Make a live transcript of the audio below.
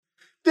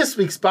This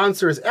week's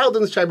sponsor is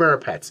Eldon's Chimera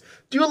Pets.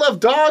 Do you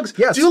love dogs?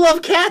 Yes. Do you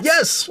love cats?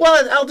 Yes. Well,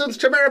 at Eldon's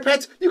Chimera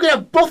Pets, you can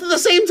have both at the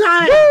same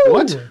time. Woo!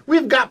 What?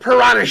 We've got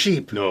piranha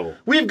sheep. No.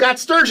 We've got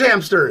sturge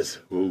hamsters.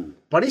 Ooh.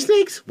 Bunny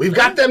snakes? We've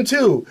got them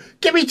too.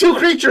 Give me 2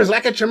 creatures,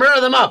 I can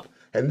chimera them up.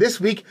 And this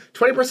week,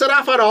 20%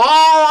 off on all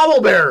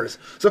owl bears.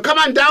 So come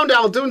on down to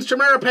Eldon's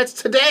Chimera Pets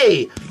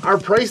today. Our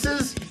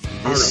prices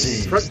are This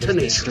is front the to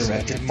nature.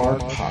 Misdirected Mark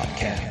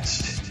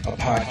Podcast, a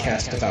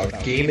podcast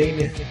about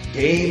gaming,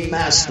 game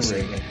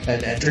mastering,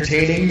 and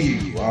entertaining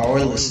you, our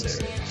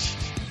listeners.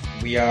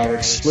 We are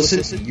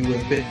explicit, you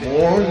have been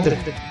warned,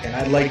 and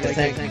I'd like to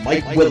thank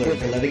Mike Willard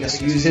for letting us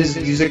use his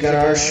music on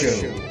our show.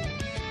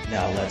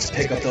 Now let's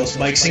pick up those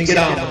mics and get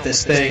on with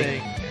this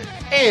thing.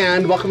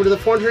 And welcome to the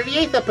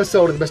 488th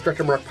episode of the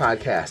Misdirected Mark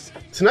Podcast.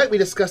 Tonight we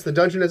discuss the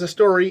dungeon as a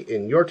story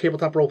in your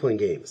tabletop role-playing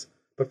games.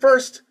 But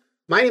first,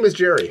 my name is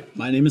Jerry.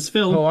 My name is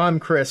Phil. Oh, I'm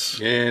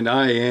Chris. And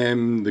I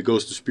am the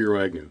Ghost of Spiro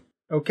Agnew.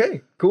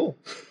 Okay, cool.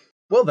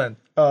 Well then,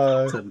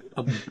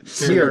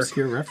 It's a very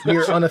obscure we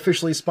reference. are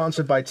unofficially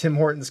sponsored by Tim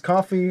Hortons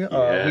Coffee. We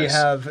Yes.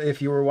 have,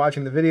 if you were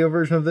watching the video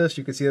version of this,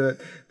 you can see that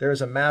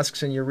there's a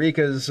Masks and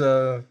Eureka's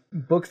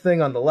book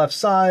thing on the left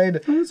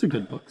side. Oh, those are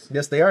good books.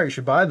 Yes, they are. You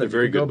should buy them. They're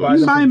very You can good go books.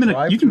 You can buy from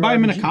them buy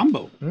them in a Drive-Thru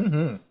combo.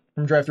 RPG.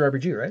 From Drive-Thru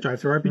RPG, right?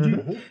 Drive-through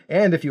RPG.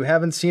 And if you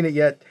haven't seen it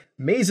yet,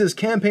 Maze's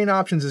campaign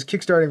options is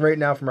kickstarting right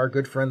now from our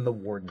good friend the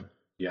Warden.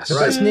 Yes. The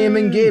best name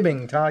in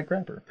gaming, Todd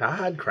Crapper.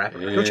 Todd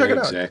Crapper. Go check it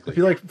out Exactly. if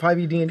you like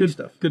 5e D&D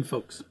stuff. Good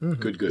folks.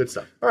 Good. Good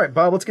stuff. All right,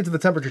 Bob, let's get to the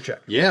temperature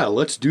check. Yeah,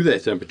 let's do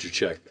that temperature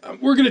check.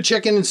 We're going to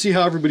check in and see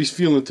how everybody's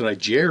feeling tonight.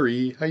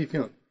 Jerry, how you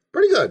feeling?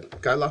 Pretty good.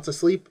 Got lots of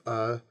sleep.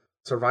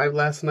 Survived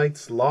last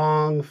night's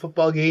long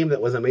football game that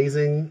was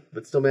amazing,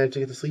 but still managed to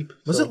get to sleep.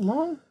 Was So- it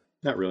long?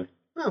 Not really.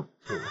 Oh,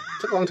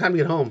 took a long time to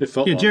get home. It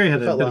felt Yeah, long. Jerry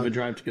had a felt bit long. of a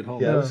drive to get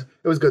home. Yeah,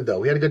 it was good though.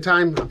 We had a good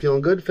time. I'm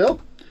feeling good. Phil?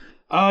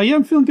 Yeah,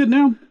 I'm feeling good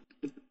now.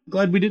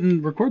 Glad we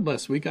didn't record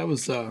last week. I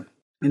was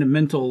in a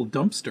mental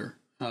dumpster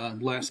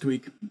last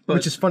week. But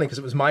Which is funny because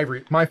it was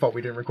my fault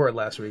we didn't record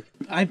last week.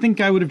 I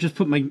think I would have just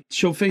put my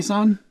show face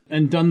on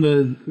and done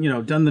the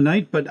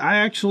night, but I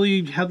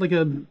actually had like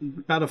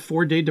about a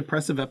 4-day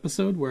depressive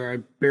episode where I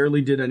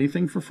barely did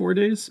anything for 4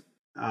 days,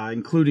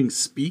 including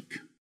speak,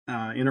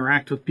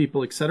 interact with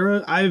people,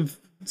 etc. I've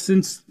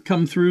since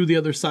come through the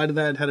other side of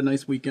that, had a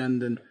nice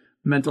weekend, and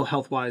mental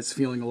health wise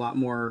feeling a lot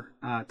more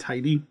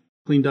tidy,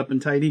 cleaned up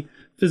and tidy.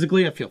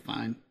 Physically, I feel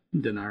fine.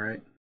 I'm doing all right.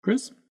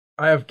 Chris?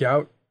 I have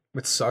gout,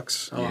 which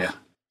sucks. Yeah.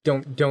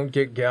 Don't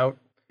get gout.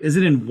 Is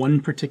it in one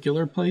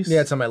particular place?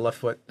 Yeah, it's on my left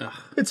foot. Ugh.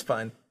 It's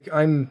fine.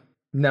 I'm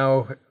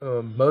now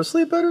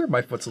mostly better.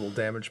 My foot's a little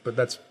damaged, but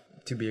that's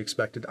to be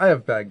expected. I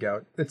have bad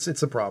gout. It's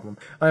a problem.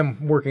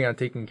 I'm working on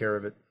taking care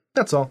of it.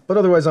 That's all. But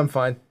otherwise, I'm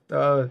fine.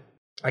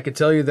 I could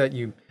tell you that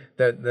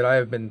that I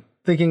have been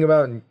thinking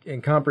about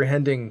and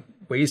comprehending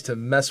ways to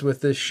mess with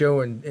this show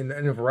in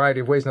a variety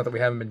of ways. Not that we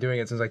haven't been doing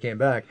it since I came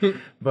back,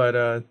 but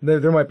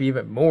there might be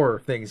even more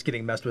things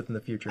getting messed with in the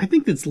future. I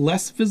think it's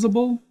less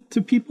visible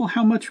to people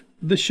how much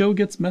the show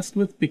gets messed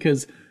with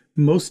because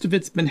most of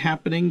it's been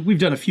happening. We've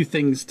done a few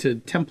things to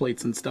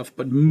templates and stuff,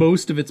 but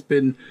most of it's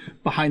been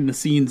behind the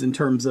scenes in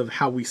terms of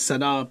how we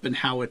set up and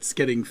how it's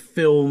getting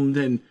filmed.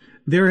 And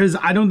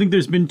I don't think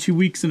there's been 2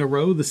 weeks in a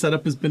row the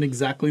setup has been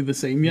exactly the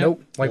same yet.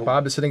 Nope.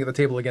 Bob is sitting at the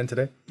table again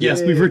today.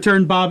 Yes, we've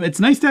returned Bob. It's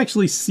nice to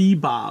actually see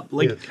Bob.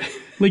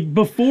 Like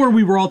before,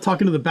 we were all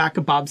talking to the back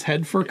of Bob's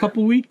head for a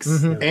couple weeks.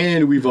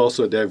 And we've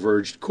also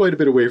diverged quite a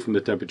bit away from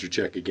the temperature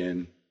check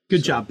again.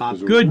 Good job, Bob.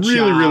 We're Good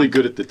job. really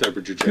good at the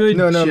temperature check. Good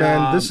No, job.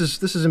 man. This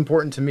is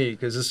important to me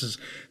because this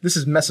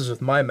is messes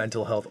with my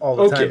mental health all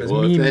the Okay, time. Is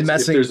well, me if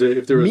messing. there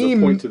was a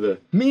point to the...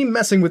 me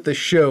messing with the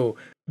show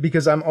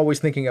because I'm always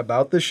thinking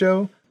about the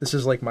show. This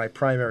is like my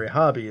primary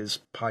hobby is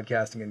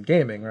podcasting and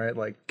gaming, right?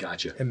 Like,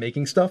 Gotcha. and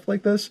making stuff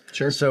like this.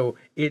 Sure. So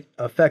it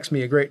affects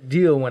me a great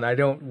deal when I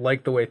don't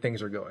like the way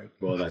things are going.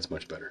 Well, that's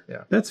much better.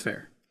 Yeah. That's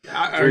fair.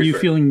 Are you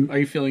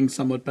fair. feeling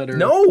somewhat better?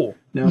 No.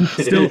 No.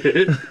 Still.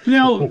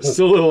 No.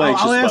 Still a little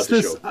anxious I'll about ask the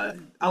this. show.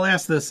 I'll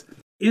ask this.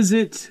 Is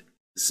it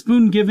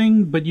spoon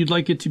giving, but you'd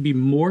like it to be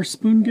more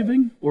spoon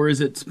giving, or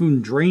is it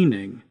spoon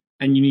draining,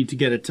 and you need to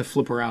get it to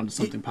flip around to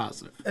something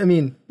positive? I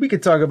mean, we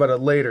could talk about it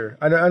later.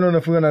 I don't know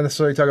if we're going to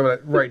necessarily talk about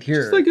it right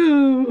here. It's like a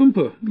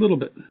oompa, a little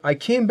bit. I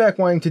came back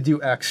wanting to do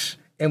X,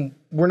 and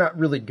we're not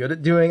really good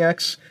at doing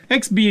X.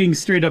 X being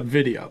straight up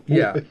video.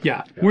 Yeah.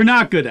 Yeah. We're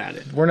not good at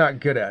it. We're not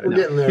good at it. We're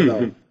getting there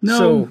though. No,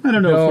 So, I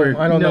don't know if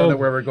we're. I don't know no. that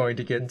we're going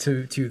to get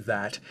to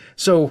that.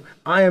 So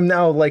I am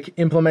now like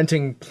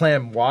implementing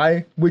Plan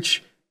Y,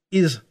 which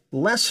is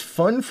less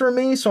fun for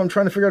me. So I'm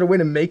trying to figure out a way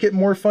to make it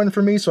more fun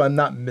for me, so I'm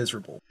not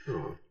miserable.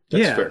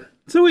 That's yeah. fair.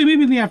 So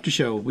maybe in the after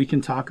show we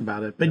can talk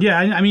about it. But yeah,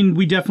 I mean,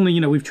 we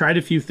definitely, we've tried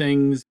a few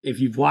things. If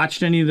you've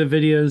watched any of the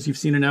videos, you've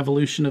seen an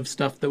evolution of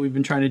stuff that we've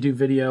been trying to do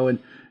video.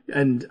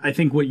 And I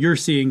think what you're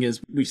seeing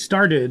is we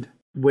started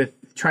with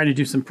trying to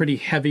do some pretty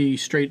heavy,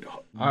 straight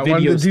I video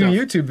wanted to stuff.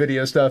 do YouTube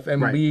video stuff,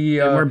 and Right. we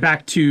and we're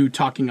back to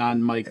talking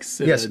on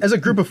mics. yes, as a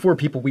group of 4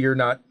 people, we are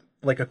not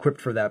like equipped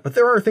for that, but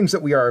there are things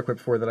that we are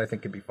equipped for that I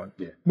think could be fun,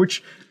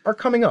 which are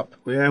coming up.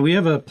 Yeah, we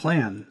have a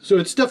plan. So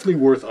it's definitely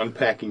worth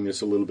unpacking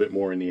this a little bit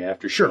more in the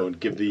after show and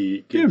give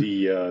the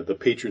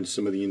patrons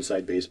some of the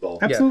inside baseball.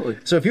 Absolutely. Yeah.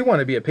 So if you want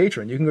to be a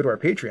patron, you can go to our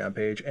Patreon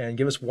page and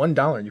give us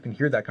 $1 and you can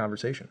hear that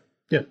conversation.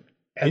 Yeah.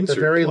 At the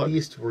very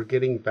least, we're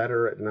getting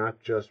better at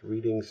not just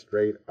reading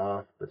straight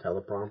off the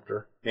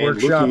teleprompter. And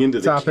Workshop looking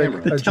into the topic,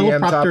 camera. a GM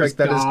teleprompter's topic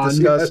that gone. is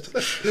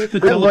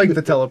discussed. I like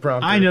the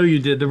teleprompter. I know you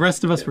did. The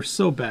rest of us were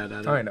so bad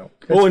at it. I know.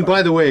 Oh, and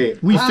by the way,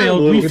 We I'm a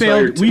failed. little We tired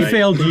failed. We tonight.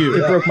 failed you.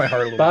 It broke my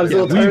heart a little Bob's bit.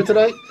 a little tired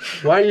tonight?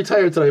 Why are you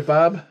tired tonight,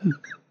 Bob?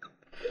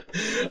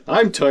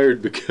 I'm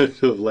tired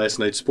because of last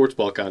night's sports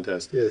ball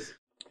contest. Yes.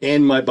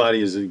 And my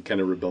body is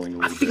kind of rebelling a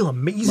I little feel bit.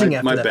 amazing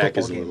after My that back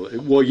football is a game.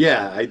 little... Well,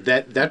 yeah,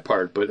 that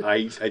part, but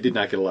I did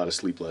not get a lot of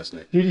sleep last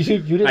night. You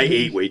didn't, I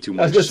ate way too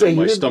I was much, gonna so say,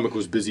 my you didn't- stomach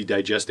was busy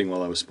digesting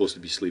while I was supposed to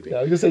be sleeping.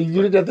 I was going to say, you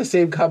didn't have the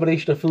same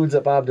combination of foods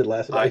that Bob did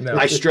last night.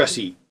 I stress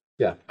eat.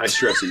 Yeah. I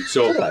stress eat.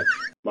 So So did I.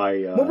 my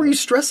What were you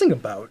stressing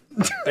about?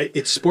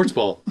 it's sports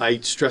ball. I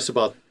stress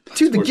about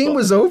Dude, the sports game ball.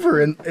 was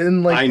over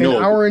in like I an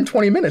know. hour and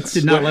 20 minutes.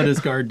 Did not let his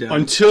guard down.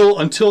 until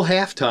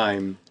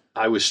halftime.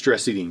 I was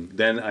stress eating.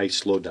 Then I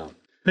slowed down.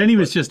 Then he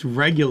was just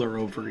regular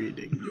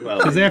overeating.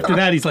 Because after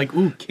that, he's like,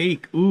 ooh,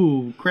 cake,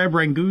 ooh, crab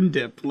rangoon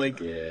dip. Like,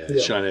 Yeah,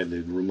 Sean had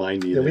to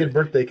remind me. Yeah, of we had that.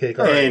 birthday cake.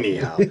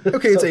 Anyhow,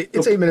 Okay,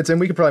 it's 8 minutes in.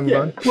 We could probably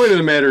move on. point of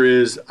the matter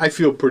is, I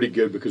feel pretty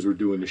good because we're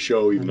doing the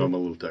show, even though I'm a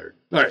little tired.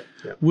 All right.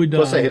 would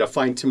Plus, I had a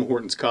fine Tim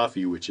Hortons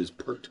coffee, which has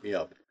perked me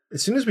up.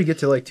 As soon as we get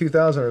to like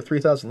 2,000 or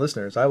 3,000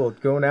 listeners, I will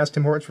go and ask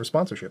Tim Hortons for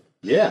sponsorship.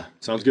 Yeah,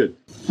 sounds good.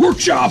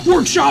 Workshop,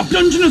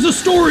 dungeon is a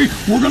story.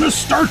 We're gonna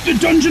start the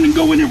dungeon and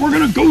go in it. We're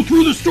gonna go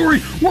through the story.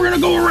 We're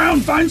gonna go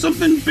around, find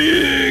something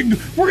big.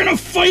 We're gonna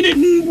fight it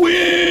and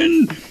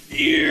win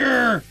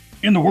here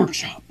in the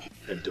workshop.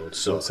 And don't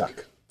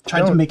suck.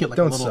 Tried to make it like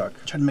a don't little.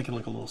 suck. Tried to make it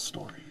like a little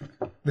story.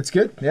 That's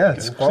good. Yeah,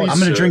 it's quality. I'm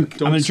gonna Please, drink.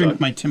 don't I'm gonna drink suck.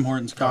 my Tim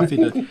Hortons coffee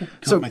to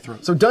clear my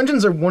throat. So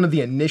dungeons are one of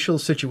the initial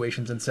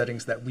situations and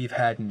settings that we've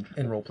had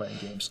in role-playing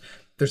games.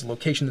 There's a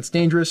location that's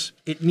dangerous.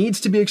 It needs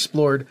to be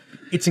explored.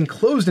 It's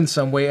enclosed in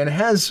some way and it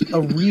has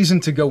a reason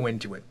to go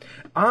into it.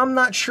 I'm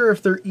not sure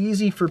if they're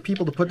easy for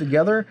people to put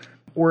together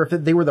or if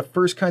they were the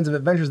first kinds of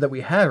adventures that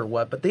we had or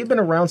what, but they've been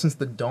around since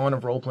the dawn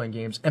of role-playing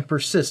games and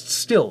persist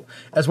still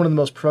as one of the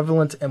most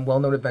prevalent and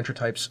well-known adventure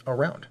types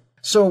around.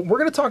 So we're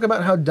going to talk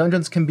about how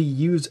dungeons can be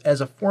used as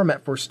a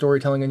format for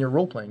storytelling in your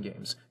role-playing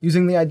games.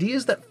 Using the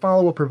ideas that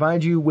follow will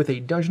provide you with a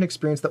dungeon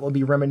experience that will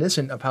be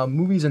reminiscent of how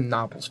movies and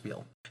novels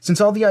feel. Since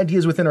all the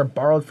ideas within are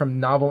borrowed from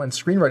novel and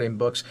screenwriting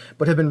books,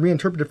 but have been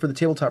reinterpreted for the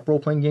tabletop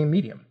role-playing game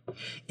medium.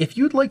 If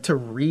you'd like to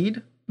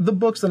read the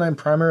books that I'm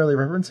primarily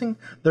referencing,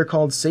 they're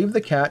called Save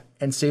the Cat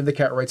and Save the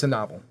Cat Writes a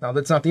Novel. Now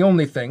that's not the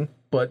only thing,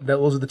 but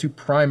those are the two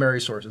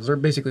primary sources. They're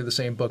basically the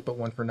same book, but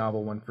one for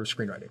novel, one for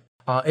screenwriting.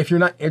 If you're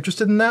not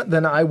interested in that,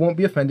 then I won't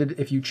be offended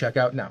if you check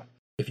out now.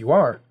 If you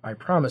are, I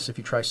promise if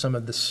you try some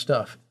of this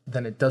stuff,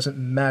 then it doesn't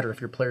matter if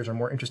your players are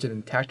more interested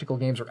in tactical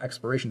games or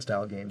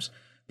exploration-style games.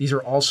 These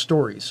are all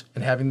stories,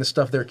 and having this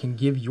stuff there can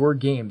give your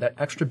game that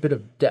extra bit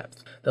of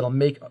depth that'll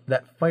make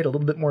that fight a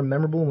little bit more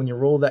memorable when you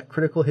roll that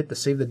critical hit to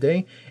save the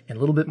day, and a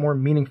little bit more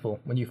meaningful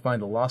when you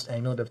find the lost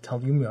amulet of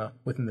Tel'Ummah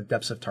within the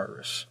depths of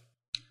Tartarus.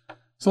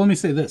 So let me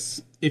say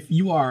this: if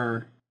you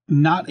are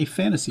not a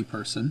fantasy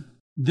person,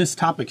 this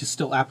topic is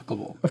still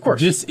applicable. Of course.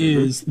 This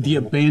is the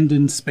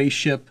abandoned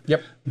spaceship.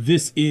 Yep.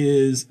 This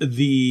is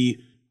the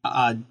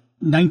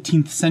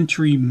 19th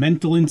century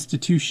mental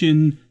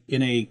institution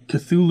in a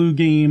Cthulhu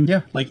game.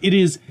 Yeah. Like it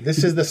is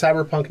This is the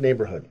cyberpunk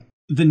neighborhood.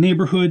 the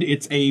neighborhood.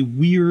 It's a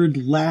weird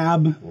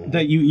lab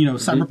that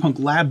cyberpunk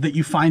lab that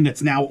you find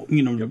that's now,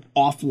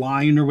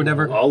 offline or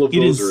whatever. All of It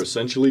those is- are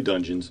essentially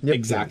dungeons.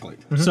 Exactly.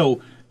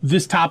 So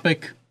this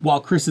topic, while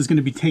Chris is going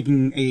to be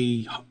taking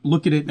a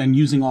look at it and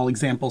using all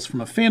examples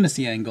from a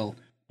fantasy angle,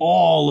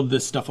 all of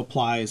this stuff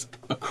applies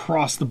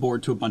across the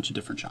board to a bunch of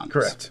different genres.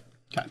 Correct.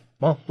 Okay.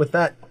 Well, with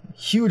that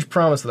huge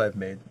promise that I've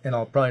made, and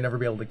I'll probably never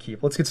be able to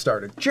keep, let's get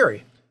started.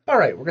 Jerry. All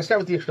right, we're going to start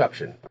with the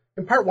introduction.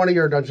 In part one of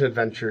your dungeon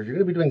adventure, you're going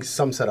to be doing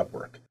some setup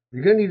work.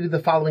 You're going to need to do the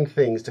following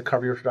things to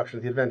cover your introduction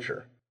to the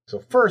adventure. So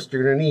first,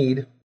 you're going to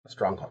need a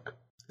strong hook.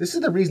 This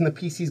is the reason the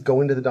PCs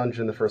go into the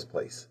dungeon in the first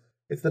place.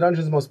 It's the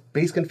dungeon's most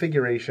base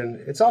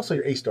configuration. It's also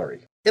your A story.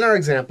 In our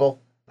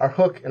example, our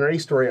hook and our A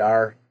story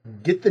are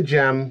get the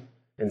gem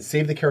and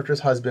save the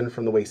character's husband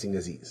from the wasting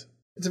disease.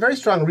 It's a very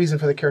strong reason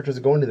for the characters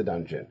to go into the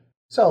dungeon.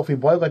 So if we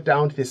boil it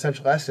down to the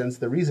essential essence,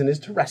 the reason is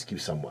to rescue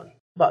someone.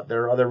 But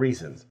there are other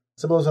reasons.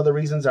 Some of those other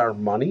reasons are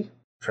money,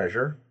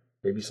 treasure,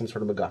 maybe some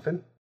sort of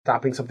MacGuffin,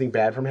 stopping something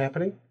bad from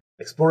happening,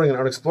 exploring an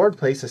unexplored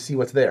place to see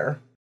what's there,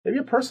 maybe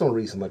a personal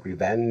reason like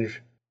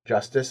revenge,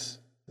 justice,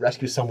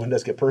 rescue someone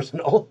does get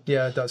personal,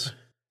 Yeah, it does.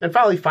 and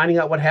finally finding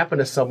out what happened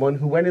to someone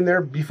who went in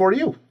there before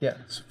you. Yeah.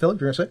 So, Philip,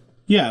 you're going to say?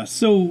 Yeah,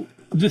 so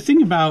the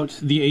thing about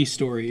the A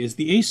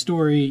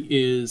story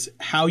is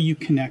how you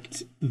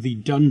connect the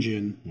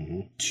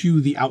dungeon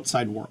to the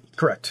outside world.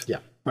 Correct. Yeah.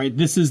 right?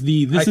 This is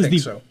the I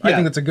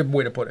think that's a good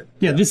way to put it.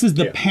 Yeah, this is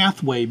the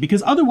pathway,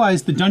 because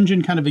otherwise the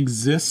dungeon kind of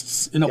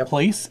exists in a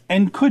place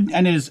and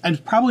has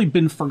probably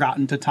been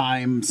forgotten to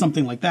time,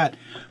 something like that.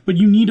 But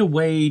you need a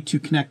way to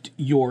connect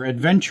your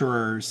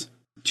adventurers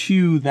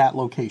to that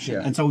location.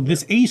 And so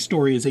this A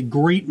story is a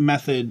great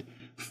method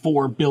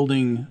for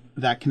building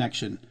that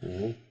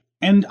connection.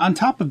 And on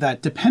top of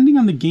that, depending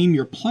on the game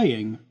you're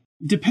playing,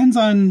 depends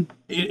on,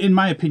 in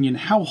my opinion,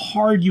 how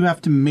hard you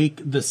have to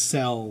make the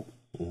sell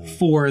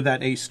for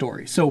that A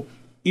story. So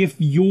if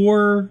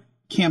your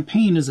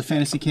campaign is a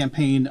fantasy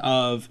campaign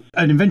of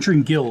an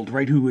adventuring guild,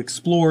 right, who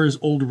explores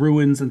old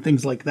ruins and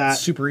things like that.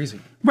 Super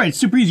easy. Right,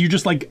 super easy. You're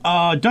just like,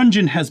 a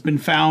dungeon has been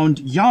found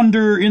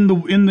yonder in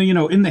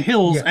the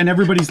hills, and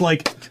everybody's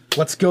like,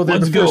 let's go there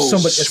before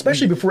somebody,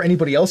 especially before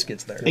anybody else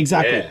gets there.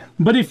 Exactly. Yeah.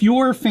 But if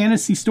your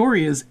fantasy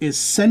story is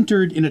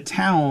centered in a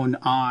town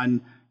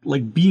on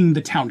like being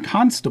the town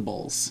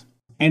constables,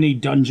 and a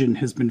dungeon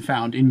has been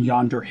found in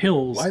yonder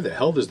hills. Why the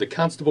hell does the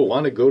constable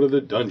want to go to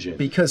the dungeon?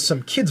 Because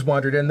some kids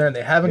wandered in there and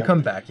they haven't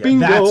come back yet.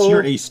 Bingo. That's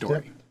your A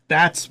story.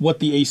 That's what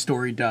the A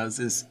story does,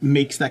 is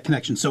makes that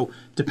connection. So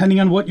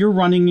depending on what you're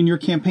running in your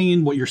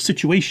campaign, what your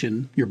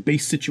situation, your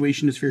base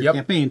situation is for your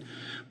campaign,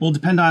 will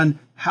depend on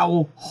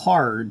how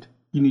hard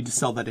you need to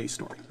sell that A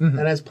story.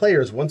 And as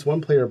players, once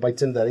one player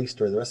bites into that A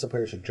story, the rest of the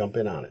players should jump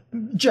in on it.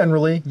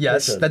 Generally,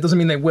 yes. That doesn't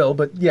mean they will,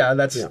 but you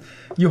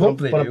hope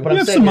they do. We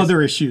have some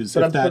other issues.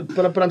 But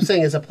I'm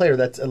saying, as a player,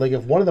 that's like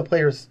if one of the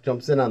players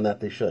jumps in on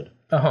that, they should.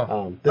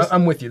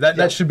 I'm with you.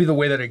 That should be the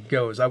way that it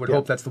goes. I would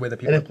hope that's the way that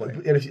people play.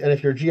 And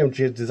if you're a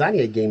GM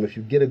designing a game, if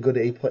you get a good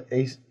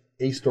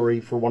A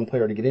story for one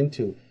player to get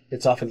into,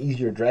 it's often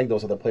easier to drag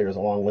those other players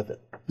along with it.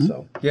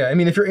 So yeah, I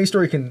mean, if your A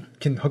story can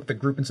hook the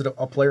group instead of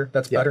a player,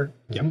 that's better.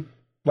 Yeah.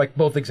 Like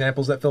both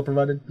examples that Phil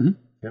provided.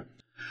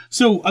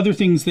 So other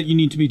things that you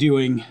need to be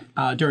doing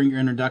during your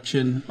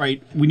introduction,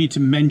 right? We need to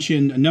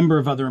mention a number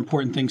of other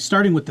important things,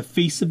 starting with the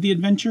face of the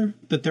adventure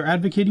that they're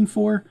advocating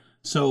for.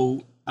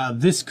 So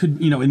this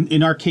could,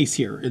 in our case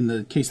here, in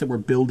the case that we're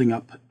building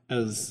up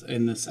as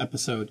in this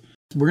episode,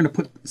 we're going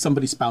to put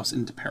somebody's spouse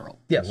into peril.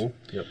 Yes.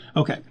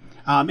 Okay.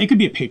 It could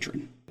be a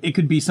patron. It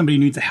could be somebody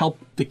who needs to help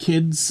the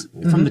kids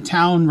from the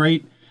town,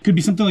 right? It could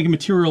be something like a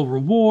material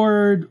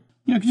reward.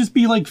 It could just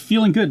be like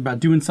feeling good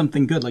about doing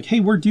something good. Like, hey,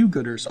 we're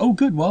do-gooders. Oh,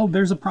 good. Well,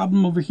 there's a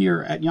problem over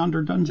here at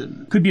yonder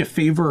dungeon. Could be a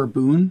favor or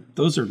boon.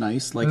 Those are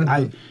nice. Like,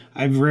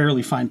 I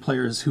rarely find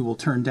players who will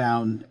turn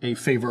down a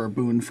favor or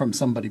boon from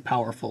somebody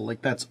powerful.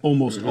 Like, that's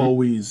almost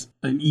always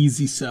an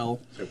easy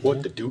sell. Like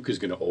what, the Duke is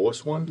going to owe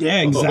us one?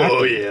 Yeah, exactly.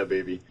 Oh, yeah,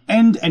 baby.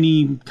 And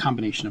any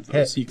combination of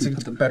those. Hey,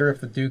 it's better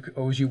if the Duke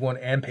owes you one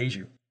and pays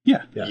you.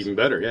 Yeah. Even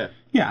better, yeah.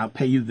 Yeah, I'll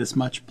pay you this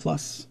much,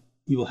 plus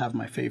you will have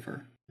my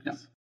favor. Yeah.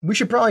 We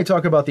should probably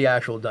talk about the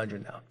actual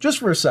dungeon now, just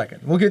for a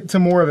second. We'll get to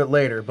more of it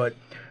later, but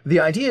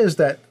the idea is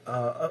that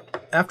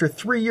after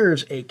 3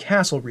 years, a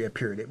castle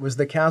reappeared. It was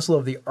the castle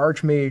of the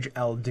Archmage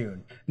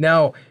Aldun.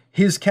 Now,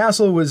 his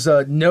castle was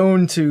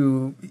known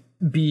to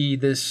be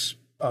this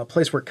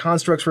place where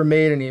constructs were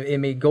made, and it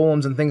made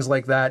golems and things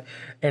like that,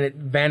 and it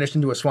vanished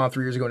into a swamp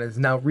 3 years ago, and it's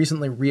now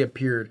recently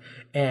reappeared.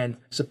 And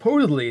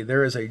supposedly,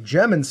 there is a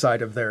gem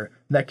inside of there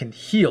that can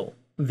heal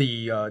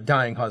the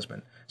dying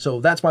husband. So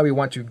that's why we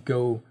want to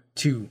go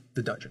to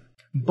the dungeon.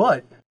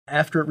 But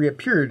after it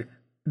reappeared,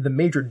 the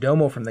major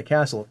domo from the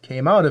castle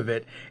came out of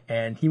it,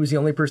 and he was the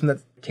only person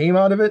that came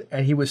out of it,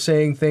 and he was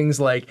saying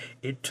things like,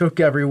 it took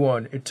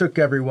everyone,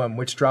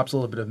 which drops a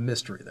little bit of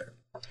mystery there.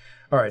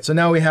 All right, so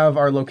now we have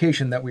our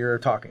location that we were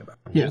talking about.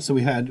 Yeah, so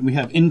we have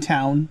in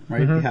town,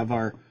 right? We have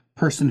our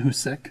person who's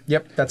sick.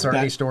 Yep, that's our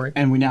A story.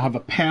 And we now have a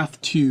path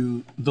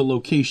to the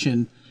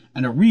location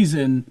and a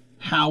reason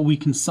how we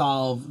can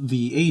solve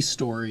the A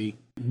story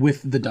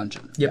with the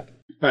dungeon. Yep.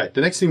 All right,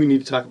 the next thing we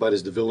need to talk about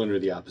is the villain or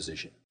the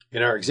opposition.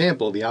 In our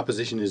example, the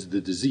opposition is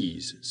the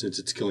disease, since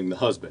it's killing the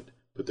husband.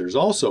 But there's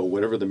also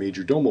whatever the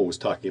major domo was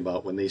talking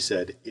about when they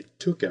said it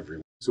took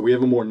everyone. So we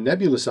have a more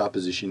nebulous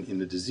opposition in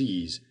the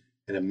disease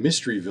and a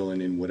mystery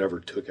villain in whatever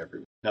took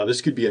everyone. Now,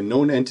 this could be a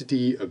known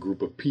entity, a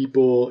group of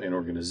people, an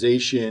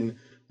organization,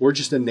 or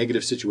just a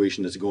negative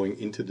situation that's going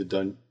into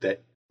the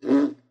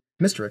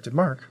Misdirected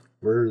Mark.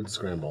 Word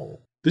scramble.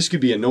 This could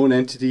be a known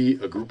entity,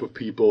 a group of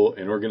people,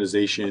 an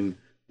organization,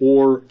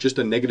 or just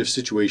a negative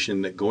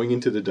situation that going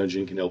into the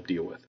dungeon can help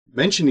deal with.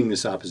 Mentioning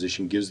this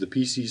opposition gives the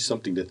PCs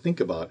something to think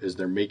about as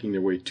they're making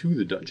their way to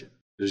the dungeon.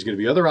 There's going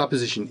to be other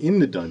opposition in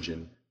the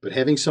dungeon, but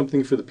having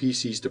something for the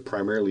PCs to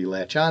primarily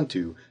latch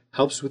onto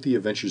helps with the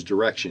adventure's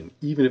direction,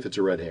 even if it's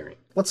a red herring.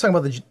 Let's talk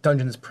about the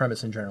dungeon's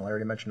premise in general. I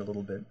already mentioned a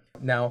little bit.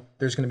 Now,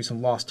 there's going to be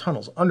some lost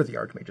tunnels under the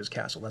Archmage's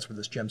castle. That's where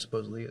this gem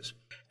supposedly is.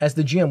 As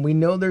the GM, we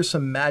know there's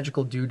some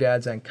magical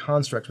doodads and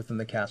constructs within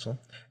the castle.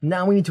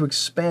 Now we need to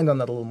expand on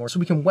that a little more so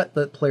we can whet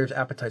the players'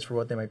 appetites for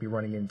what they might be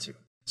running into.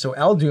 So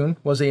Aldun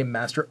was a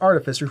master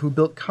artificer who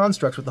built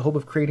constructs with the hope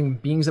of creating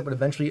beings that would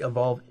eventually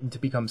evolve to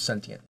become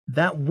sentient.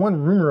 That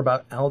one rumor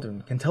about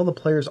Aldun can tell the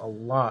players a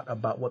lot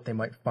about what they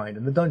might find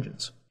in the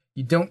dungeons.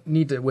 You don't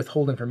need to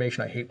withhold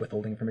information. I hate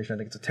withholding information. I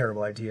think it's a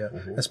terrible idea,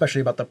 especially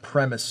about the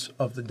premise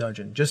of the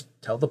dungeon. Just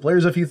tell the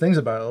players a few things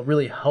about it. It'll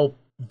really help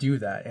do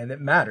that, and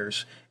it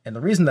matters. And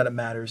the reason that it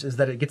matters is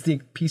that it gets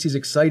the PCs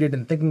excited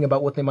and thinking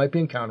about what they might be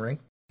encountering.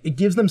 It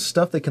gives them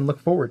stuff they can look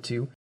forward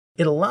to.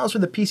 It allows for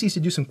the PCs to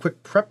do some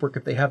quick prep work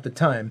if they have the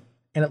time,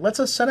 and it lets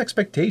us set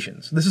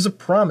expectations. This is a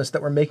promise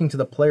that we're making to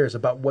the players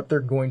about what they're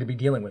going to be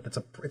dealing with. It's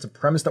a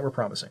premise that we're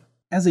promising.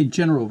 As a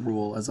general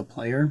rule, as a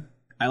player,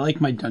 I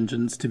like my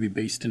dungeons to be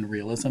based in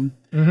realism.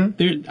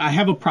 I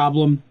have a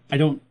problem.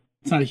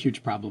 It's not a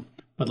huge problem,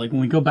 but like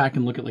when we go back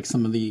and look at like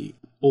some of the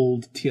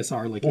old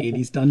TSR, like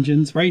 80s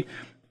dungeons, right?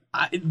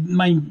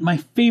 My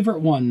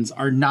favorite ones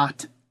are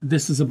not,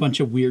 this is a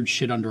bunch of weird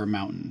shit under a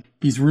mountain.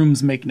 These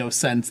rooms make no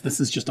sense. This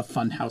is just a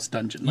funhouse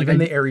dungeon. Even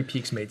the airy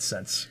peaks made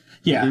sense.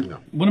 Yeah.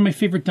 One of my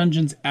favorite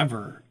dungeons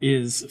ever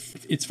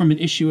it's from an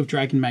issue of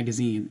Dragon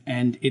Magazine,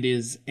 and it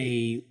is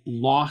a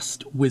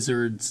lost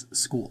wizard's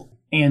school.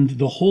 And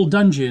the whole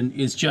dungeon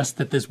is just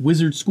that this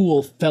wizard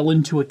school fell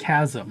into a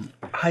chasm.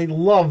 I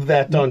love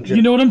that dungeon.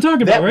 You know what I'm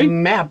talking about, right? That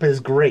map is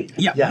great.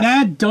 Yeah, yes.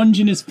 that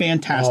dungeon is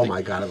fantastic. Oh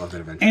my god, I love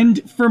that adventure.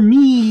 And for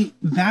me,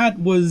 there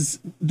was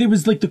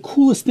like the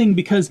coolest thing,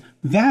 because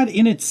that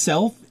in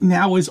itself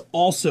now is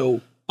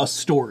also a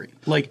story.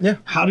 Like,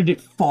 how did it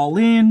fall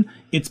in?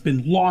 It's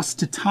been lost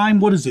to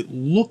time. What does it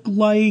look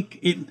like?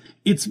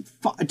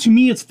 To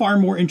me, it's far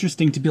more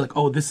interesting to be like,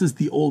 oh, this is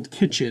the old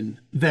kitchen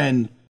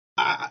than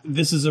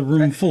this is a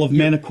room full of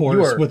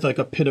manticores with like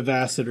a pit of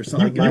acid or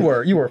something.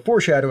 You are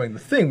foreshadowing the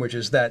thing, which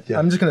is that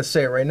I'm just going to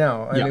say it right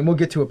now. I mean, we'll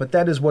get to it, but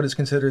that is what is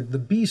considered the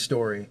B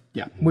story,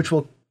 which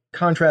will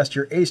contrast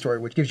your A story,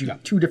 which gives you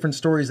two different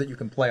stories that you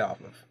can play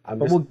off of.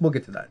 But we'll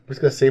get to that. I'm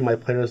just going to say my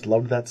players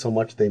loved that so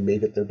much they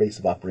made it their base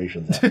of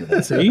operations after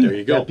that. See? There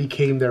you go. That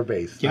became their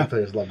base. My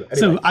players loved it.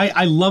 Anyway. So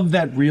I love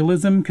that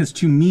realism, because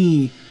to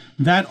me,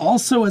 that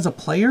also as a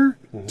player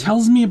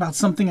tells me about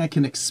something I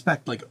can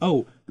expect. Like,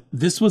 oh,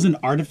 this was an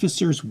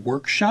artificer's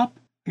workshop.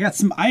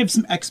 I have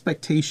some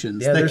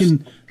expectations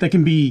that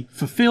can be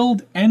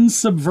fulfilled and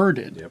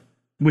subverted,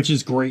 which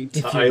is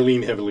great. I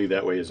lean heavily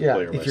that way as a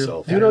player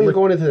myself. You know, you're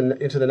going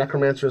into the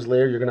necromancer's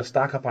lair. You're going to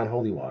stock up on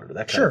holy water.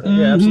 That kind of thing.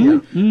 Yeah,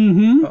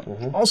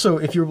 absolutely. Also,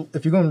 if you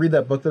go and read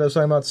that book that I was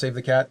talking about, Save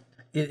the Cat,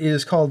 it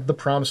is called The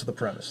Promise of the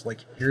Premise. Like,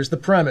 here's the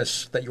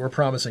premise that you were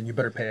promising. You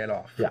better pay it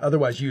off. Yeah.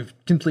 Otherwise, you've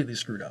completely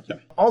screwed up. Yeah.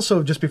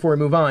 Also, just before we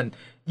move on,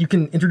 you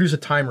can introduce a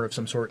timer of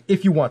some sort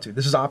if you want to.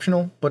 This is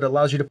optional, but it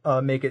allows you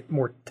to make it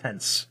more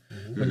tense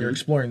when you're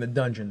exploring the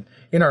dungeon.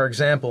 In our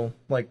example,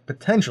 like,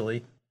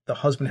 potentially, the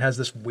husband has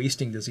this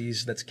wasting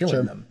disease that's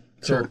killing them.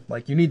 So,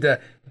 like, you need to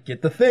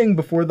get the thing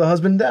before the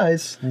husband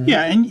dies.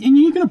 Yeah, and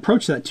you can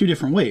approach that two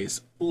different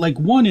ways. Like,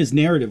 one is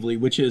narratively,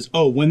 which is,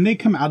 when they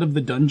come out of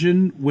the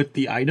dungeon with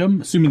the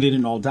item, assuming they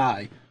didn't all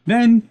die,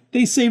 then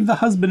they save the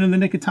husband in the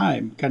nick of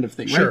time, kind of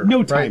thing, right?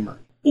 No timer.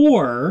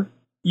 Or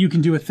you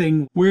can do a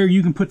thing where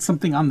you can put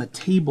something on the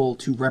table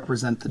to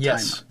represent the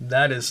timer.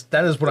 That is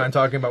what I'm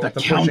talking about with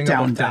the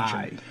countdown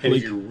die. And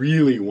if you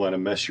really want to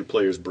mess your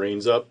players'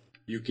 brains up,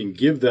 you can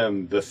give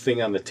them the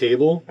thing on the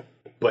table,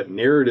 but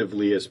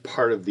narratively, as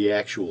part of the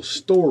actual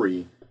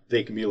story,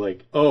 they can be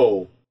like,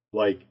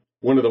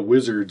 one of the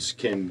wizards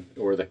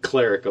or the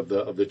cleric of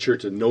the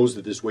church that knows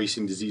that this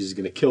wasting disease is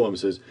going to kill him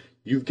says,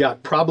 you've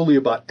got probably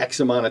about X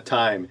amount of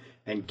time,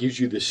 and gives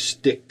you this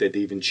stick that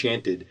they've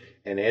enchanted.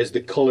 And as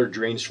the color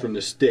drains from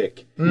the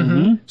stick,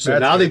 so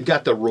now they've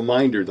got the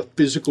reminder, the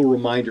physical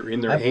reminder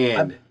in their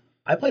hand.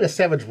 I played a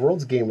Savage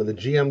Worlds game where the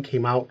GM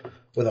came out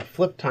with a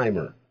flip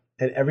timer,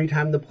 and every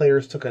time the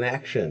players took an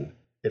action,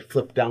 it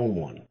flipped down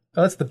one.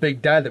 Oh, that's the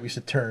big die that we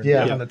should turn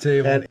on the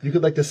table. And you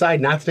could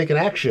decide not to take an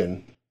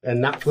action and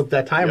not flip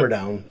that timer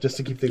down just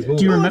to keep things moving.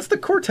 Do you remember? That's the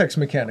Cortex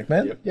mechanic,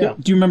 man. Yeah.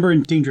 Do you remember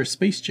in Dangerous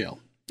Space Jail?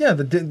 Yeah,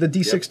 the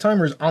D6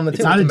 timer is on the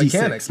table. It's not a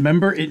mechanics. D6.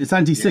 Remember, it's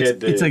not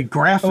D6. It's a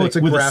graphic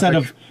with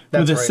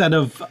a set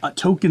of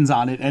tokens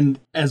on it, and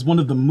as one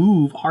of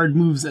the hard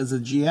moves as a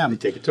GM, you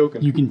take a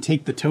token. You can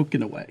take the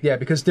token away. Yeah,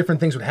 because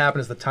different things would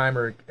happen as the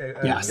timer.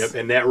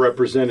 And that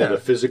represented a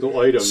physical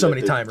item.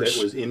 Many timers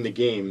that was in the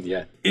game.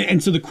 Yeah.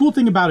 And so the cool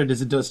thing about it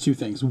is it does two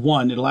things.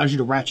 One, it allows you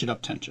to ratchet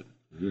up tension.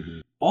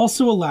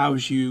 Also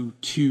allows you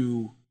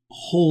to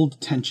hold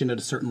tension at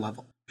a certain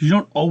level. You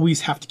don't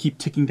always have to keep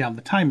ticking down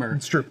the timer.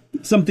 It's true.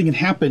 Something can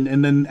happen,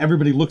 and then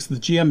everybody looks at the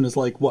GM and is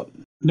like, "What?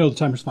 No, the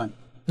timer's fine."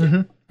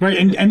 Right,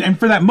 and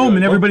for that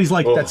moment, everybody's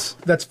like,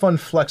 "That's fun,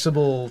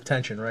 flexible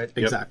tension." Right.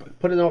 Exactly.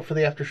 Put a note for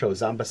the after show.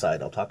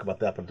 Zombicide. I'll talk about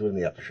that, but doing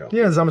the after show.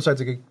 Yeah, Zombicide's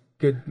a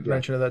good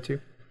mention of that too.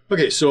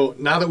 Okay, so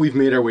now that we've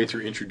made our way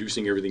through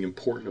introducing everything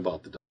important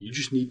about the dungeon, you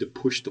just need to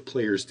push the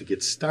players to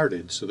get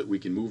started so that we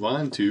can move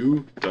on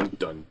to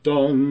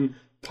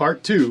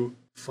part 2.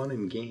 Fun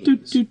and games. We're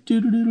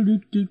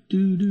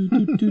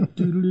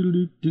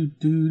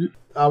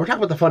talking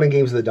about the fun and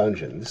games of the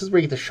dungeon. This is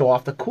where you get to show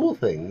off the cool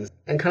things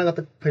and kind of let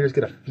the players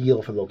get a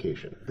feel for the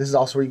location. This is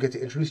also where you get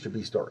to introduce your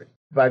B story.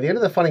 By the end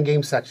of the fun and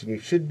games section, you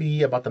should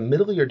be about the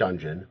middle of your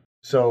dungeon.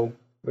 So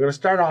we're going to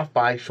start off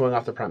by showing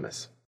off the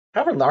premise.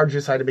 However large you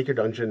decide to make your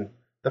dungeon,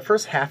 the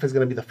first half is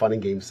going to be the fun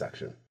and games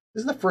section.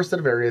 This is the first set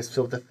of areas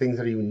filled with the things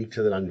that are unique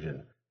to the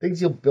dungeon.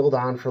 Things you'll build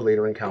on for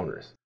later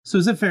encounters. So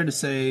is it fair to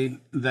say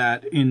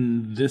that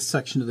in this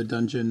section of the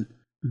dungeon,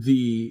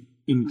 the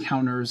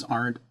encounters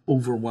aren't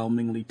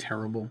overwhelmingly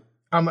terrible?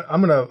 I'm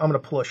gonna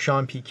pull a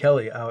Sean P.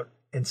 Kelly out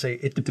and say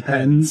it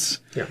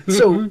depends. Yeah.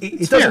 So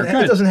it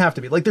doesn't have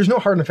to be. Like, there's no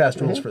hard and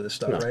fast rules for this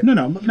stuff, right? No,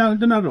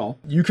 not at all.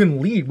 You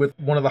can lead with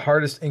one of the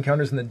hardest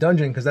encounters in the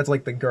dungeon because that's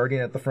like the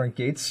guardian at the front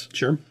gates.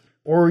 Sure.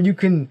 Or you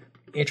can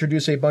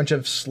introduce a bunch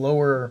of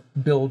slower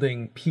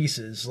building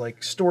pieces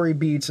like story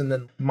beats and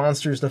then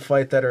monsters to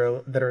fight that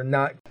are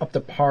not up to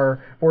par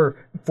or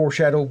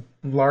foreshadow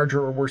larger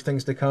or worse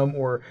things to come,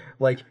 or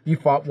like you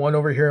fought one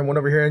over here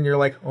and you're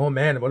like, oh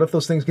man, what if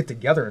those things get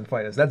together and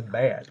fight us? That's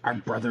bad. Our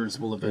brothers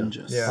will avenge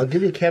us. Yeah. I'll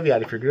give you a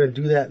caveat. If you're going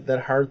to do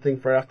that hard thing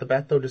right off the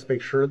bat, though, just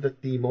make sure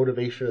that the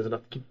motivation is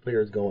enough to keep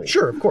players going.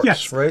 Sure, of course,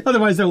 Yes. right?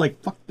 Otherwise, they're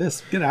like, "Fuck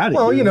this, get out of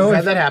here." Well, you know,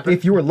 Had that happen.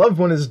 if your loved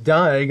one is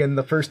dying and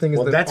the first thing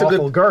is the that's a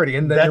awful good-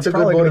 guardian, then that's you're a good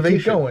probably going to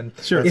keep motivation. going.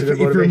 Sure. That's a If good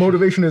your motivation.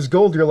 motivation is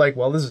gold, you're like,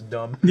 well, this is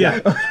dumb.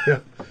 yeah.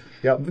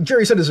 Yep.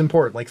 Jerry said it's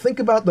important. Like, think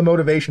about the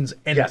motivations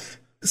and Yes.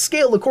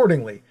 scale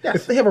accordingly. Yes.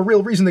 If they have a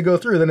real reason to go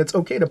through, then it's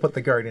okay to put the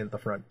guardian at the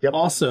front. Yep.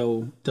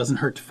 Also, doesn't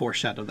hurt to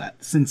foreshadow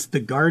that, since the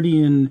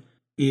guardian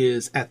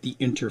is at the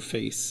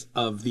interface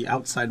of the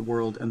outside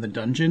world and the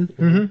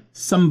dungeon,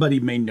 somebody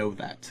may know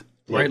that.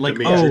 Right? Like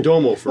the Major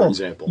Domo, for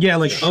example. Yeah,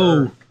 like,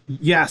 oh,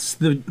 yes,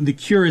 the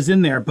cure is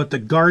in there, but the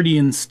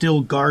guardian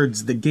still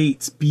guards the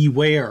gates.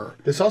 Beware.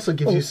 This also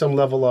gives you some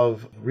level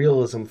of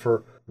realism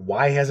for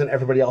why hasn't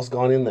everybody else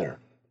gone in there?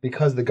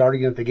 Because the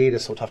guardian at the gate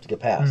is so tough to get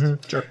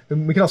past. Sure.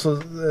 And we can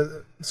also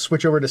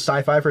switch over to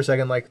sci-fi for a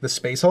second, like the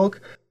Space Hulk.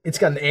 It's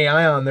got an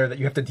AI on there that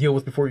you have to deal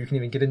with before you can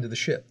even get into the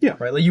ship. Yeah.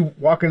 Right? Like, you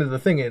walk into the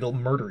thing and it'll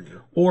murder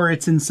you. Or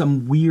it's in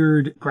some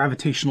weird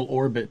gravitational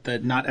orbit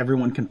that not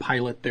everyone can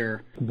pilot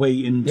their way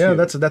into. Yeah,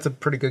 that's a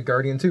pretty good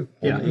guardian, too.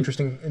 Yeah.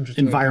 Interesting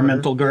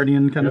environmental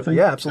guardian kind of thing.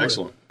 Yeah, absolutely.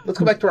 Excellent. Let's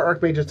go back to our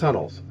Archmage's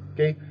tunnels.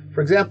 Okay.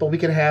 For example, we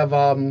could have,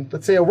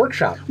 let's say, a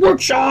workshop.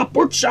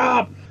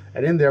 Workshop!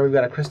 And in there, we've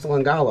got a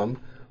crystalline golem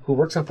who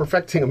works on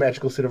perfecting a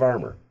magical suit of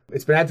armor.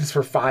 It's been at this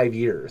for 5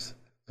 years,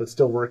 so it's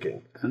still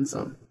working. And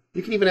so.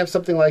 You can even have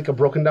something like a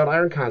broken down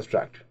iron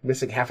construct,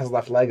 missing half his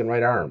left leg and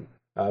right arm,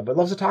 but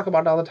loves to talk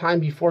about it all the time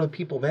before the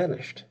people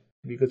vanished.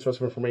 Be a good source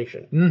of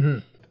information. Mm-hmm.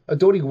 A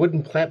doty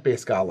wooden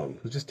plant-based golem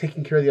who's just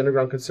taking care of the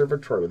underground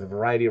conservatory with a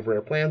variety of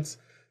rare plants,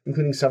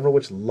 including several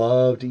which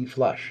love to eat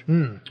flesh.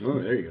 Oh,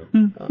 there you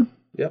go.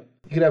 Yep.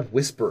 You could have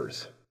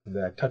whispers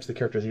that touch the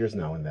character's ears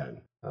now and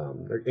then.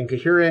 They're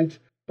incoherent,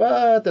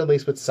 but they're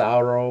laced with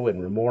sorrow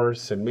and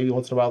remorse, and maybe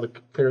once in a while the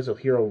players will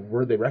hear a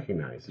word they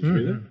recognize. Did you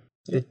hear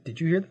that?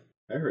 Did you hear that?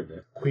 I heard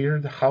that.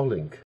 Weird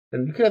howling.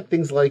 And you could have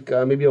things like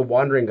maybe a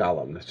wandering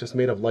golem that's just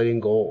made of light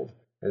and gold,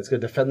 and it's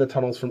going to defend the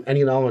tunnels from any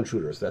and all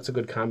intruders. That's a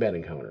good combat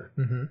encounter.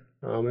 And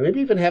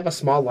maybe even have a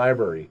small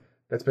library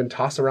that's been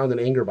tossed around in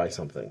anger by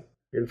something.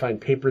 You're going to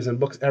find papers and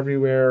books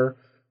everywhere,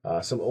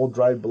 some old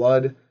dried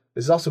blood.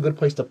 This is also a good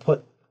place to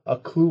put a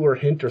clue or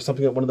hint or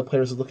something that one of the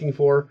players is looking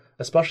for,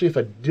 especially if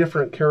a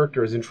different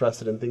character is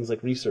interested in things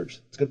like research.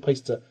 It's a good place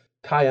to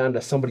tie on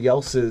to somebody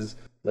else's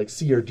like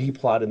C or D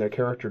plot in their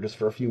character just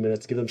for a few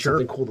minutes, give them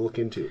something cool to look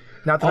into.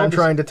 Not that I'm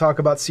trying to talk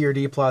about C or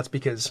D plots,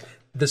 because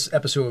this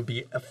episode would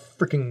be a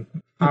freaking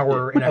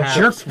hour and a half.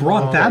 Jerk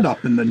brought that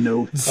up in the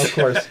notes. Of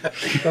course,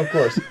 of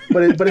course.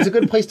 But it's a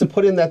good place to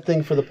put in that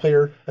thing for the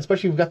player,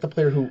 especially if you've got the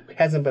player who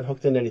hasn't been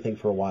hooked into anything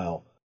for a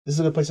while. This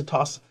is a good place to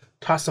toss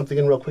something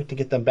in real quick to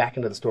get them back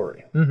into the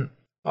story.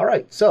 All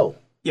right, so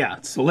Yeah,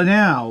 so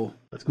now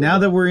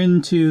that we're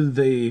into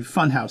the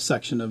funhouse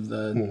section of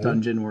the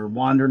dungeon, we're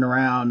wandering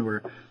around,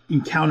 we're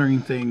encountering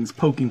things,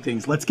 poking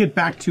things. Let's get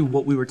back to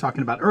what we were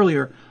talking about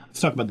earlier. Let's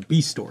talk about the B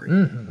story.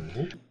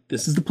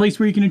 This is the place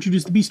where you can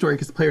introduce the B story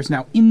because the player's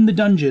now in the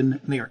dungeon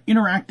and they are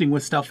interacting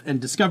with stuff and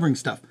discovering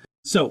stuff.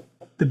 So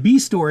the B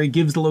story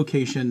gives the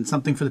location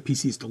something for the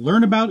PCs to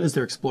learn about as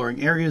they're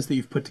exploring areas that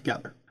you've put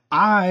together.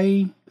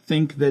 I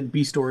think that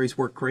B stories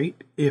work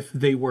great if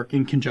they work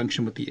in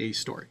conjunction with the A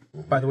story.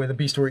 By the way, the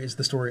B story is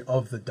the story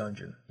of the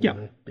dungeon. Yeah.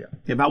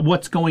 About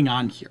what's going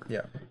on here.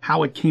 Yeah.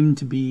 How it came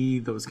to be,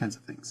 those kinds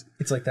of things.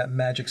 It's like that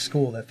magic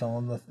school that fell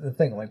in the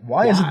thing. Like,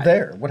 why is it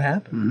there? What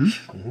happened?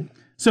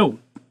 So,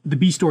 the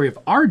B story of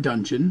our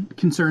dungeon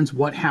concerns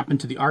what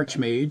happened to the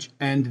Archmage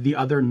and the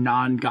other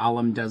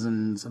non-golem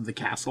denizens of the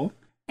castle.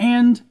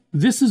 And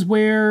this is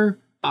where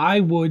I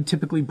would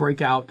typically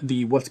break out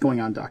the what's going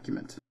on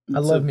document. I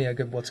love me a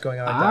good what's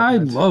going on I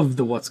document. love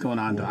the what's going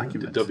on The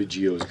document.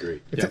 WGO is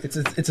great.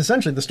 It's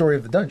essentially the story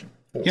of the dungeon.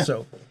 Yeah.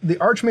 So, the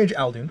Archmage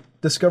Aldun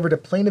discovered a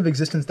plane of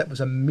existence that was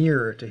a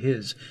mirror to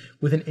his,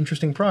 with an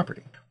interesting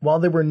property. While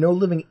there were no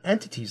living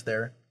entities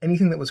there,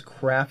 anything that was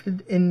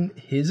crafted in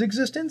his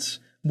existence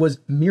was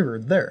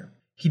mirrored there.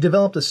 He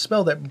developed a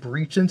spell that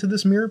breached into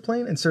this mirror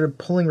plane and started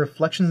pulling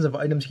reflections of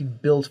items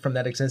he'd built from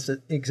that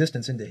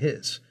existence into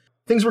his.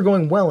 Things were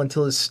going well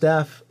until his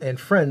staff and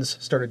friends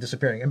started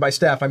disappearing. And by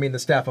staff, I mean the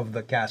staff of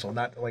the castle,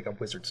 not like a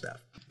wizard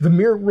staff. The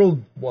mirror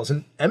world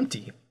wasn't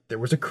empty. There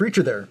was a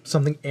creature there,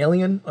 something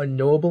alien,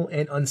 unknowable,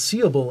 and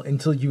unseeable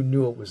until you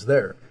knew it was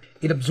there.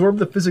 It absorbed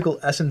the physical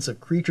essence of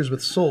creatures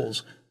with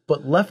souls,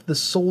 but left the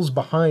souls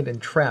behind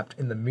and trapped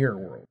in the mirror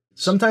world.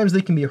 Sometimes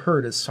they can be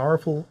heard as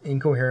sorrowful,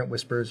 incoherent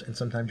whispers, and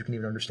sometimes you can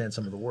even understand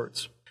some of the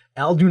words.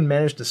 Aldun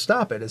managed to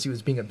stop it as he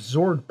was being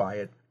absorbed by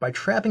it by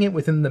trapping it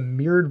within the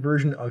mirrored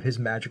version of his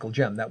magical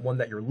gem, that one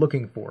that you're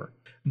looking for.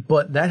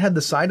 But that had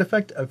the side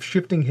effect of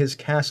shifting his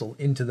castle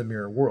into the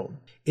mirror world.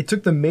 It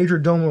took the Major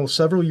Domo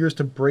several years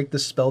to break the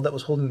spell that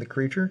was holding the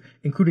creature,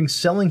 including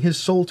selling his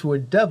soul to a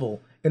devil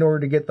in order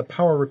to get the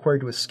power required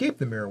to escape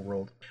the mirror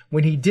world.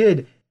 When he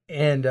did,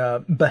 and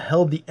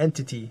beheld the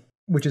entity,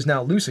 which is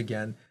now loose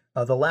again,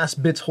 the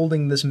last bits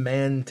holding this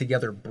man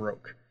together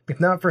broke.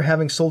 If not for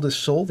having sold his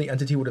soul, the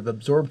entity would have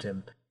absorbed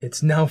him.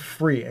 It's now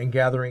free and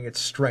gathering its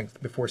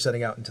strength before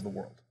setting out into the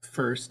world.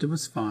 First it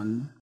was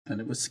fun,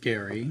 then it was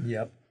scary.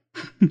 Yep.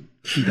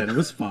 Then it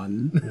was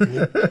fun.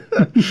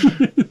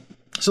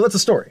 So that's the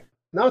story.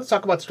 Now let's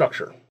talk about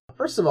structure.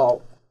 First of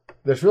all,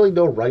 there's really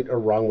no right or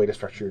wrong way to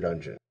structure your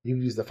dungeon. You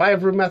can use the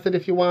 5-room method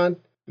if you want.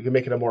 You can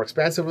make it a more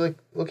expansive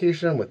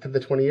location with 10 to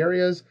 20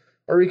 areas,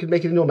 or you could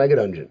make it into a mega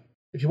dungeon.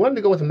 If you wanted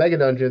to go with a mega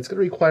dungeon, it's going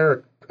to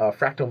require a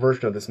fractal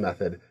version of this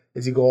method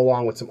as you go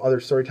along with some other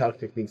storytelling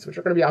techniques, which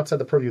are going to be outside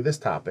the purview of this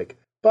topic,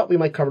 but we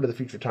might cover to the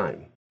future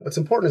time. What's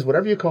important is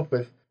whatever you come up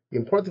with, the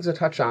important things to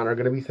touch on are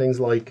going to be things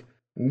like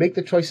make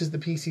the choices the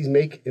PCs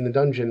make in the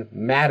dungeon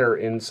matter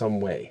in some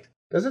way.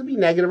 Doesn't be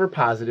negative or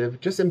positive,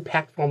 just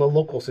impactful on the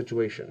local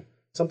situation,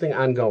 something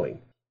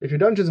ongoing. If your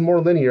dungeon is more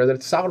linear, then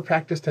it's solid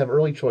practice to have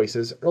early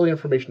choices, early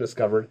information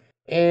discovered,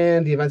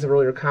 and the events of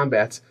earlier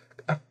combats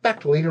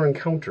affect later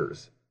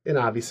encounters in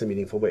obvious and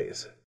meaningful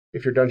ways.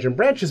 If your dungeon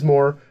branches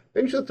more,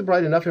 then you should look to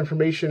provide enough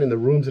information in the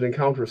rooms and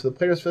encounters so the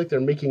players feel like they're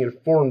making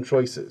informed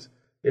choices.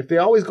 If they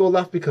always go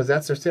left because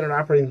that's their standard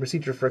operating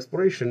procedure for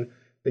exploration,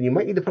 then you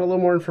might need to put a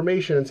little more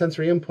information and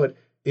sensory input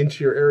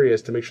into your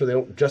areas to make sure they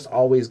don't just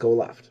always go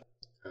left.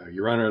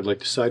 Your Honor, I'd like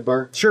to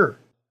sidebar. Sure.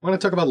 I want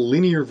to talk about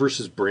linear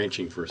versus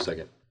branching for a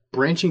second.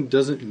 Branching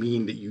doesn't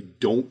mean that you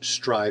don't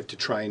strive to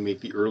try and make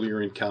the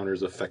earlier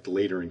encounters affect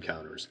later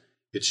encounters.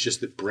 It's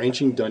just that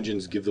branching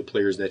dungeons give the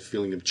players that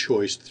feeling of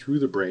choice through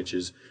the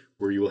branches,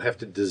 where you will have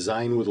to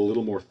design with a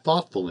little more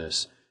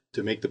thoughtfulness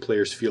to make the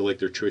players feel like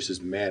their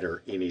choices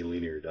matter in a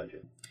linear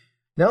dungeon.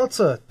 Now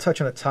let's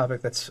touch on a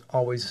topic that's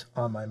always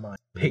on my mind.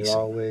 Pacing.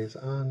 You're always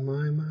on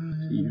my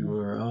mind. You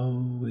are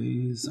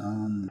always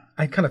on.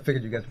 I kind of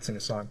figured you guys would sing a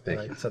song when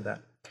I said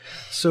that.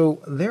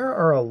 So there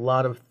are a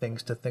lot of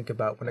things to think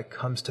about when it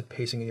comes to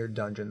pacing in your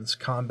dungeons.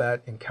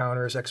 Combat,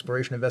 encounters,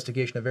 exploration,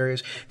 investigation of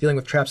areas, dealing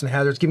with traps and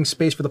hazards, giving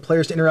space for the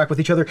players to interact with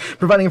each other,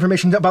 providing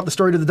information about the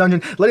story to the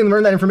dungeon, letting them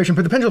earn that information,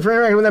 for the potential for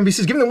interacting with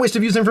NPCs, giving them ways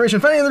to use information,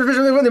 finding other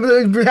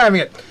vision,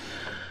 having it.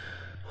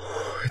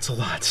 It's a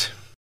lot.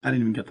 I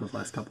didn't even get those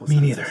last couple of Me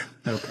sentences.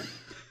 neither. Okay.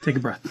 Take a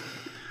breath.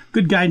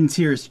 Good guidance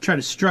here is to try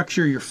to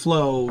structure your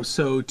flow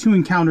so 2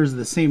 encounters of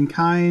the same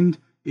kind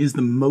is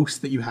the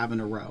most that you have in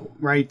a row,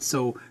 right?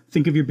 So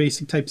think of your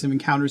basic types of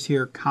encounters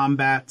here: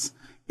 combats,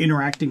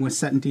 interacting with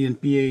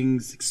sentient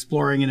beings,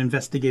 exploring and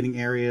investigating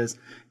areas,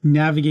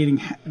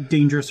 navigating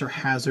dangerous or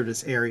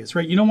hazardous areas,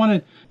 right? You don't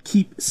want to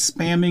keep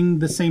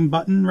spamming the same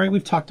button, right?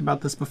 We've talked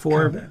about this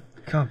before.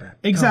 Combat.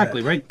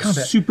 Exactly, combat, right?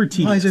 Combat. Super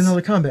tedious. Why is there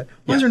another combat?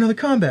 Why is there another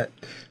combat?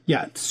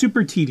 Yeah, it's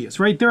super tedious,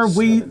 right? There are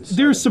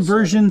there are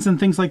subversions and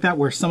things like that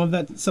where some of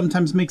that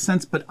sometimes makes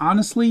sense, but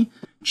honestly,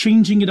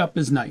 changing it up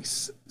is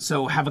nice.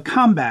 So have a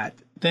combat,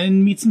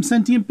 then meet some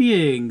sentient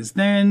beings,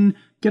 then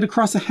get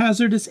across a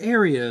hazardous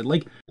area.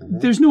 Like,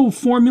 there's no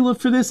formula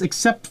for this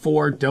except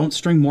for don't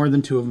string more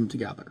than 2 of them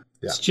together.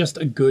 Yeah. It's just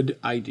a good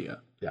idea.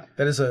 Yeah,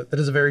 that is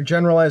a very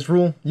generalized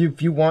rule.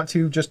 If you want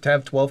to just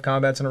have 12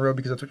 combats in a row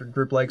because that's what your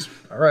group likes,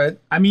 all right.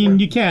 I mean,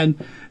 you can.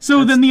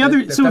 So then the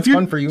other, so if you're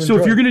fun for you, so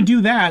if you're going to do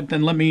that,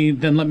 then let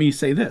me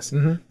say this.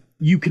 Mm-hmm.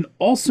 You can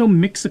also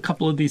mix a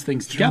couple of these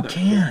things together. You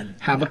can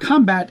have a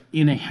combat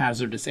in a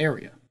hazardous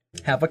area.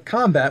 Have a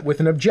combat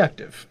with an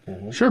objective.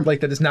 Mm-hmm. Sure. Like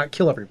that does not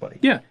kill everybody.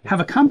 Yeah. Have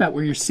a combat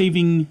where you're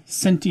saving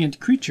sentient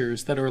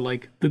creatures that are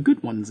like the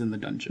good ones in the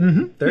dungeon.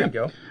 Mm-hmm. There you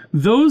go.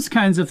 Those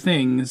kinds of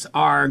things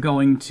are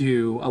going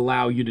to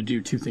allow you to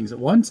do 2 things at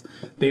once.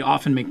 They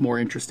often make more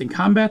interesting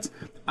combats.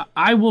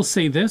 I will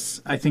say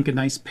this. I think a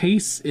nice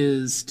pace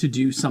is to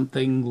do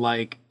something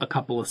like a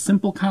couple of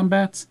simple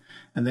combats,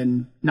 and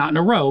then not in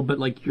a row, but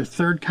like your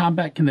third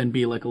combat can then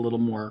be like a little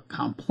more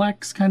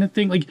complex kind of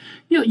thing. Like,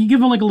 you know, you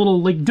give them like a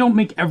little, like, don't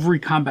make every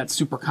combat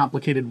super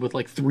complicated with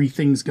like 3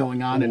 things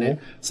going on in it.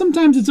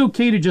 Sometimes it's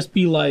okay to just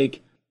be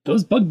like,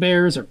 those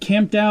bugbears are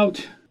camped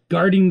out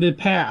guarding the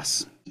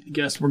pass. I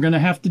guess we're going to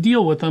have to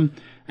deal with them.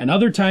 And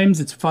other times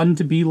it's fun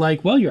to be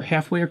like, well, you're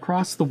halfway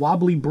across the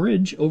wobbly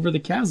bridge over the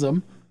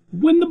chasm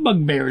when the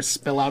bugbears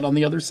spill out on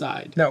the other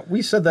side. Now,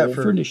 we said that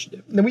for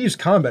initiative. Then we use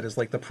combat as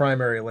like the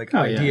primary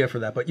idea for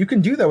that, but you can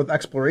do that with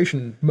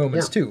exploration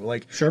moments too.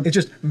 Like, it's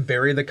just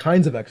vary the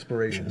kinds of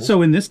exploration.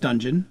 So in this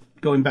dungeon,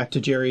 going back to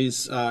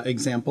Jerry's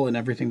example and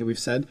everything that we've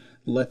said,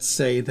 let's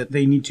say that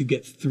they need to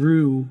get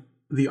through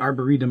the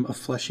arboretum of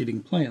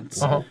flesh-eating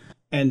plants.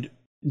 And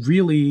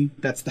really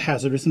that's the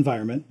hazardous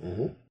environment.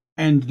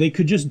 And they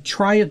could just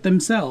try it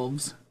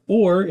themselves.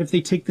 Or if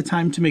they take the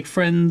time to make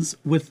friends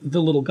with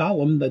the little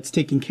golem that's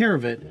taking care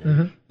of it,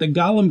 the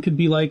golem could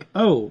be like,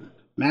 oh,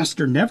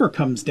 Master never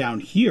comes down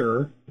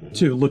here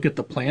to look at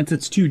the plants.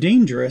 It's too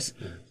dangerous.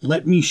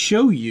 Let me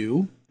show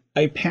you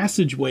a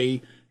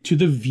passageway to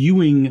the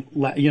viewing,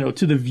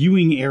 to the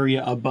viewing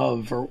area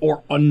above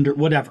or under,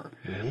 whatever.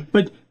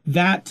 But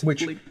that...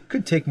 Which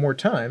could take more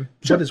time,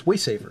 but is way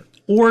safer.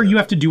 Or you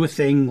have to do a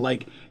thing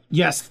like,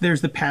 yes,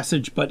 there's the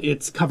passage, but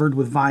it's covered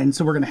with vines,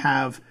 so we're going to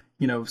have,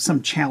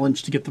 some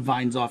challenge to get the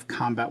vines off,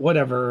 combat,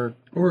 whatever.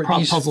 Or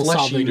these puzzle flesh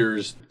solving.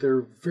 eaters,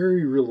 they're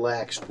very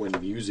relaxed when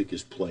music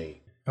is playing.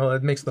 Oh,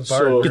 that makes the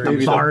bard. So Get the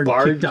maybe bard the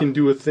bard kicked can up.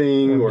 do a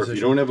thing, or if you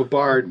musician. don't have a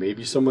bard,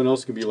 maybe someone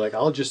else can be like,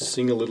 I'll just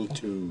sing a little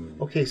tune.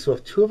 Okay, so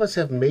if two of us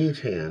have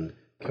mage hand,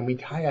 can we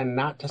tie a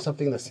knot to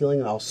something in the ceiling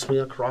and I'll swing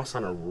across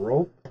on a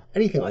rope?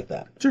 Anything like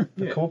that. Sure.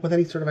 Come up with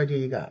any sort of idea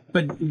you got.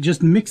 But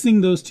just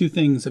mixing those two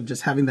things of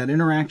just having that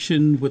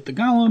interaction with the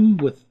golem,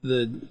 with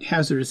the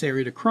hazardous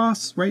area to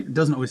cross, right? It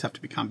doesn't always have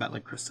to be combat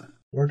like Chris said.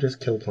 Or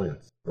just kill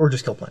plants. Or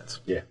just kill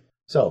plants. Yeah.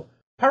 So,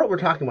 part of what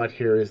we're talking about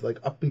here is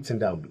like upbeats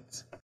and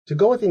downbeats. To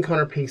go with the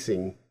encounter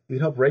pacing, you'd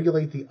help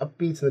regulate the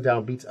upbeats and the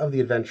downbeats of the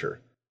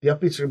adventure. The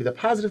upbeats are going to be the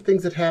positive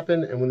things that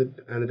happen, and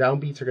the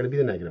downbeats are going to be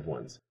the negative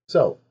ones.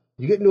 So,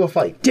 you get into a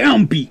fight.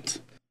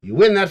 Downbeat. You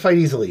win that fight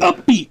easily.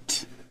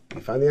 Upbeat. You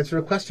find the answer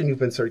to a question you've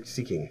been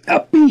seeking.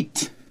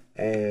 Upbeat.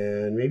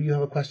 And maybe you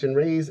have a question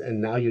raised,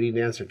 and now you need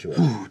an answer to it.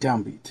 Ooh,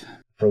 downbeat.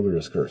 Froger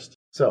is cursed.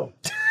 So,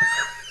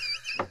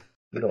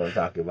 you know what I'm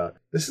talking about.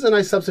 This is a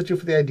nice substitute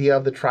for the idea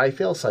of the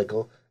try-fail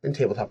cycle in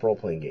tabletop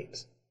role-playing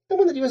games. And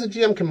one that you as a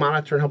GM can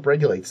monitor and help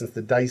regulate, since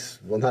the dice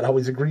will not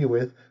always agree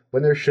with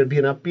when there should be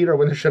an upbeat or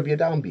when there should be a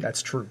downbeat.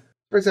 That's true.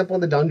 For example,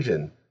 in the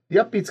dungeon, the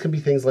upbeats can be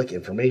things like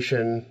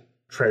information,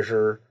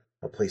 treasure,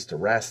 a place to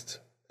rest,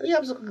 and the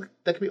obstacle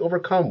that can be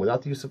overcome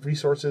without the use of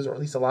resources, or at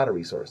least a lot of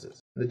resources.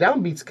 The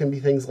downbeats can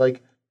be things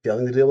like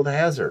failing to deal with a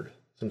hazard,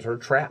 some sort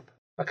of trap.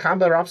 A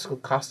combat or obstacle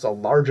costs a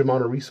large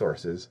amount of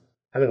resources,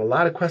 having a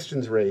lot of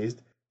questions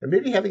raised, and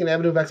maybe having an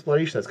avenue of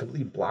exploration that's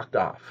completely blocked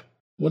off.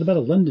 What about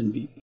a London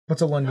beat?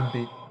 What's a London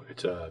beat?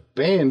 It's a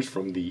band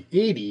from the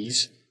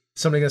 80s.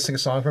 Somebody gonna sing a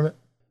song from it?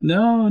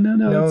 No,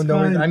 it's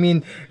fine. I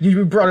mean,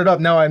 you brought it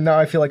up. Now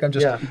I feel like I'm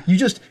just. Yeah. You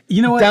just.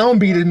 You know what?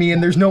 Downbeated me,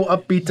 and there's no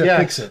upbeat to Yeah.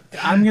 fix it.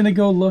 I'm going to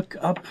go look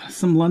up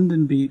some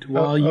London beat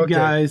while you Okay.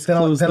 guys Then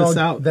close this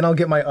out. Then I'll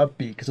get my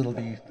upbeat because it'll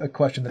be a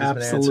question that has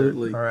been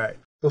Absolutely. answered. All right.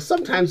 So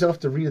sometimes you'll have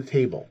to read the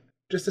table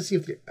just to see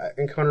if the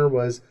encounter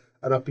was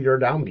an upbeat or a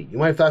downbeat. You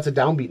might have thought it's a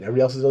downbeat and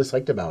everybody else is really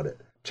psyched about it.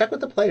 Check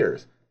with the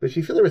players. But if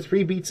you feel there were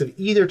 3 beats of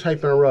either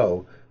type in a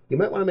row, you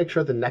might want to make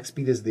sure the next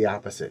beat is the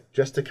opposite,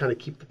 just to kind of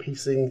keep the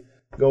pacing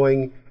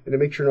going and to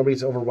make sure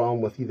nobody's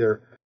overwhelmed with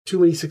either too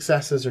many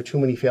successes or too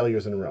many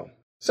failures in a row.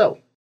 So,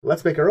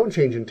 let's make our own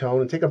change in tone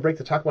and take a break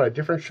to talk about a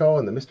different show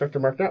on the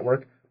Misdirected Mark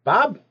Network.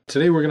 Bob?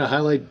 Today we're going to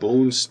highlight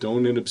Bone,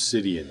 Stone, and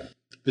Obsidian.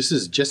 This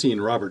is Jesse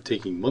and Robert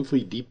taking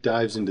monthly deep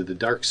dives into the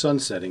Dark Sun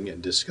setting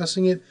and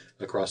discussing it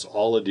across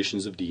all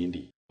editions of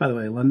D&D. By the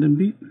way, London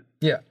beat?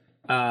 Yeah.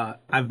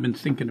 I've been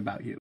thinking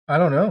about you. I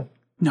don't know.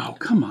 No,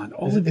 come on.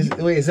 All of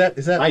you. Is that?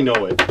 I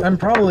know it. I'm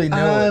probably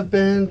I've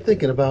been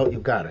thinking about you.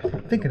 Got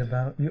it. thinking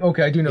about you.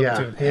 Okay, I do know Yeah.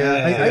 the tune.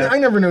 Yeah. I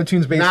never know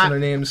tunes based on their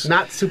names.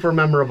 Not super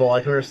memorable.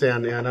 I can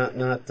understand. Yeah,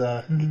 not.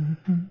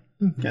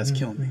 You guys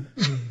kill me.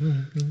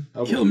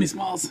 Kill me,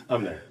 Smalls.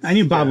 I'm there. I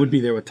knew Bob would be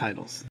there with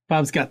titles.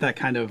 Bob's got that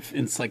kind of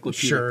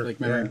encyclopedic Sure.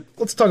 memory. Yeah.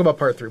 Let's talk about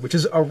part 3, which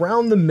is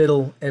around the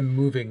middle and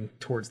moving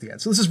towards the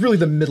end. So this is really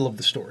the middle of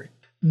the story.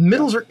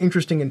 Middles are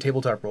interesting in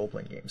tabletop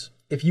role-playing games.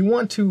 If you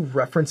want to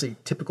reference a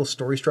typical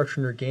story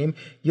structure in your game,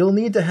 you'll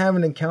need to have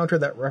an encounter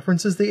that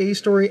references the A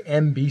story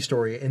and B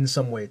story in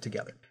some way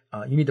together.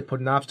 You need to put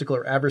an obstacle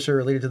or adversary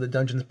related to the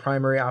dungeon's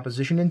primary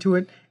opposition into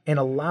it, and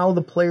allow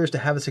the players to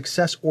have a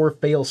success or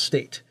fail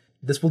state.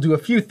 This will do a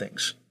few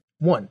things.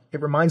 1,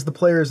 it reminds the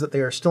players that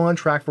they are still on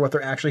track for what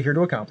they're actually here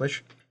to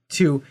accomplish.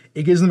 2,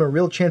 it gives them a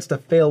real chance to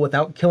fail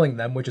without killing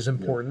them, which is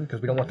important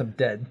because we don't want them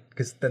dead,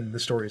 because then the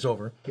story is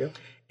over. Yep.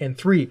 And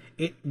 3,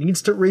 it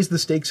needs to raise the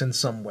stakes in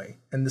some way,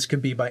 and this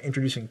could be by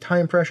introducing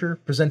time pressure,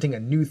 presenting a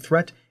new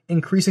threat,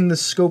 increasing the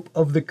scope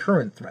of the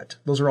current threat.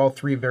 Those are all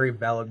 3 very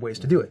valid ways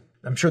to do it.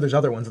 I'm sure there's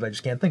other ones that I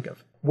just can't think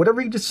of.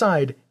 Whatever you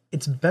decide,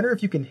 it's better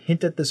if you can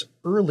hint at this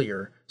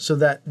earlier so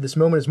that this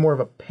moment is more of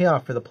a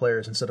payoff for the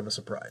players instead of a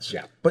surprise.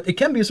 Yeah. But it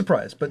can be a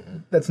surprise, but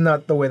that's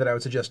not the way that I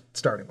would suggest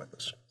starting with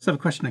this. So I have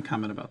a question and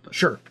comment about this.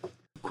 Sure.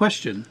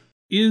 Question.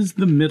 Is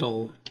the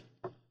middle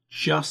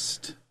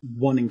just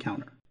one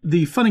encounter?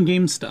 The fun and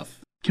games stuff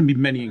can be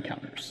many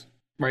encounters,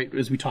 right?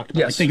 As we talked about.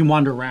 Yes. Like they can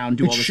wander around,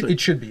 do all this. It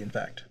should be, in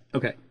fact.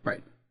 Okay,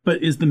 right.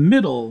 But is the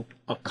middle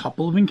a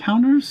couple of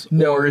encounters?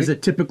 No, Or is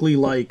it typically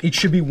like... It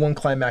should be one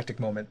climactic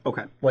moment.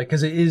 Okay. Like,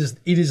 because it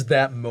is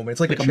that moment. It's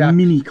like, Like a a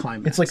mini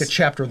climax. It's like a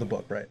chapter of the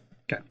book, right?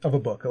 Okay. Of a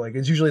book. Like,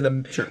 it's usually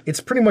Sure. It's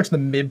pretty much the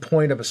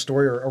midpoint of a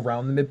story or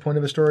around the midpoint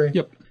of a story.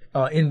 Yep.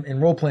 In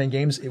role-playing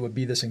games, it would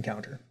be this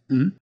encounter.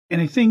 And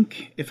I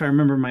think, if I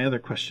remember my other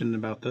question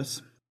about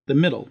this, the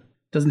middle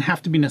doesn't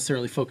have to be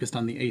necessarily focused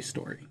on the A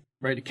story,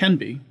 right? It can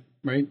be,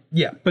 right?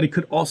 Yeah. But it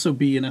could also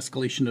be an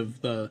escalation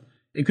of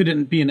it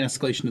couldn't be an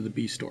escalation of the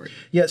B story.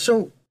 Yeah,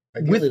 so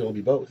Ideally, it'll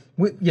be both.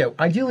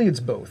 Ideally it's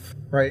both,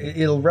 right?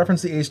 It'll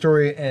reference the A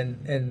story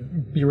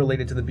and be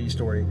related to the B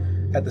story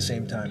at the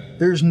same time.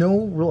 There's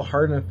no real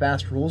hard and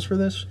fast rules for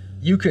this.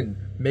 You can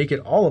make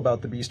it all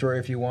about the B story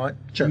if you want.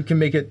 Sure. You can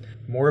make it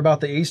more about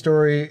the A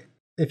story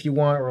if you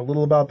want, or a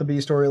little about the B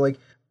story.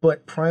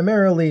 But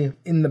primarily,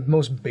 in the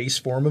most base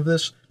form of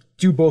this,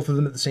 do both of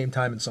them at the same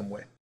time in some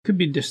way. Could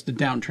be just the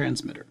down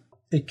transmitter.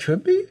 It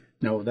could be.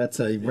 No, that's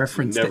a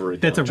reference. never a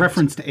That's a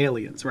reference to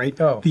aliens, right?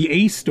 Oh. The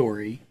A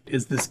story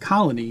is this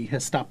colony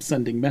has stopped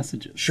sending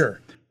messages. Sure.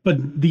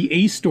 But the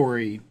A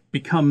story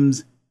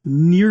becomes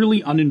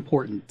nearly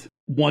unimportant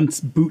once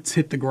boots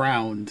hit the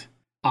ground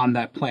on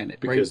that planet,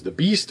 right? Because the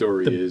B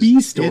story The is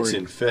B story- it's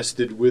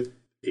infested with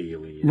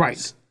aliens.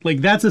 Right.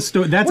 Like that's a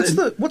story. That's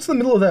What's the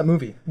middle of that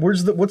movie?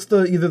 What's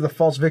the either the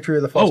false victory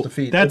or the false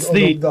defeat? That's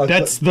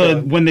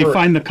when they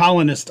find the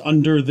colonist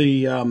under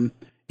the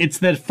it's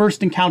that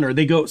first encounter.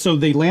 They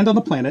land on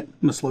the planet. I'm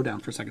gonna slow down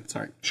for a second.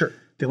 Sorry. Sure.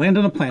 They land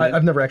on the planet.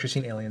 I've never actually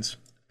seen Aliens.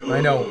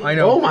 I know.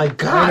 Oh my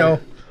God! I know.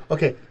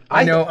 Okay.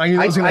 I knew it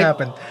was going to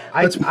happen.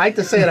 I hate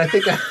to say it. I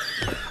think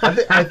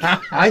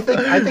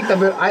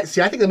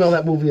the middle of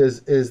that movie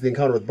is the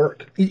encounter with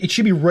Burke. It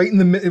should be right in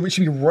the. It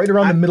should be right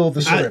around the middle of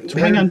the script.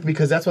 hang on.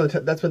 Because that's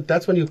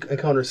when you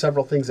encounter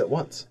several things at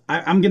once.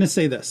 I'm going to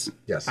say this.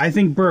 Yes. I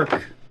think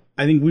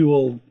we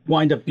will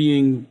wind up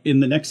being in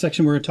the next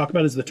section we're going to talk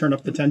about is the turn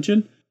up the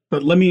tension.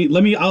 But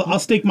I'll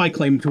stake my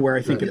claim to where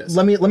I think it is.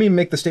 Let me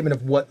make the statement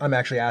of what I'm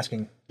actually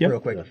asking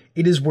real quick.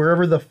 It is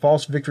wherever the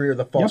false victory or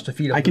the false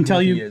defeat of the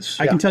movie is.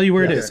 I can tell you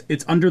where it is.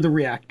 It's under the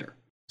reactor.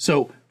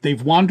 So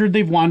they've wandered.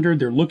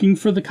 They're looking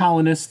for the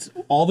colonists.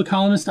 All the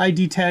colonist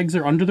ID tags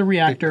are under the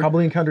reactor.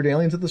 Probably encountered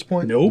aliens at this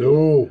point. Nope.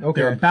 No.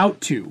 Okay. They're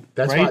about to.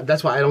 That's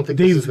why I don't think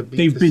this is the beat.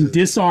 They've been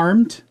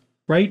disarmed,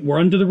 right? We're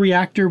under the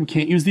reactor. We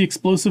can't use the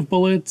explosive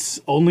bullets,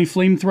 only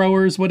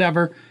flamethrowers,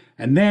 whatever.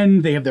 And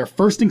then they have their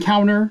first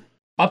encounter.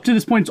 Up to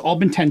this point, it's all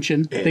been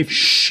tension. And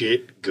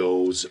shit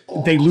goes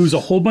off. They lose a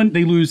whole bunch.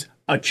 They lose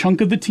a chunk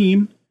of the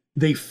team.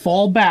 They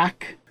fall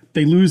back.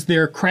 They lose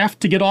their craft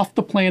to get off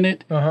the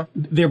planet.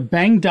 They're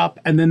banged up,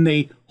 and then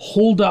they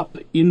hold up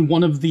in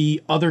one of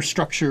the other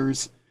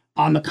structures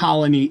on the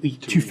colony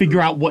to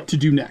figure out what to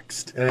do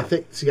next. And I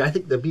think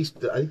the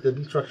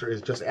B structure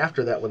is just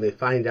after that when they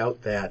find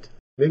out that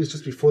maybe it's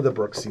just before the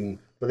Brooke scene,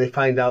 where they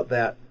find out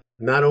that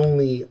not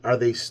only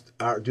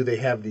do they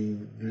have the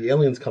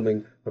aliens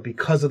coming, but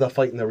because of the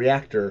fight in the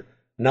reactor,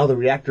 now the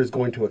reactor is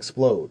going to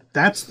explode.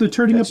 That's the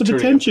turning up of the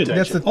tension.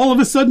 That's all of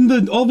a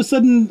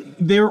sudden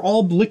they're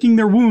all licking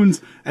their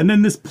wounds, and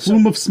then this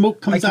plume of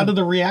smoke comes out of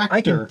the reactor.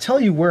 I can tell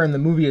you where in the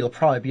movie it'll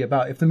probably be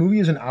about. If the movie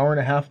is an hour and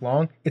a half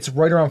long, it's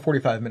right around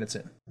 45 minutes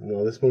in.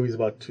 No, this movie's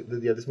about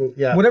this movie.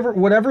 Yeah.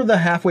 Whatever the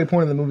halfway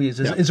point of the movie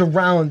is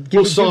around.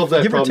 We'll solve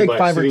that give or problem take by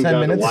 5 or sitting 10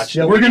 down to minutes. watch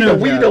Yeah, it.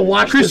 we need to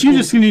watch Chris, this you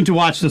movie. just need to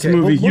watch this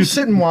movie. We'll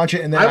sit and watch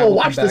it, and then I will will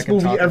watch come this back and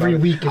movie talk every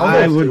about it. week.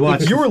 I would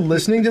watch If you're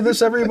listening to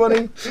this,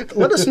 everybody,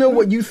 let us know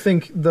what you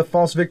think the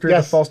false victory or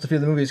the false defeat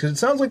of the movie is, because it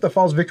sounds like the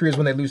false victory is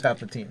when they lose half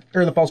the team,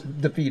 or the false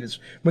defeat is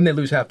when they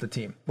lose half the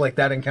team. Like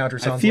that encounter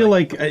sounds. I feel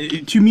like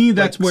to me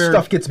that's where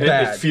stuff gets It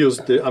bad. feels.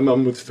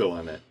 I'm with Phil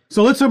on that.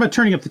 So let's talk about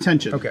turning up the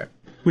tension. Okay.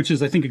 Which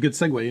is, I think, a good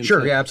segue. Into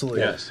Sure. Yeah.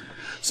 Absolutely. Yes.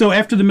 So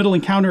after the middle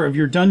encounter of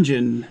your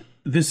dungeon,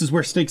 this is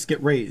where stakes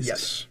get raised.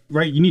 Yes.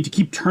 Right? You need to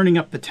keep turning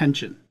up the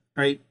tension.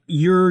 Right?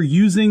 You're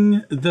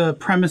using the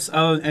premise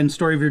and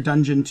story of your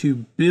dungeon to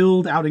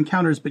build out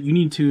encounters, but you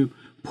need to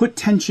put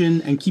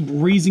tension and keep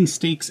raising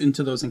stakes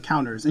into those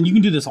encounters. And you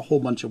can do this a whole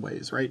bunch of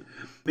ways, right?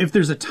 If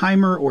there's a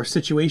timer or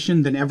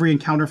situation, then every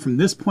encounter from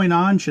this point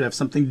on should have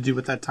something to do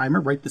with that timer,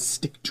 right? The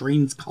stick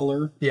drains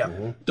color.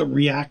 Yeah. The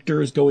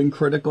reactor is going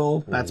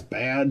critical. That's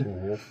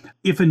bad.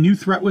 If a new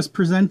threat was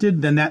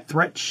presented, then that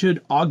threat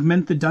should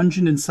augment the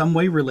dungeon in some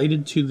way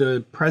related to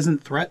the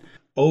present threat.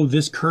 Oh,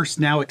 this curse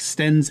now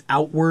extends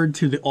outward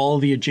to all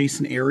the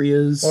adjacent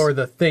areas. Or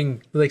the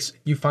thing, like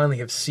you finally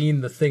have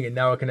seen the thing, and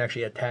now it can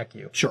actually attack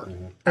you. Sure.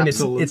 And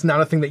Absolutely. it's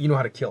not a thing that you know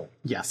how to kill.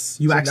 Yes.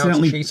 You So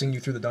accidentally, now it's chasing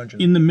you through the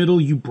dungeon. in the middle,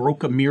 you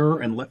broke a mirror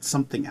and let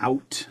something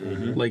out.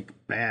 Like,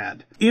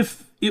 bad.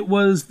 If it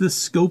was the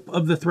scope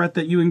of the threat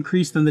that you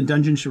increased, then the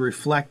dungeon should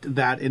reflect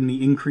that in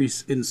the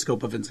increase in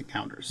scope of its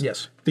encounters.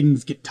 Yes.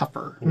 Things get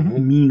tougher,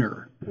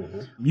 meaner.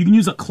 You can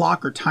use a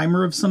clock or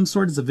timer of some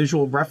sort as a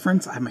visual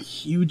reference. I'm a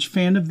huge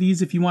fan of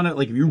these. If you want to,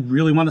 like, if you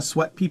really want to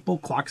sweat people,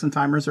 clocks and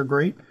timers are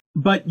great.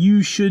 But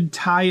you should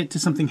tie it to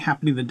something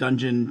happening in the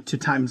dungeon to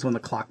times when the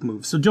clock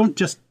moves. So don't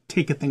just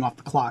take a thing off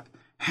the clock.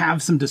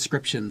 Have some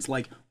descriptions,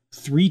 like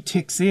 3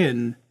 ticks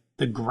in,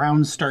 the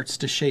ground starts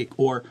to shake,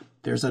 or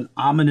there's an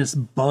ominous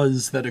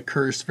buzz that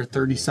occurs for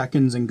 30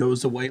 seconds and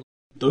goes away.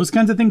 Those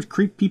kinds of things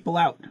creep people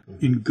out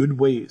in good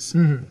ways.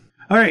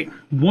 All right,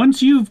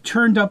 once you've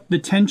turned up the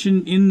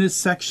tension in this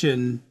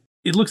section,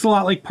 it looks a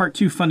lot like Part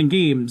 2 Fun and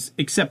Games,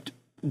 except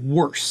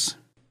worse.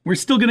 We're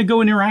still going to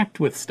go interact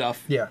with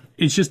stuff. Yeah.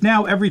 It's just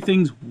now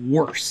everything's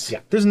worse.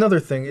 Yeah. There's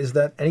another thing, is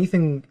that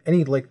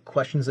any like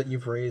questions that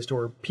you've raised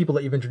or people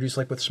that you've introduced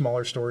like with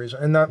smaller stories,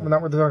 and not we're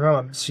talking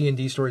about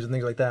C&D stories and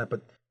things like that,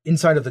 but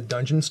inside of the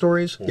dungeon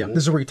stories, this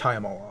is where you tie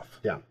them all off.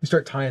 Yeah. You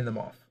start tying them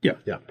off. Yeah.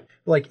 Yeah.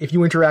 Like if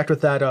you interact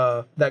with that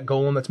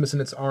golem that's missing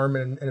its arm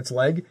and its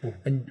leg,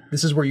 and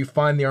this is where you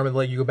find the arm and the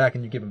leg, you go back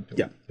and you give them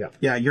to him.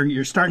 Yeah,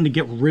 you're starting to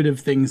get rid of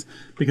things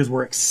because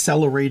we're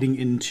accelerating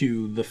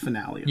into the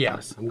finale of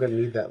this. I'm going to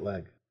need that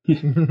leg.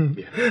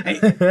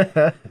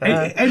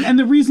 And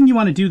the reason you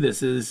want to do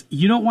this is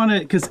you don't want to,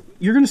 because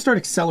you're going to start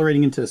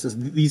accelerating into this, as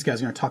these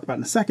guys are going to talk about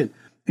in a second,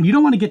 and you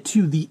don't want to get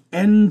to the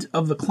end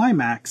of the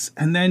climax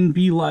and then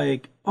be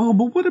like, oh,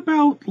 but what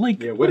about what about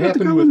the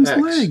happened with golem's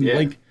X? leg? Yeah.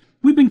 Like,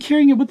 we've been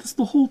carrying it with us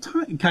the whole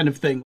time, kind of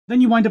thing. Then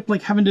you wind up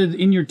like having to,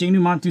 in your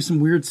denouement, do some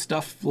weird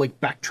stuff,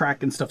 like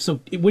backtrack and stuff. So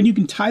when you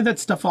can tie that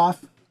stuff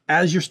off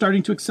as you're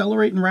starting to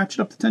accelerate and ratchet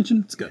up the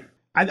tension, it's good.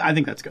 I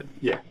think that's good.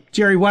 Yeah.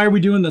 Jerry, why are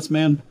we doing this,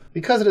 man?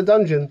 Because of the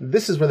dungeon,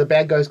 this is where the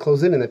bad guys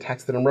close in the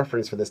text that I'm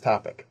referencing for this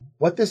topic.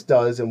 What this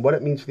does and what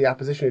it means for the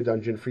opposition to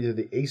dungeon for either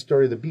the A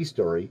story or the B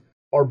story,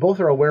 or both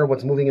are aware of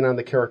what's moving in on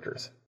the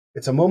characters.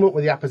 It's a moment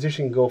where the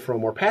opposition can go from a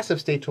more passive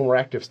state to a more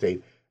active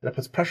state, and it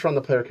puts pressure on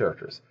the player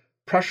characters.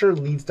 Pressure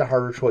leads to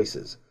harder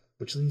choices,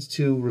 which leads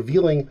to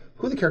revealing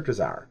who the characters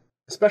are,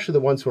 especially the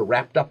ones who are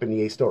wrapped up in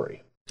the A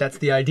story. That's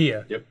the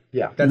idea. Yep.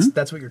 Yeah.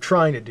 That's what you're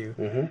trying to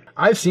do.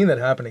 I've seen that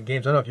happen in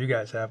games. I don't know if you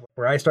guys have,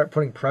 where I start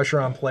putting pressure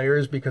on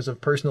players because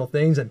of personal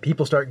things, and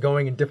people start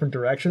going in different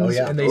directions,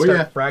 and they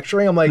start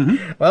fracturing. I'm like,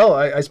 well,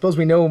 I suppose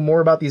we know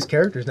more about these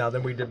characters now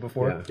than we did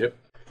before. Yeah. Yep.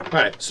 All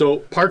right, so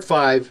part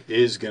 5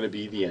 is going to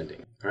be the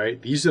ending. All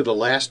right, these are the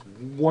last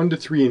 1 to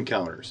 3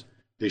 encounters.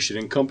 They should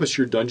encompass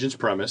your dungeon's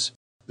premise,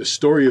 the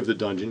story of the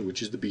dungeon,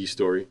 which is the B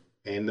story,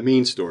 and the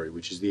main story,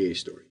 which is the A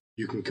story.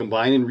 You can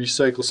combine and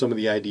recycle some of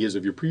the ideas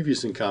of your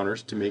previous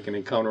encounters to make an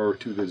encounter or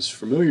two that is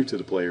familiar to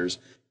the players,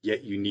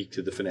 yet unique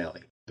to the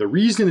finale. The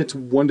reason it's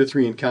 1 to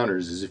 3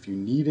 encounters is if you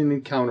need an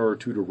encounter or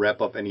two to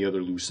wrap up any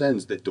other loose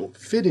ends that don't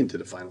fit into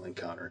the final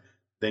encounter,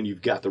 then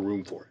you've got the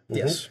room for it.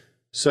 Yes.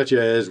 Such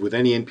as with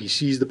any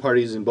NPCs the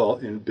party has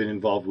been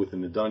involved with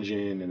in the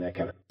dungeon and that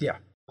kind of. Yeah.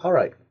 All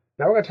right.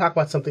 Now we're going to talk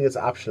about something that's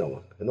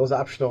optional. And those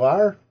optional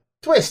are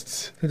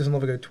twists. Who doesn't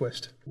love a good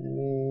twist?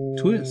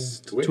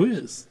 Twist.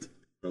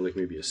 Or like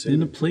maybe a In a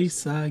sin.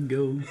 place I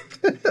go.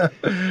 Is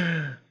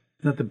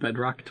that the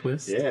bedrock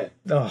twist? Yeah.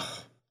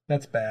 Oh,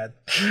 that's bad.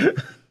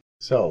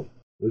 So,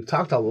 we've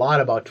talked a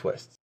lot about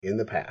twists in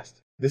the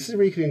past. This is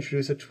where you can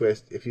introduce a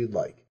twist if you'd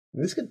like.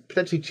 And this could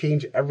potentially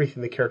change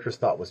everything the characters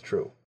thought was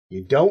true.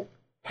 You don't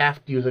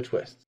have to use a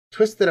twist.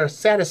 Twists that are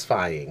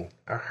satisfying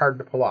are hard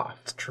to pull off.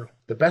 It's true.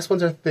 The best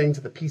ones are things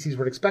that the PCs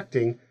weren't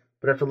expecting,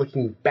 but after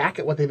looking back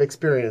at what they've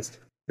experienced,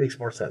 makes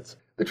more sense.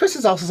 The twist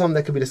is also something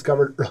that can be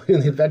discovered early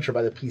in the adventure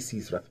by the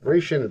PCs through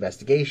exploration,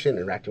 investigation,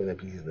 interacting with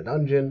NPCs in the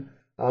dungeon.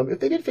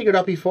 If they did figure it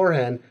out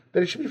beforehand,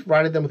 then it should be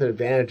provided them with an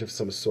advantage of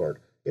some sort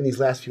in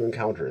these last few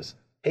encounters.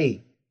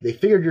 Hey, they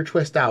figured your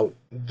twist out,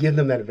 give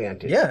them that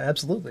advantage. Yeah,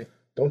 absolutely.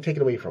 Don't take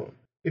it away from them.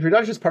 If your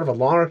dungeon is part of a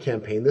longer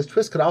campaign, this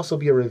twist could also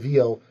be a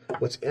reveal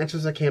which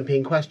answers a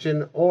campaign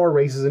question or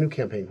raises a new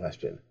campaign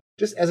question.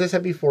 Just as I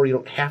said before, you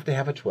don't have to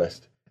have a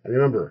twist. And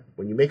remember,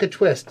 when you make a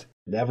twist,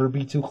 never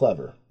be too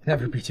clever.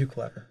 Never be too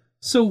clever.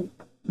 So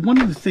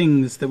one of the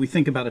things that we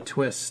think about a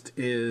twist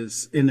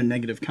is in a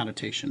negative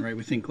connotation, right?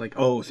 We think like,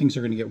 oh, things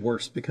are going to get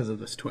worse because of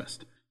this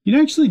twist. You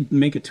can actually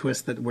make a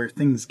twist that where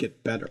things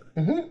get better.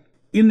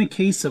 In the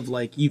case of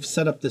like, you've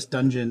set up this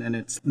dungeon and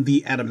it's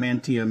the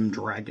adamantium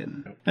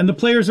dragon. And the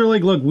players are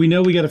like, look, we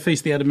know we got to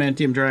face the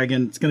adamantium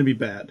dragon. It's going to be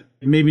bad.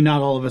 Maybe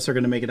not all of us are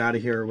going to make it out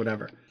of here or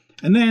whatever.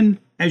 And then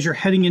as you're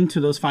heading into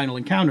those final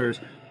encounters,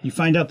 you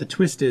find out the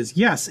twist is,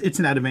 yes, it's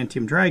an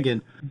adamantium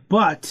dragon,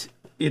 but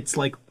it's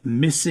like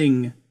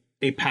missing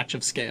a patch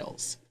of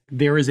scales.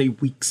 There is a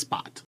weak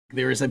spot.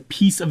 There is a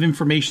piece of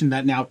information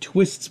that now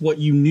twists what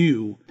you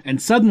knew.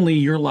 And suddenly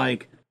you're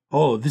like,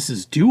 oh, this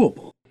is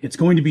doable. It's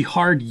going to be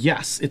hard.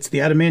 Yes, it's the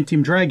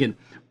adamantium dragon,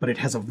 but it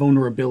has a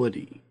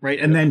vulnerability, right?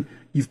 And then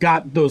you've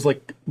got those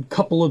like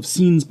couple of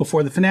scenes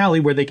before the finale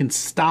where they can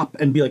stop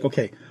and be like,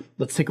 okay,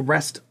 let's take a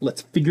rest.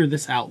 Let's figure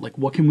this out. Like,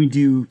 what can we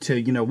do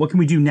to, what can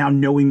we do now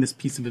knowing this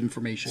piece of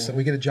information? So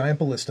we get a giant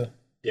ballista.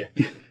 Yeah.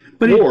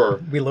 But Or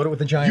We load it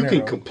with a giant you can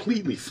arrow.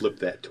 completely flip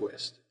that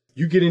twist.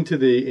 You get into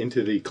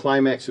the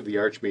climax of the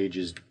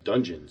Archmage's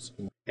dungeons,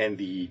 and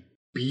the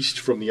beast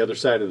from the other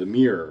side of the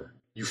mirror,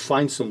 you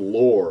find some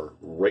lore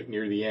right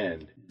near the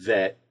end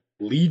that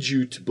leads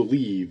you to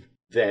believe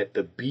that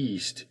the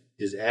beast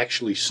is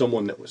actually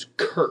someone that was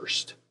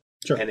cursed.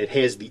 Sure. And it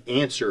has the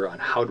answer on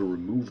how to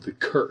remove the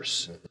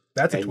curse.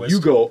 That's a And twist. you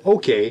go,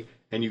 okay,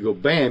 and you go,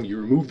 bam, you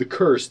remove the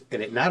curse,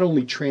 and it not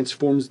only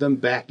transforms them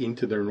back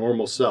into their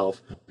normal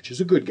self, which is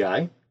a good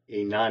guy,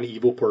 a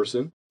non-evil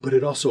person, but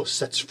it also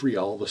sets free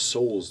all the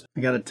souls.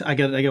 I got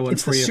one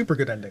It's for the you. super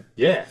good ending.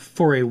 Yeah.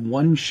 For a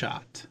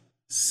one-shot,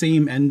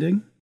 same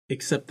ending,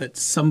 except that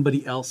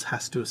somebody else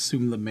has to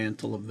assume the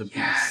mantle of the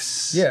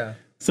beast. Yeah.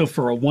 So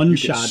for a one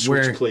shot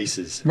Switch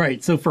places.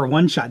 Right. So for a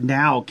one shot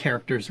now,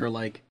 characters are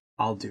like,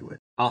 I'll do it.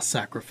 I'll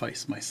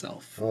sacrifice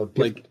myself. Oh,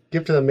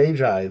 give to the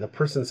Magi. The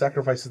person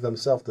sacrifices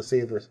themselves to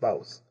save their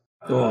spouse.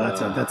 Oh,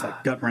 that's a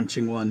gut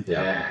wrenching one.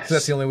 Yeah. So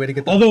that's the only way to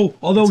get the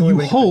Although you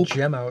hope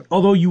gem out.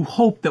 Although you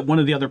hope that one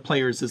of the other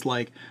players is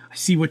like, I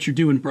see what you're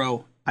doing,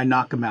 bro. I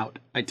knock him out.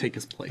 I take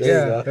his place.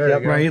 Yeah, there you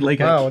go. Right? Like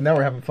wow, now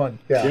we're having fun.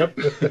 Yeah.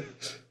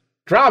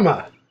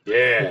 Drama.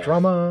 Yeah.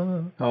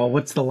 Drama. Oh,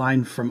 what's the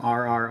line from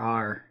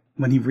RRR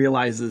when he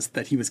realizes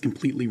that he was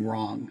completely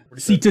wrong?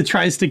 Sita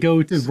tries to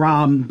go to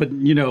Ram, but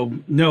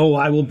no,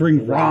 I will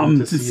bring Ram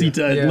to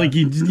Sita. Yeah. Like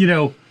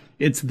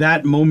it's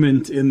that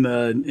moment in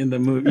the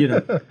movie.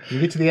 You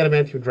get to the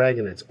adamantium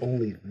dragon, it's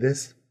only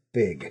this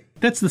big.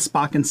 That's the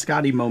Spock and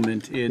Scotty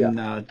moment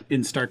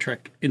in Star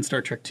Trek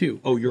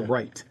 2. Oh, you're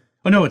right.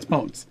 Oh no, it's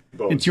Bones.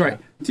 It's you're right.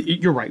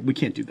 You're right. We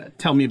can't do that.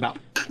 Tell me about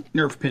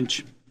nerve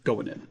pinch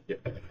going in.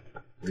 Yep.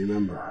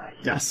 Remember.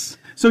 Yes.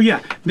 So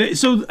yeah.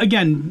 So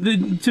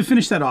again, to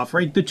finish that off,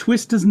 right? The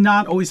twist does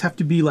not always have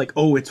to be like,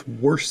 oh, it's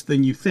worse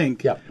than you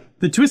think. Yep.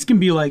 The twist can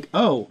be like,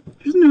 oh,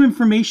 here's new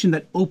information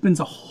that opens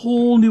a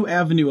whole new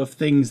avenue of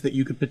things that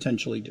you could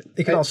potentially do.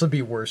 It can also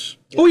be worse.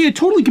 Oh yeah, it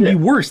totally can be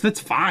worse. That's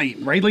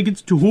fine, right? Like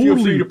it's totally.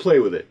 Feel free to play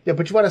with it. Yeah,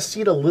 but you want to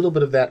seed a little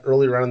bit of that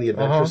earlier on in the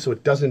adventure so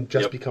it doesn't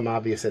just become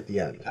obvious at the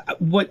end.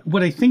 What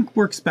I think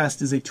works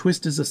best is a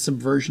twist is a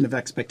subversion of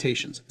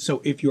expectations.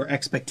 So if your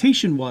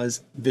expectation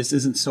was this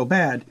isn't so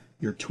bad,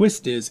 your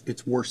twist is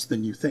it's worse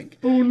than you think.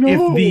 Oh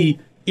no!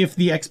 If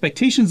the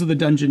expectations of the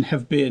dungeon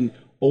have been,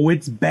 oh,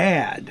 it's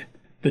bad,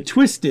 the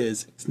twist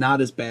is it's not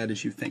as bad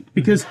as you think.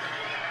 Because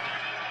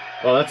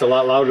Well, that's a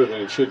lot louder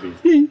than it should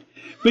be.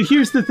 but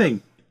here's the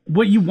thing.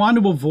 What you want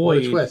to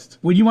avoid twist.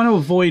 what you want to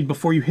avoid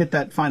before you hit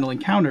that final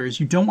encounter is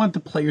you don't want the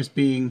players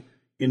being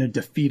in a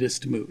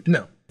defeatist mood.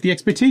 No. The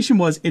expectation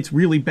was it's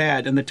really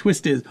bad, and the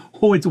twist is,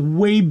 oh, it's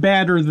way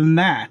badder than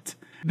that.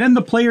 Then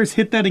the players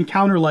hit that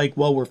encounter like,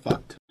 well, we're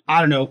fucked. I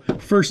don't know.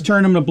 First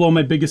turn, I'm going to blow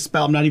my biggest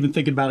spell. I'm not even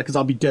thinking about it because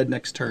I'll be dead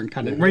next turn,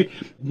 kind of, right?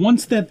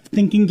 Once that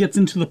thinking gets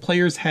into the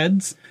players'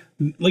 heads,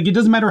 like it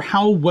doesn't matter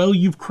how well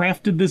you've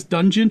crafted this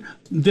dungeon,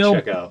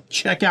 they'll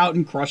check out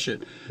and crush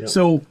it. Yep.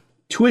 So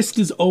twist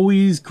is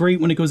always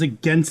great when it goes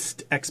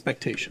against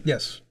expectation.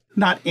 Yes.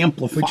 Not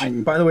amplifying.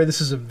 Which, by the way,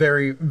 this is a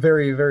very,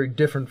 very, very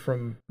different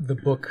from the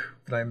book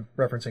that I'm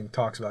referencing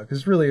talks about.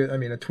 Because really, I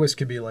mean, a twist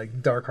could be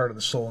like Dark Heart of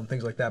the Soul and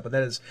things like that. But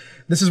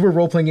this is where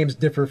role-playing games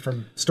differ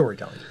from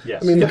storytelling.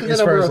 Yes. I mean, As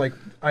far as like,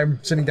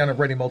 I'm sitting down and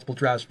writing multiple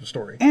drafts of a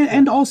story.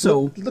 And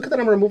also, look at the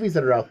number of movies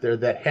that are out there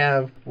that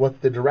have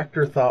what the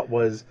director thought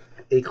was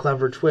a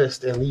clever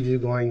twist and leave you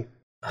going,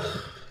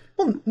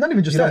 well, not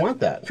even just you that. don't want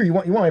that. Sure, you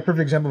want my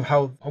perfect example of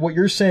how what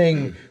you're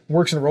saying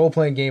works in a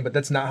role-playing game, but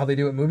that's not how they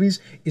do it in movies,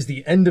 is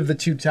the end of the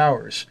Two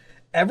Towers.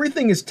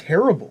 Everything is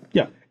terrible.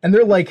 Yeah. And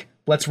they're like,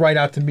 let's ride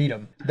out to meet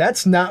him.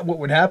 That's not what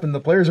would happen. The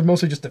players are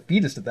mostly just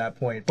defeatists at that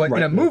point. But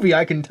in a movie,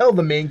 I can tell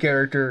the main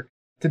character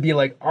to be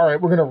like, all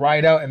right, we're going to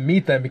ride out and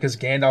meet them because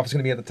Gandalf is going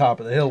to be at the top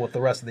of the hill with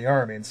the rest of the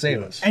army and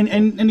save us. and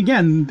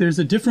again, there's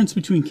a difference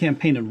between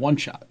campaign and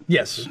one-shot.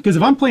 Yes. Because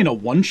if I'm playing a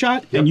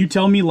one-shot and you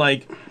tell me,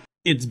 like,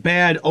 it's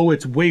bad, oh,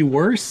 it's way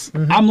worse,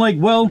 I'm like,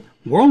 well,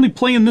 we're only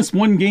playing this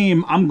one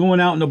game. I'm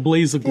going out in a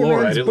blaze of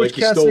glory. It's didn't Butch like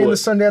you Cassidy and the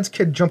stole Sundance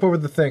Kid jump over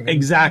the thing.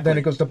 Exactly. Then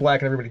it goes to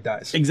black and everybody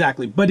dies.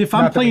 Exactly. But if Not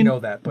I'm that we playing, know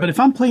that, but if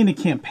I'm playing a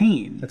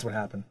campaign, That's what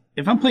happened.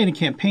 if I'm playing a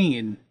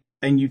campaign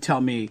and you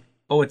tell me,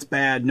 oh, it's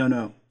bad,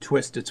 no,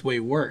 twist, it's way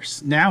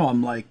worse. Now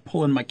I'm like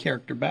pulling my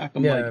character back.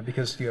 I'm Yeah, like,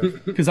 because you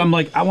have... because I'm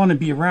like, I want to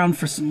be around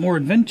for some more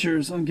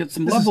adventures and get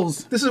some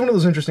levels. This is one of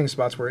those interesting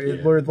spots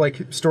where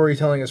like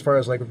storytelling, as far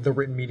as like the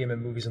written medium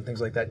and movies and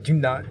things like that, do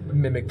not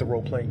mimic the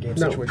role-playing game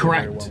situation very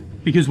Correct. well.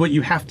 Because what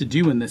you have to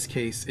do in this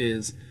case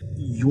is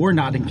you're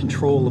not in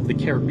control of the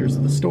characters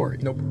of the story.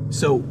 Nope.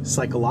 So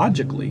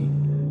psychologically,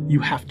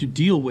 you have to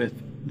deal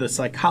with the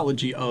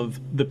psychology of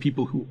the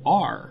people who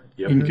are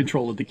in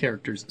control of the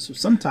characters. So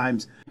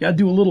sometimes you gotta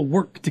do a little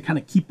work to kind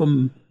of keep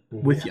them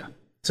with you.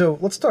 So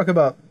let's talk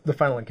about the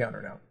final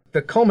encounter now.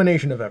 The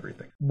culmination of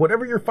everything.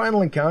 Whatever your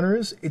final encounter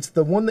is, it's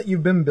the one that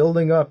you've been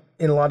building up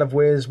in a lot of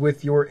ways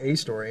with your A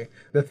story.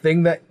 The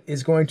thing that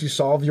is going to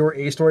solve your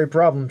A story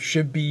problem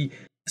should be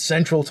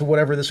central to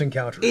whatever this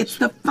encounter is. It's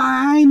the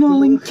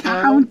final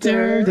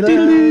encounter.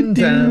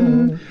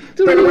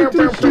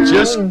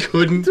 Just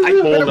couldn't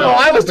hold Oh, out.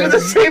 I was doing the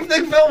same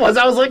thing Phil was.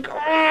 I was like,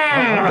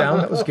 Down,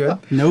 that was good.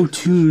 No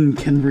tune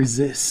can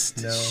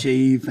resist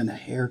shave and a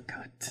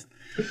haircut.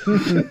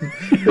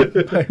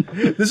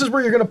 This is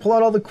where you're going to pull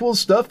out all the cool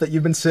stuff that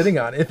you've been sitting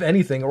on, if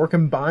anything, or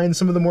combine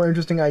some of the more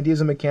interesting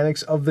ideas and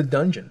mechanics of the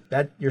dungeon.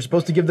 That you're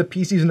supposed to give the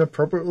PCs an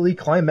appropriately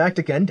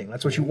climactic ending.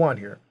 That's what you want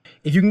here.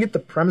 If you can get the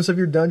premise of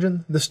your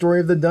dungeon, the story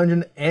of the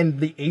dungeon, and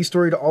the A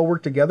story to all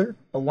work together,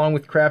 along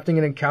with crafting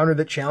an encounter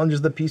that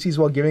challenges the PCs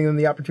while giving them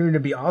the opportunity to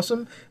be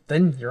awesome,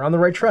 then you're on the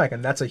right track,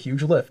 and that's a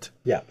huge lift.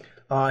 yeah.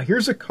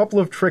 Here's a couple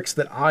of tricks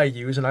that I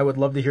use, and I would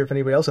love to hear if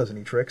anybody else has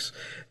any tricks,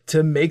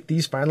 to make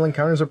these final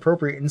encounters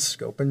appropriate in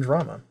scope and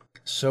drama.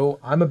 So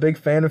I'm a big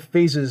fan of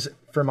phases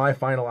for my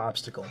final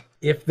obstacle.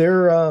 If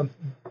they're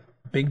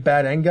big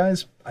bad end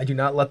guys, I do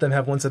not let them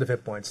have one set of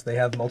hit points. They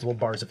have multiple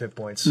bars of hit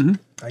points.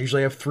 I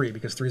usually have 3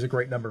 because 3 is a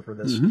great number for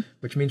this,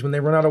 which means when they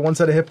run out of one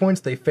set of hit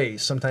points, they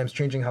phase, sometimes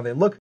changing how they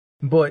look,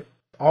 but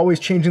always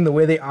changing the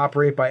way they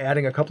operate by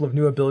adding a couple of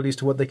new abilities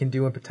to what they can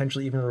do and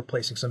potentially even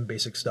replacing some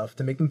basic stuff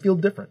to make them feel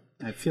different.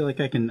 I feel like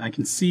I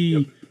can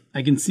see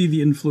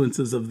the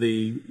influences of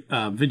the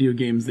video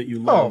games that you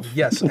love. Oh,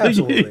 yes,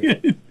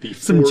 absolutely.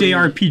 Some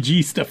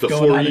JRPG stuff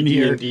going on in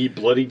here. D&D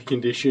bloodied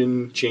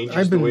condition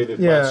changes the way that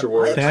monster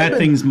works. That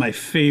thing's my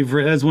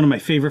favorite. That's one of my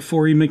favorite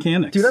 4E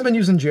mechanics. Dude, I've been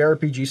using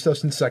JRPG stuff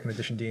since 2nd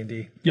edition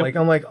D&D. Yep. Like,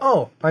 I'm like,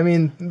 oh, I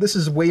mean, this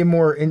is way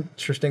more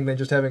interesting than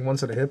just having one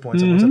set of hit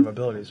points and one set of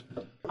abilities.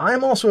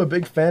 I'm also a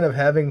big fan of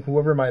having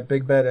whoever my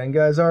big bad end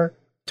guys are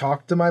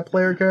talk to my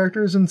player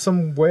characters in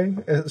some way,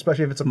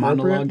 especially if it's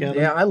appropriate. Monologue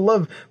yeah,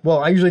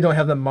 I usually don't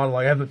have them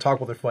monologue. I have them talk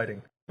while they're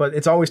fighting. But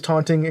it's always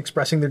taunting,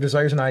 expressing their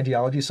desires and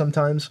ideologies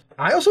sometimes.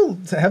 I also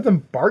have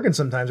them bargain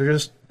sometimes, or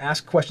just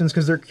ask questions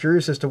because they're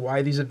curious as to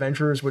why these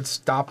adventurers would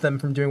stop them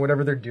from doing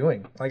whatever they're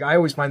doing. Like, I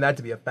always find that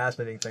to be a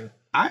fascinating thing.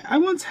 I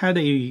once had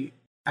the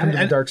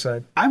dark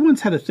side. I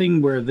once had a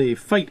thing where the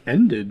fight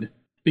ended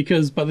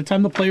because by the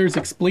time the players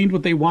explained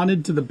what they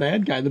wanted to the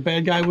bad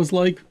guy was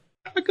like,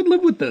 I could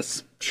live with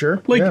this.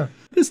 Sure. Like,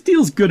 this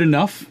deal's good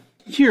enough.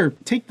 Here,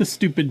 take the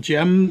stupid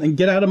gem and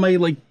get out of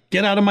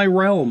my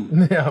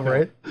realm. Yeah,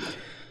 right.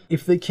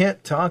 If they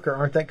can't talk or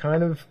aren't that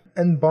kind of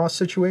end boss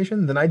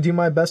situation, then I do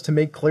my best to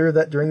make clear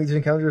that during these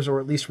encounters, or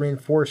at least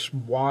reinforce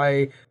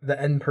why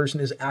the end person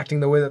is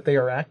acting the way that they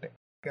are acting.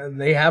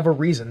 They have a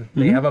reason.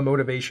 They have a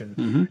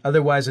motivation.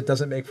 Otherwise, it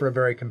doesn't make for a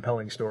very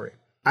compelling story.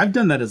 I've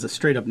done that as a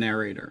straight up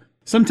narrator.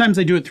 Sometimes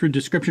I do it through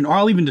description, or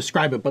I'll even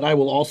describe it, but I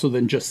will also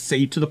then just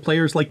say to the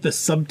players, like the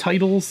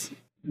subtitles,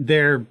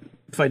 they're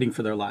fighting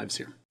for their lives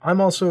here.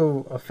 I'm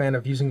also a fan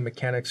of using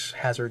mechanics,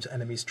 hazards,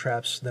 enemies,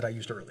 traps that I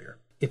used earlier.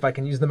 If I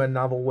can use them in a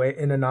novel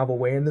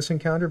way in this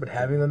encounter, but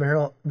having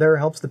them there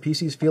helps the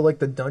PCs feel like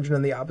the dungeon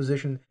and the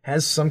opposition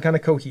has some kind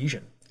of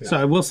cohesion. Yeah. So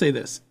I will say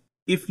this.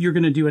 If you're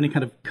going to do any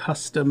kind of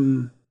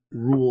custom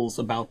rules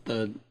about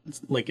the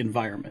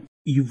environment,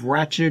 you've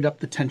ratcheted up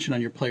the tension on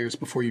your players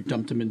before you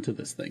dumped them into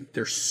this thing.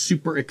 They're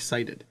super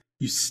excited.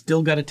 You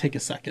still got to take a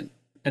second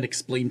and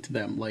explain to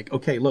them, like,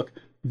 okay, look,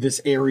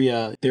 this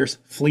area, there's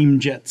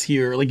flame jets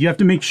here. Like, you have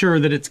to make sure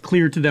that it's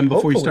clear to them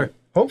before you start.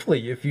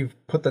 Hopefully, if you've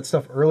put that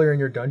stuff earlier in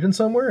your dungeon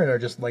somewhere and are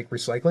just like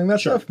recycling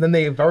that stuff, then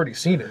they've already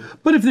seen it.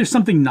 But if there's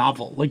something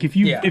novel, like if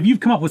you've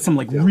come up with some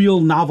real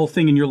novel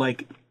thing and you're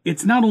like,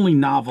 it's not only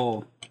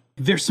novel,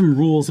 there's some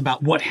rules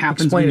about what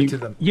happens. Explain it to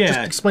them. Yeah, just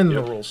explain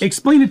them the rules.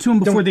 Explain it to them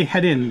before they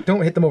head in.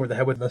 Don't hit them over the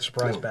head with the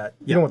surprise bat.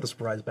 You don't want the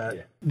surprise bat.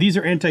 Yeah. These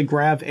are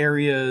anti-grav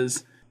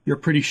areas. You're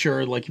pretty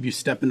sure, like, if you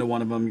step into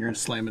one of them, you're going to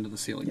slam into the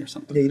ceiling or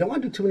something. Yeah, you don't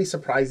want to do too many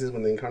surprises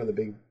when they encounter the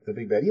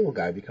big bad evil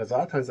guy, because a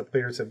lot of times the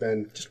players have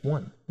been just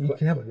one. You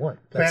can have one.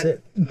 That's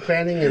it.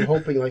 Planning and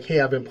hoping, like, hey,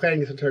 I've been planning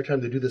this entire time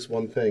to do this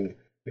one thing.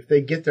 If they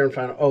get there and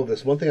find out, oh,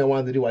 this one thing I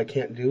wanted to do, I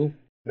can't do.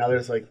 Now they're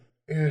just like,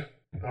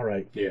 all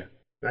right. Yeah.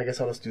 I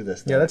guess I'll just do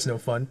this. Yeah, that's no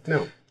fun.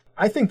 No.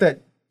 I think that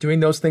doing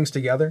those things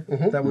together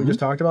that we just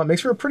talked about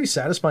makes for a pretty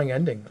satisfying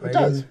ending. It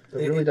does. It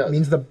really does. It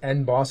means the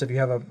end boss, if you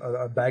have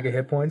a bag of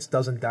hit points,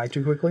 doesn't die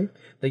too quickly.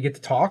 They get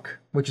to talk,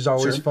 which is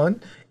always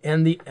fun.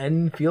 And the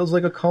end feels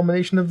like a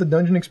culmination of the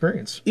dungeon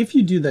experience. If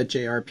you do that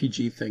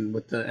JRPG thing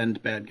with the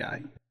end bad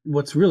guy,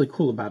 what's really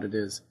cool about it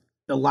is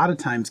a lot of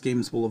times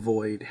games will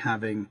avoid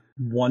having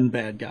one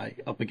bad guy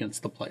up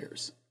against the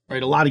players.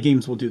 Right, a lot of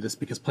games will do this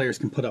because players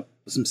can put up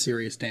some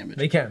serious damage.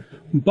 They can.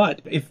 But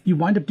if you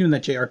wind up doing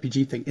that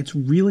JRPG thing, it's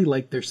really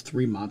like there's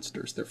 3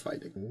 monsters they're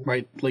fighting,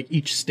 right? Like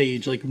each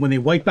stage, like when they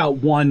wipe out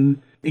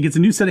one, it gets a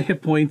new set of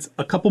hit points,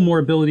 a couple more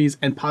abilities,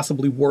 and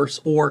possibly worse,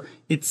 or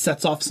it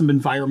sets off some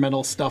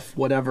environmental stuff,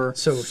 whatever.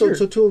 So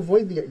to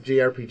avoid the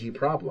JRPG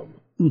problem,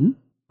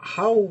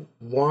 how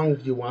long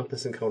do you want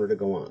this encounter to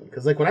go on?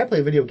 Because like when I play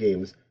video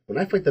games, when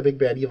I fight the big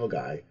bad evil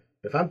guy,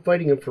 if I'm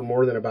fighting him for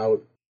more than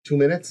about 2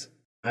 minutes,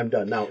 I'm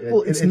done. Now,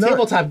 in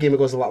tabletop game, it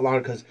goes a lot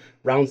longer because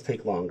rounds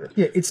take longer.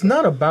 Yeah, it's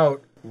not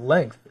about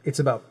length. It's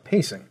about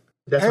pacing.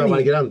 That's why I want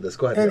to get onto this.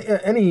 Go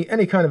ahead.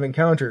 Any kind of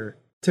encounter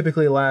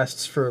typically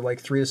lasts for like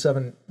 3 to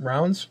 7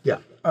 rounds. Yeah.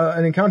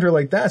 An encounter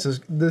like this is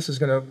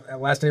going to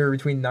last anywhere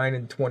between 9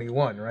 and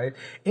 21, right?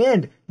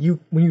 And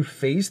when you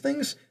phase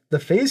things, the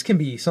phase can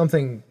be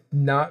something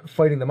not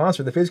fighting the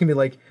monster. The phase can be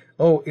like,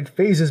 oh, it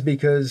phases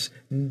because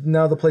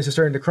now the place is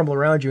starting to crumble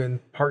around you,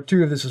 and part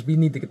 2 of this is we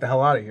need to get the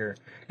hell out of here.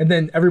 And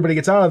then everybody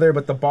gets out of there,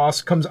 but the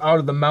boss comes out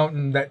of the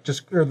mountain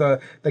or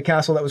the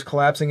castle that was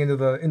collapsing into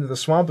the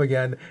swamp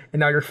again, and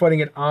now you're fighting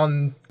it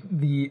on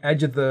the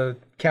edge of the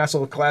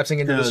castle collapsing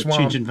into the swamp.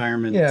 Change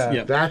environment.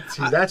 Yeah.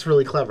 That's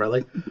really clever.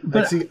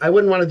 I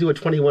wouldn't want to do a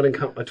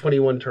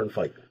 21 turn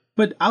fight.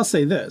 But I'll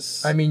say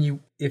this. I mean,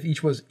 if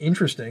each was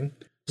interesting.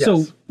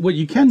 So what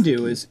you can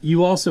do is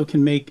you also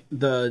can make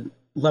the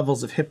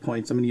levels of hit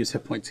points, I'm going to use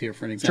hit points here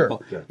for an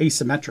example,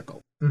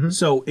 asymmetrical.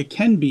 So it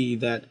can be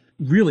that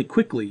really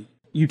quickly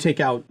you take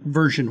out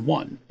version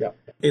 1. Yep.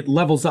 It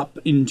levels up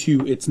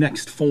into its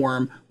next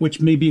form,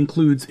 which maybe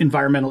includes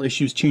environmental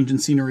issues, change in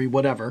scenery,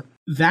 whatever.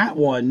 That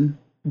one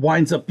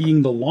winds up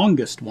being the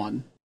longest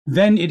one.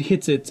 Then it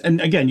hits its,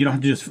 and again, you don't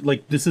have to just,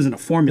 like, this isn't a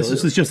formula,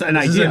 this is just an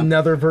idea. This is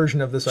another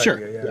version of this Sure.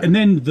 idea, yeah. And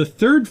then the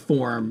third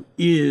form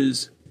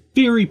is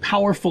very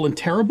powerful and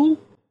terrible,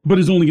 but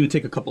is only going to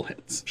take a couple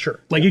hits. Sure.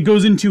 Like, it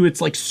goes into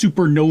its, like,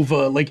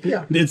 supernova, like,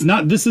 it's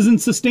not, this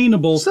isn't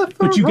sustainable,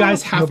 but you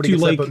guys have Nobody to,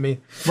 gets that like, but me.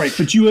 right,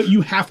 but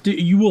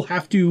you will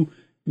have to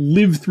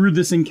live through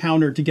this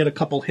encounter to get a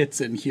couple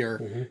hits in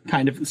here,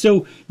 kind of.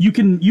 So you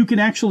can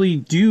actually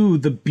do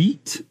the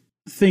beat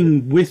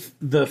thing with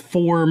the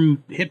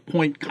form hit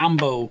point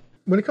combo.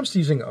 When it comes to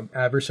using an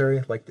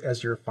adversary, like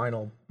as your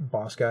final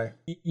boss guy,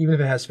 even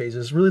if it has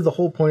phases, really the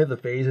whole point of the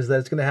phase is that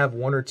it's going to have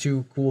 1 or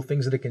 2 cool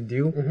things that it can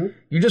do.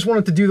 You just want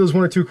it to do those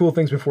 1 or 2 cool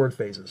things before it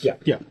phases.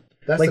 Yeah.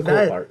 That's Like the cool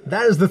that, part.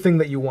 that is the thing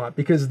that you want,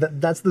 because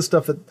that's the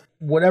stuff that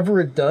whatever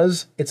it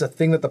does, it's a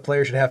thing that the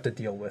player should have to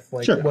deal with.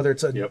 Like whether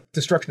it's a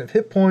destruction of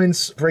hit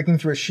points, breaking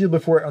through a shield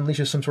before it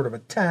unleashes some sort of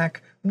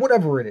attack,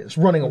 whatever it is,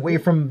 running away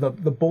from the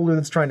boulder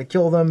that's trying to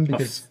kill them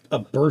because A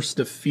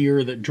burst of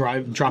fear that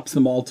drops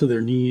them all to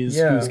their knees.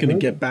 Yeah. Who's going to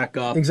get back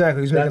up?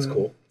 exactly who's That's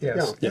making, cool.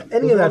 Yes. Yeah.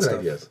 Any Those of are that good stuff.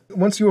 ideas.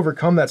 Once you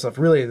overcome that stuff,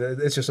 really,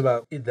 it's just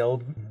about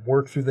they'll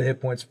work through the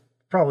hit points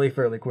probably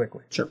fairly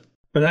quickly. Sure.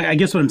 But I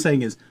guess what I'm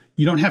saying is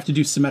you don't have to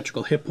do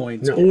symmetrical hit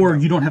points, or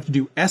you don't have to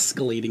do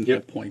escalating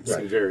hit points.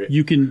 Right.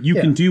 You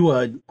can do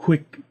a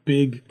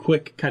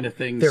quick kind of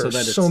thing. There so are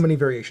that so many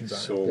variations on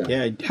it. So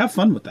yeah, have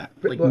fun with that.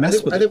 Like Well, mess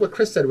I with think it. what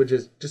Chris said, which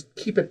is just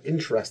keep it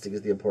interesting,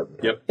 is the important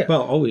part. Yep.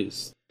 Well,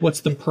 always.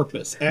 What's the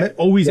purpose?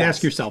 Always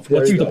ask yourself,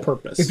 what's you the go.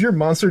 purpose? If your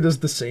monster does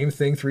the same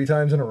thing 3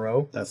 times in a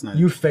row, That's not-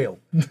 you failed.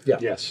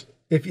 Yes.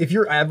 If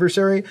your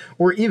adversary,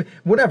 or even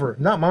whatever,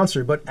 not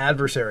monster, but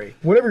adversary,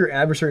 whatever your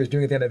adversary is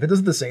doing at the end, if it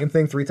does the same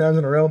thing 3 times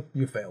in a row,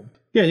 you failed.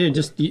 Yeah.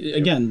 Just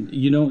again,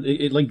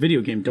 like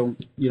video game.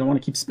 You don't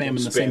want to keep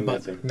spamming the same Spam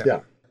that button. thing. Yeah,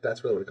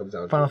 that's really what it comes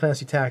down to. Final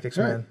Fantasy Tactics,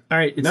 man. All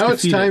right. Now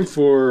it's defeated. time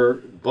for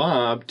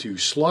Bob to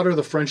slaughter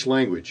the French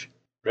language.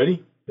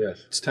 Ready?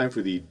 Yes. It's time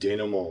for the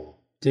denouement.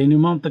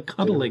 Denouement, the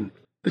cuddling.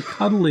 The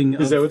cuddling.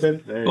 Is that what that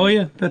is? There you Oh go.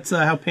 yeah, that's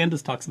how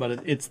Pandas talks about it.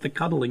 It's the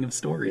cuddling of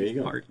story There you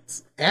go.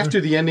 parts. After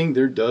the ending,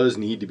 there does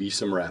need to be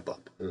some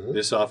wrap-up.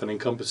 This often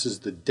encompasses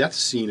the death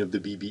scene of the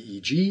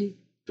BBEG,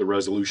 the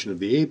resolution of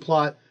the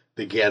A-plot,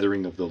 the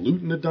gathering of the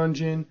loot in the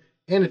dungeon,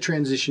 and a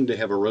transition to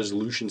have a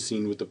resolution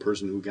scene with the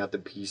person who got the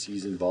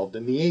PCs involved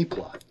in the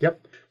A-plot.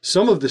 Yep.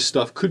 Some of this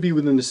stuff could be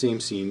within the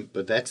same scene,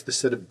 but that's the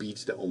set of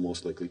beats that will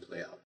most likely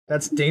play out.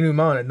 That's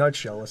denouement in a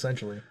nutshell,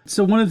 essentially.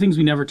 So one of the things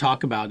we never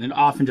talk about, and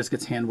often just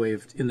gets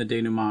hand-waved in the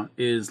denouement,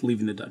 is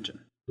leaving the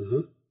dungeon.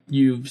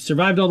 You've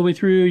survived all the way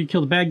through, you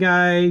killed a bad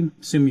guy,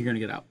 assume you're going to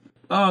get out.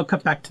 Oh,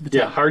 cut back to the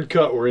Yeah, town. hard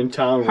cut. We're in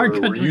town. Hard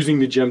We're cut. using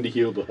the gem to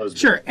heal the husband.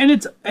 Sure, and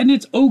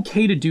it's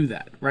okay to do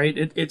that, right?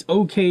 It's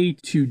okay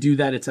to do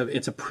that. It's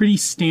a pretty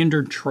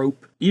standard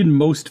trope in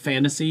most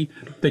fantasy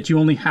that you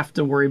only have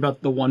to worry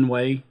about the one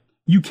way.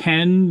 You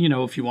can,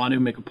 if you want to,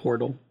 make a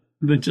portal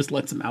that just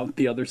lets them out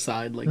the other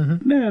side. Like,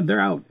 nah, they're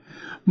out.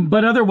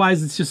 But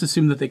otherwise, it's just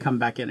assumed that they come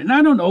back in. And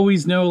I don't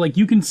always know. Like,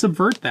 you can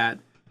subvert that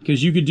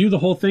because you could do the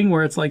whole thing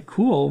where it's like,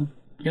 cool,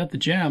 you got the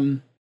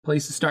gem.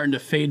 Place is starting to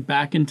fade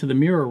back into the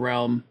mirror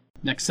realm.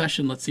 Next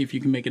session, let's see if you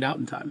can make it out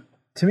in time.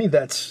 To me,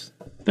 that's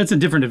a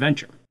different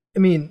adventure. I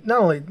mean, not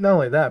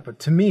only that, but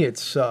to me,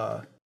 it's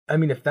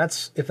if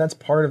that's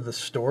part of the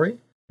story,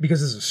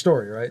 because it's a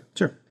story, right?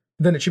 Sure.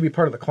 Then it should be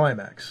part of the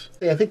climax.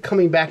 Yeah, I think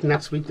coming back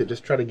next week to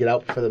just try to get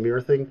out for the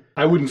mirror thing.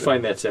 I wouldn't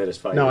find that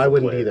satisfying. No, as I a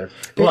wouldn't player. either.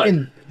 But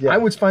And I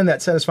would find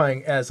that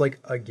satisfying as like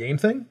a game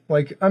thing.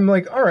 Like I'm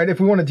like, all right, if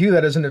we want to do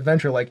that as an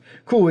adventure, like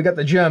cool, we got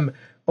the gem.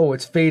 Oh,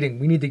 it's fading.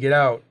 We need to get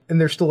out, and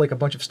there's still like a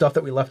bunch of stuff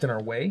that we left in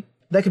our way.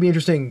 That could be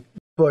interesting.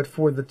 But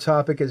for the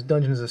topic as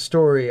Dungeons as a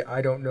story,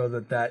 I don't know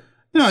that.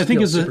 No, I think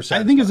feels super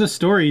as a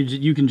story,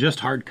 you can just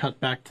hard cut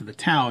back to the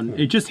town.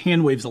 It just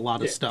hand waves a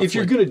lot of stuff. If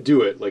you're going to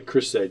do it, like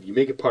Chris said, you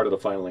make it part of the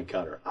final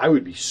encounter. I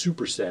would be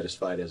super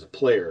satisfied as a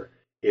player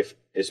if,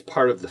 as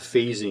part of the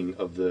phasing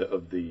of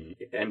the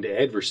end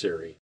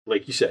adversary,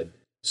 like you said,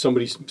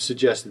 somebody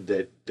suggested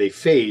that they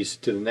phase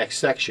to the next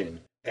section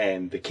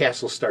and the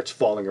castle starts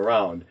falling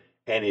around,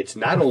 and it's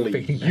not only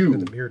fading back you.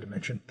 into the mirror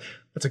dimension.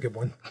 That's a good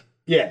one.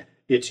 Yeah,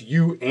 it's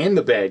you and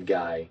the bad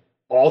guy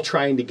all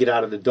trying to get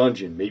out of the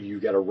dungeon. Maybe you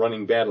got a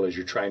running battle as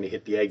you're trying to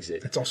hit the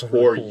exit. That's also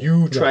really or cool.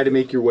 you try to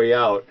make your way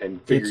out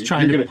and figure it's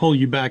trying to pull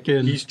you back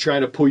in. He's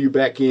trying to pull you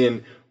back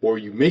in, or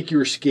you make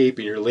your escape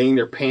and you're laying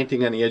there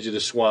panting on the edge of the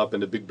swamp,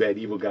 and the big bad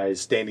evil guy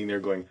is standing there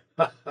going,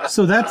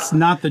 So that's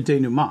not the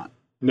denouement,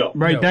 no,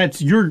 right? No.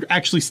 That's you're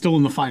actually still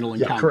in the final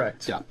encounter.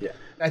 correct. Yeah. Yeah.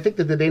 I think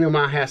that the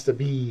denouement has to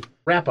be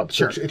wrap up.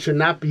 So it should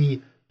not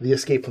be the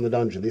escape from the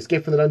dungeon. The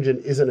escape from the dungeon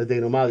isn't a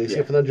denouement. The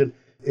escape from the dungeon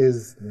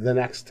is the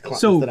next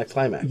So the next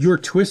climax. your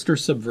twist or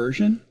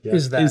subversion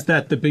Is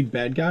that the big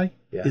bad guy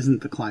Yeah.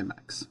 isn't the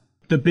climax.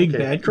 The big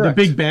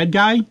correct. bad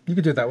guy, You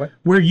could do it that way.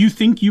 where you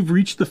think you've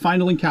reached the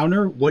final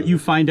encounter, what you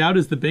find out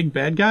is the big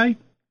bad guy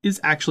is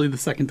actually the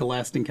second to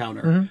last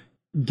encounter.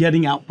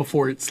 getting out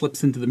before it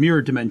slips into the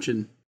mirror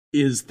dimension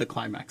is the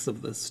climax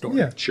of the story.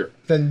 Yeah. Sure.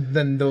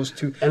 Then those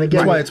two. And again-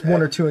 that's why it's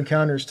one or two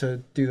encounters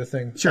to do the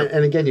thing. Sure.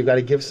 And again, you've got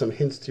to give some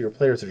hints to your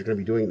players that you're going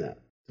to be doing that.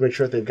 To make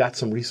sure that they've got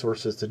some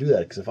resources to do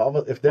that. Because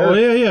if they're Oh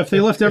yeah. If they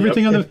left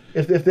everything on the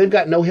if they've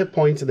got no hit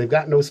points and they've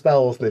got no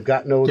spells and they've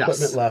got no Yes.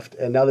 equipment left,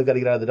 and now they've got to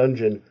get out of the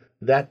dungeon,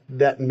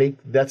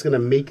 that's going to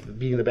make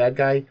being the bad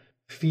guy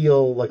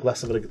feel like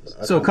less of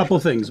a So a couple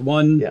things.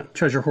 One, Yeah.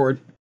 treasure hoard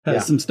has Yeah.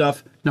 some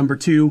stuff. Number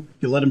two,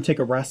 you let him take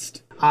a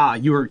rest.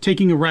 You are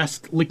taking a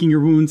rest, licking your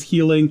wounds,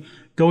 healing,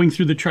 going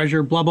through the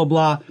treasure, blah, blah,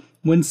 blah.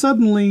 When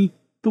suddenly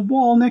the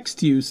wall next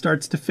to you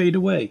starts to fade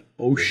away.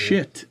 Oh,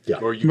 shit. Yeah.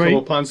 Or you Right. come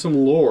upon some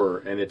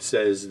lore and it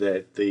says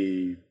that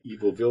the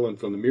evil villain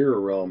from the mirror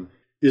realm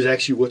is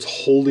actually what's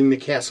holding the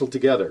castle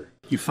together.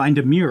 You find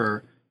a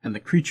mirror, and the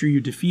creature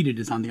you defeated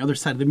is on the other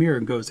side of the mirror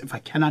and goes, if I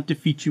cannot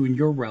defeat you in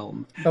your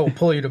realm. That will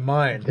pull you to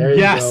mind. There you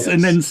Yes, go.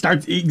 and then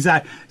starts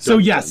exact. So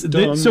yes,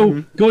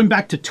 so going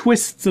back to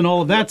twists and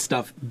all of that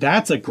stuff,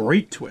 that's a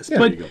great twist.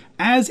 But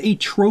as a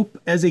trope,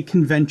 as a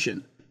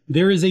convention,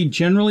 there is a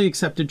generally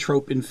accepted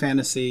trope in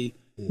fantasy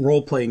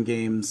role-playing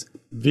games,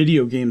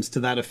 video games to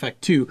that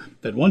effect too,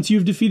 that once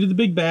you've defeated the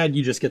big bad,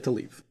 you just get to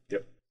leave,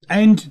 Yep.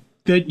 and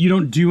that you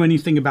don't do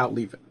anything about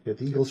leaving. If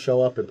the Eagles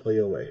show up and play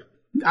you away.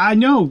 I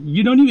know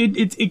you don't even.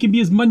 It can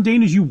be as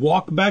mundane as you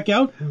walk back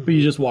out, but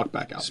you just walk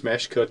back out.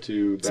 Smash cut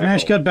to back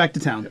Smash home. cut back to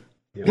town.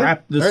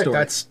 Wrap the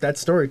story.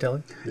 That's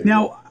storytelling.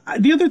 Now,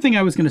 the other thing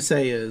I was going to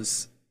say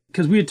is,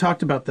 because we had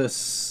talked about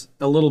this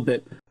a little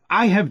bit,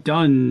 I have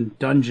done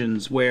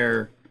dungeons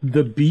where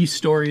the B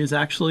story is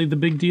actually the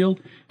big deal,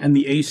 and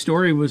the A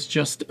story was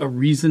just a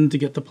reason to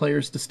get the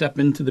players to step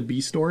into the B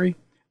story,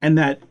 and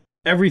that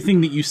everything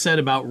that you said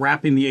about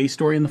wrapping the A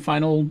story in the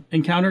final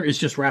encounter is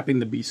just wrapping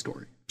the B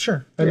story.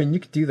 Sure. I mean, you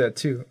could do that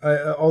too.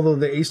 Although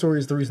the A story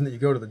is the reason that you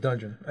go to the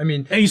dungeon. I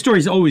mean, A story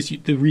is always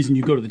the reason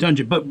you go to the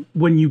dungeon, but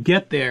when you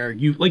get there,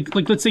 you like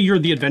let's say you're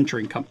the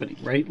adventuring company,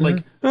 right?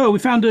 Like, oh, we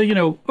found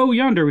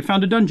yonder we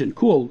found a dungeon,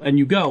 cool, and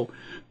you go.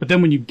 But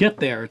then when you get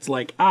there, it's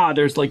like,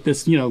 there's like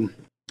this,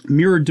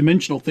 mirrored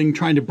dimensional thing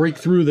trying to break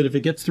through that if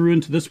it gets through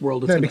into this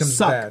world, it's then it going to becomes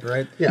suck. bad,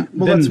 right? Yeah.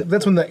 Well, Then-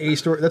 that's when the A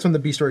story. That's when the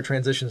B story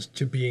transitions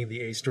to being the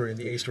A story, and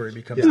the A story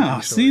becomes the Ah,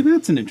 B story. see,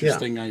 that's an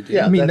interesting idea.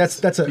 Yeah. I mean, That's-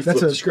 that's flip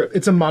the a script.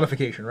 it's a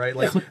modification, right?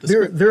 Like Flip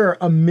the there are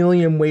a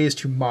million ways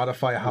to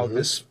modify how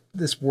this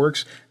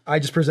works. I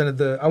just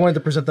I wanted to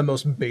present the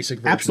most basic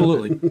version.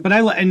 Absolutely. But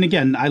and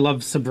again, I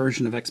love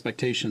subversion of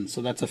expectations.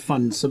 So that's a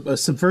fun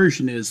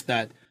subversion is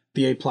that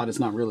the A plot is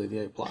not really the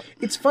A plot.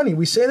 It's funny.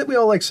 We say that we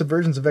all like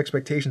subversions of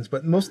expectations,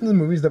 but most of the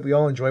movies that we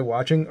all enjoy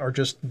watching are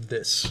just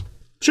this.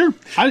 Sure,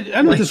 I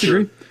don't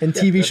disagree. And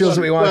TV shows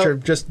that we watch are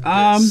just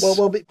this.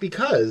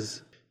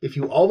 Because if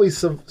you always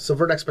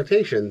subvert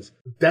expectations,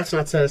 that's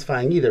not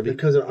satisfying either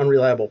because of an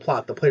unreliable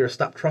plot. The players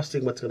stop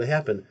trusting what's going to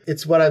happen.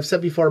 It's what I've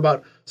said before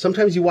about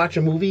sometimes you watch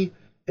a movie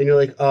and you're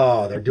like,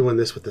 oh, they're doing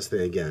this with this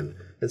thing again.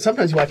 And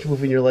sometimes you watch a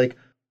movie and you're like,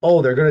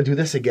 oh, they're going to do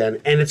this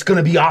again, and it's going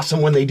to be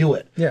awesome when they do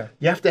it. Yeah.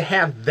 You have to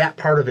have that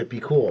part of it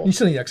be cool. You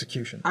still need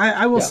execution.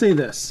 I will say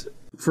this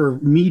for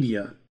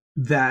media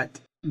that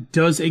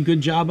does a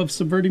good job of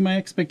subverting my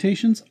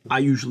expectations. I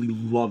usually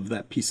love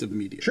that piece of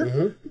media.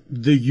 Sure.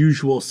 The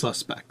Usual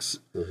Suspects.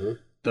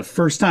 The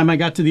first time I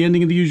got to the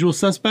ending of The Usual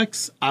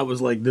Suspects, I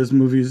was like, this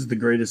movie is the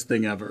greatest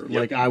thing ever.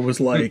 Like, I was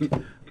like,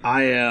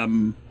 I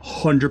am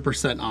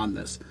 100% on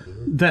this.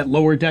 That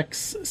Lower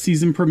Decks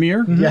season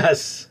premiere,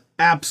 Yes.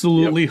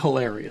 absolutely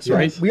hilarious,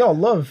 right? We all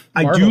love.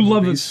 I Marvel do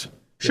love movies.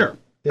 it. Sure.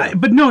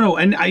 But no,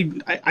 and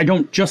I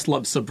don't just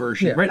love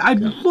subversion, Yeah. right? I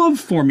love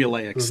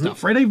formulaic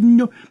stuff, right?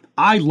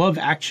 I love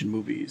action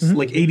movies,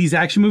 like 80s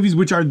action movies,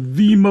 which are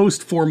the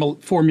most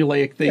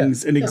formulaic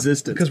things in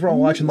existence. Because we're all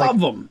watching love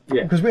them.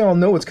 Because we all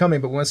know what's coming,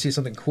 but we want to see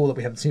something cool that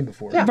we haven't seen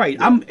before. Right.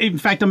 In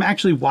fact, I'm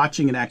actually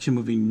watching an action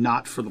movie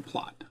not for the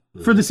plot.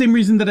 For the same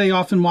reason that I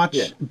often watch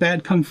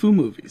bad kung fu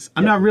movies.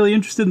 I'm not really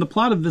interested in the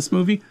plot of this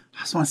movie.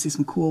 I just want to see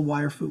some cool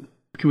wire fu.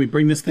 Can we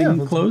bring this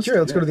thing close? Sure,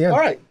 let's go to the end. All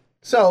right.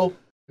 So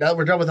now that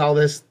we're done with all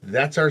this,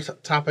 that's our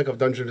topic of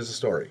Dungeon as a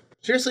Story.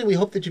 Seriously, we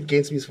hope that you've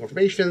gained some useful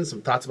information,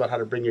 some thoughts about how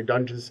to bring your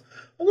dungeons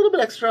a little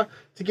bit extra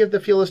to give the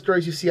feel of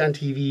stories you see on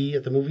TV,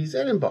 at the movies,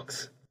 and in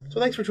books. So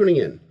thanks for tuning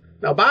in.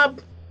 Now,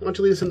 Bob, why don't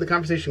you lead us into the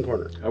conversation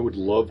corner? I would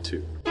love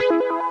to.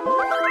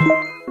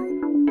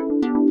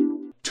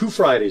 2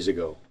 Fridays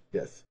ago,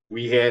 Yes.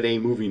 we had a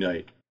movie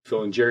night.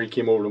 Phil and Jerry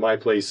came over to my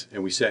place,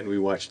 and we sat and we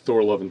watched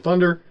Thor: Love and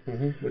Thunder,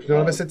 Which none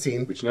of us had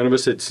seen. which none of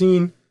us had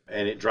seen,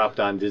 and it dropped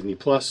on Disney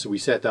Plus. So we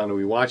sat down and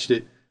we watched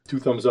it. 2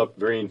 thumbs up,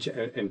 very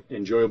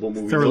enjoyable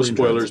movie. Thoroughly No enjoyed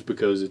spoilers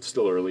because it's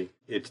still early.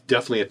 It's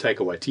definitely a Taika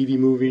Waititi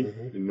movie,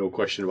 no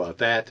question about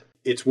that.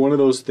 It's one of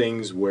those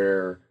things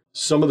where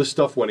some of the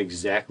stuff went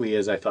exactly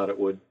as I thought it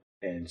would,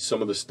 and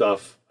some of the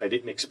stuff I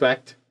didn't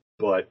expect,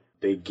 but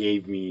they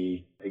gave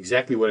me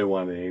exactly what I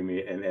wanted. They gave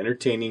me an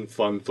entertaining,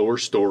 fun Thor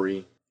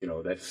story,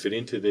 that fit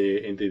into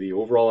the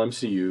overall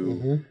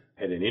MCU,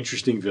 had an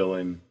interesting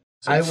villain,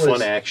 some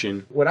fun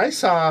action. When I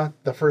saw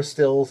the first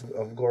stills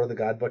of Gore the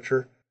God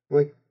Butcher, I'm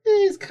like,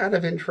 he's is kind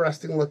of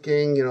interesting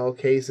looking. You know,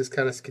 okay, he's this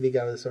kind of skinny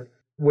guy with this sword.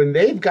 When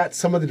they've got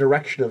some of the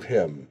direction of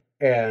him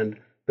and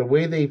the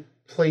way they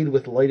played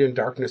with light and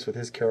darkness with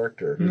his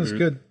character, That's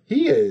good.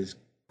 he is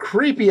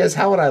creepy as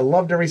hell, and I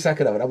loved every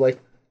second of it. I'm like,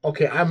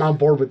 okay, I'm on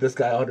board with this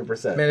guy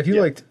 100%. Man, if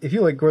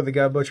you like Gore the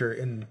God Butcher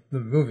in the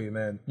movie,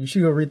 man, you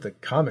should go read the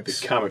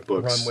comics. The comic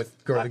books. Run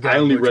with Gore the God I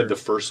only Butcher. read the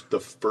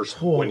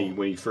first when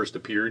he first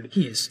appeared.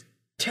 He is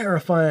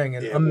terrifying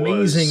and It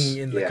amazing was,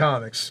 in the yeah.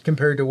 comics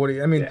compared to what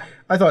he. I mean,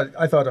 I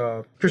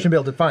thought Christian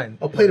Bale did fine.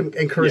 Oh, played him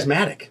and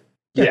charismatic.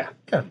 Yeah.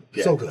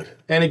 So good.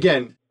 And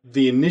again,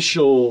 the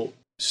initial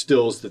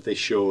stills that they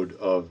showed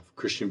of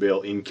Christian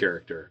Bale in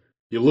character,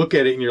 you look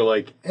at it and you're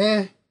like,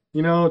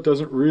 you know, it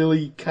doesn't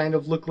really kind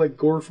of look like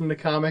Gore from the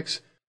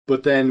comics.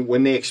 But then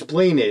when they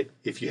explain it,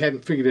 if you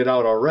hadn't figured it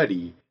out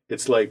already,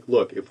 it's like,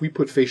 look, if we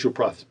put facial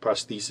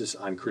prosthesis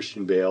on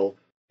Christian Bale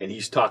and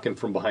he's talking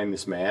from behind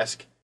this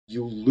mask,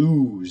 you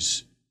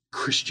lose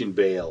Christian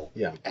Bale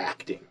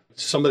acting.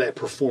 Some of that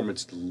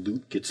performance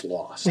gets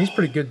lost. He's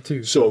pretty good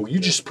too. So you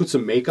just put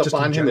some makeup Just in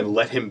on him general. and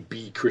let him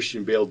be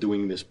Christian Bale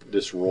doing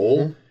this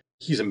role.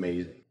 He's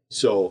amazing.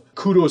 So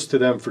kudos to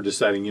them for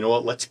deciding, you know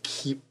what, let's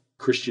keep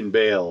Christian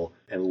Bale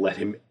and let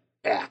him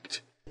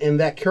act. And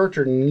that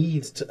character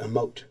needs to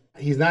emote.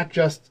 He's not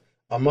just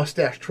a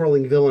mustache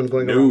twirling villain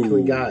going around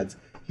killing gods.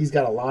 He's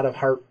got a lot of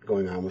heart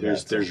going on with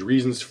that. There's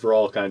reasons for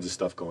all kinds of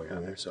stuff going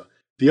on there. So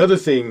the other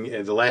thing,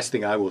 and the last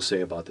thing I will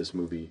say about this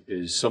movie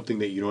is something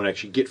that you don't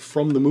actually get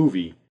from the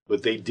movie,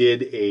 but they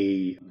did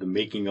the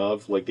making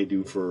of, like they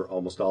do for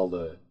almost all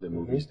the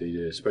movies. They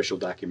did a special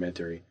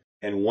documentary.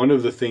 And one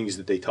of the things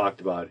that they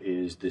talked about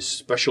is this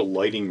special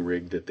lighting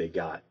rig that they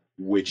got,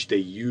 which they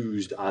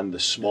used on the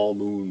small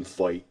moon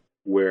fight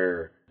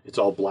where it's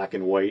all black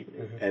and white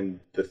and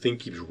the thing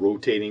keeps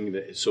rotating.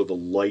 So the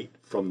light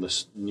from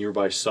the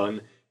nearby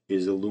sun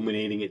is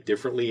illuminating it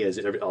differently as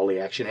all the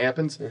action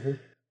happens.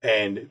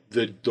 And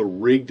the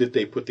rig that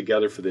they put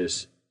together for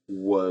this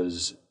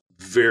was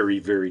very,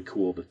 very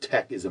cool. The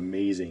tech is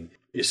amazing.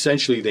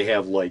 Essentially, they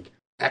have like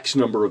X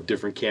number of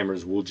different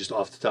cameras. We'll just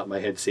off the top of my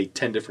head say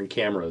 10 different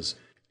cameras.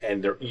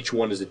 And each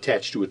one is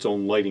attached to its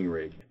own lighting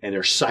rig. And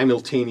they're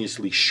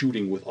simultaneously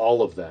shooting with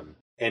all of them.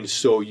 And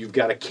so you've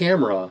got a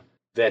camera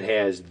that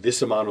has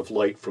this amount of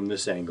light from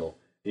this angle.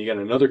 And you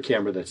got another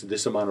camera that's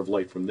this amount of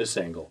light from this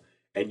angle.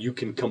 And you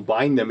can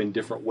combine them in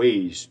different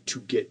ways to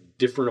get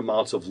different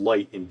amounts of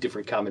light in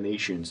different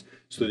combinations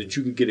so that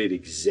you can get it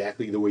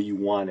exactly the way you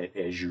want it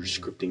as you're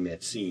scripting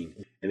that scene.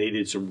 And they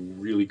did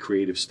some really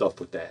creative stuff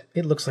with that.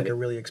 It looks like a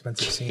really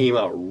expensive scene. Came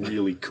out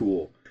really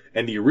cool.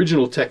 And the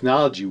original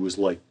technology was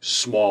like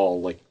small,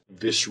 like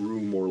this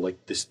room or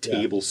like this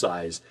table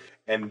size.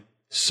 And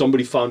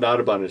somebody found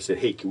out about it and said,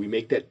 hey, can we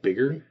make that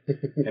bigger?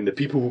 And the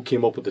people who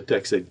came up with the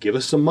tech said, give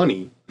us some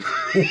money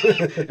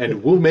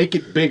and we'll make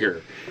it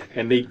bigger.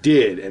 And they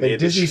did. And they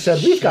had Disney this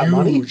said, we've got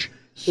money.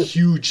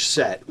 huge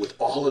set with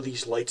all of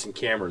these lights and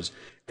cameras.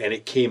 And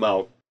it came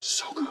out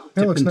so good.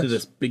 That looks Into nice.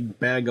 this big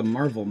bag of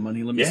Marvel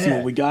money. Let me see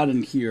what we got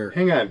in here.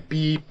 Hang on,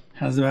 beep.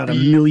 Has about a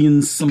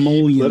million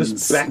simoleons. Let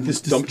us back this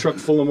dump truck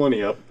full of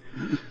money up.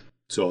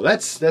 So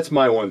that's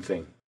my one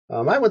thing.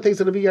 My one thing's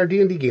going to be our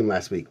D&D game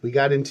last week. We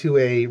got into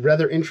a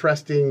rather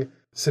interesting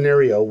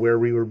scenario where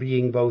we were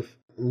being both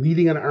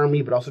leading an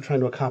army but also trying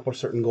to accomplish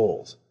certain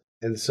goals.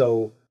 And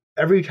so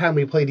every time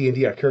we play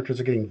D&D, our characters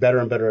are getting better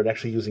and better at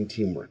actually using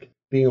teamwork,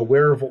 being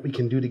aware of what we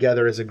can do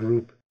together as a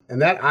group.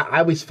 And that I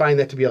always find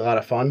that to be a lot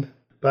of fun.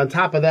 But on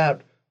top of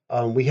that,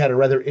 we had a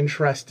rather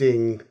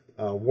interesting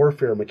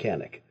warfare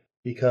mechanic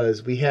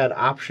because we had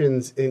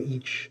options in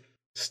each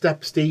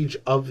stage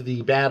of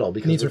the battle.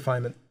 Because Needs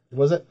refinement.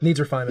 Was it? Needs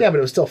refinement. Yeah, but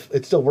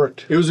it still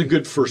worked. It was a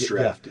good first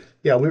draft.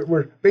 Yeah,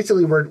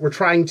 we're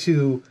trying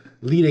to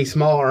lead a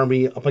small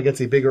army up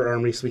against a bigger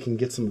army so we can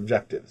get some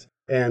objectives.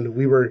 And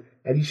we were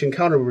at each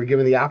encounter we were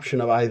given the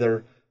option of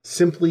either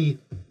simply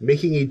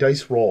making a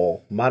dice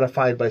roll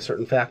modified by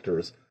certain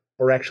factors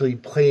or actually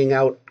playing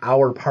out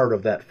our part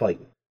of that fight.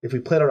 If we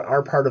played out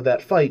our part of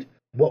that fight,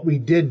 what we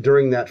did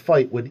during that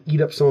fight would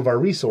eat up some of our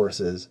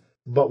resources,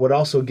 but would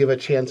also give a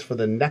chance for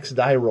the next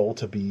die roll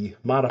to be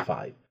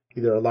modified.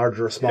 Either a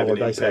larger or smaller Have an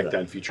dice impact item.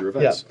 on future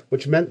events. Yeah,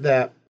 which meant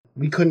that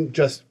we couldn't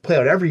just play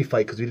out every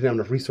fight because we didn't have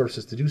enough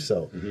resources to do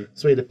so.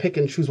 So we had to pick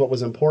and choose what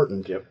was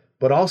important. Yep.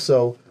 But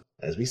also,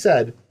 as we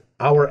said,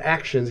 our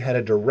actions had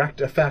a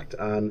direct effect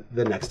on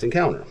the next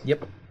encounter.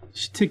 Yep.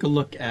 Should take a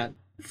look at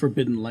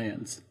Forbidden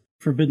Lands.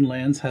 Forbidden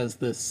Lands has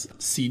this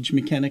siege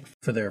mechanic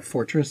for their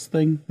fortress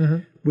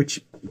thing,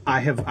 which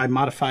I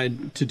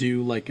modified to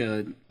do like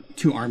a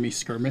 2-army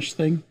skirmish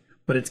thing.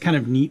 But it's kind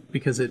of neat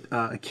because it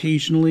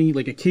occasionally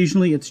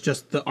it's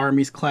just the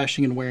armies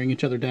clashing and wearing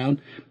each other down,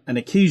 and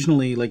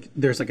occasionally like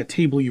there's like a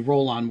table you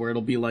roll on where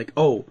it'll be like,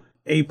 oh,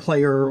 a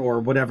player or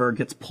whatever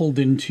gets pulled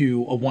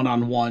into a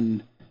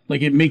 1-on-1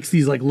 Like it makes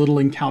these like little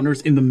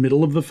encounters in the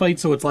middle of the fight.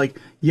 So it's like,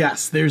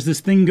 yes, there's this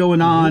thing going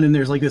on and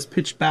there's like this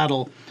pitched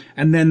battle.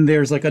 And then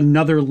there's like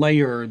another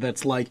layer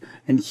that's like,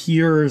 and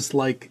here's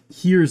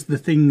the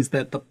things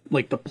that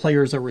the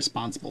players are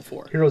responsible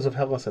for. Heroes of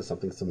Hellas has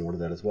something similar to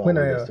that as well. When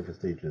There's different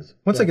stages.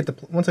 Once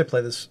I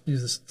play this,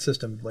 use this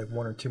system like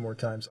 1 or 2 more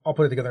times, I'll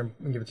put it together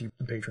and give it to you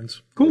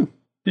patrons. Cool.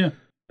 Yeah.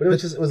 But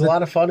it was a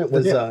lot of fun. It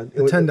was the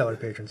 $10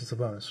 patrons. It's a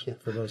bonus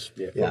for those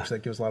folks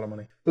that give us a lot of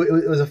money.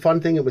 It was a fun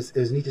thing. It was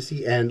neat to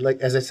see, and like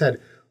as I said,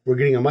 we're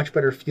getting a much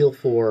better feel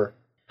for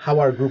how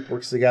our group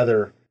works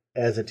together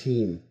as a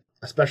team,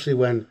 especially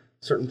when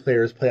certain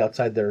players play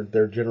outside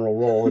their general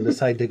role and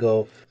decide to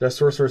go. Their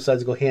sorcerer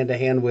decides to go hand to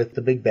hand with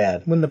the big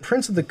bad. When the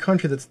prince of the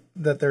country that's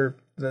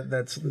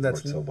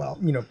so well.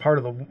 Part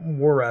of the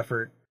war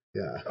effort,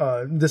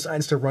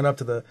 decides to run up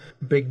to the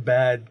big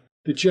bad.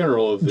 The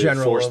general of the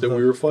force that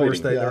we were fighting. Force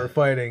that they were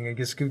fighting, and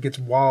gets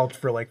walloped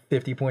for like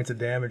 50 points of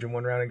damage in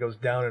one round and goes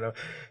down in a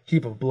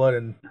heap of blood,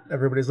 and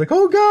everybody's like,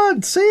 "Oh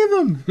God, save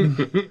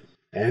him!"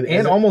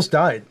 and almost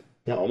died.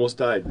 Yeah, almost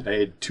died. I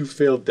had 2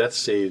 failed death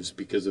saves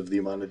because of the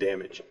amount of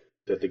damage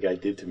that the guy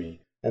did to me.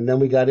 And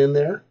then we got in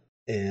there,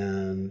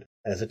 and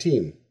as a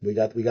team, we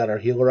got our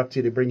healer up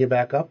to bring you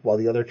back up, while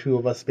the other 2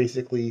 of us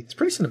basically. It's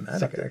pretty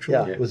cinematic, actually.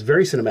 Yeah, it was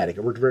very cinematic.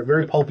 It worked very,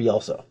 very pulpy,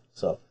 also.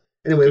 So.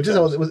 Anyway, it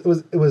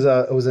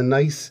was a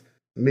nice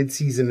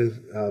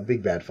mid-season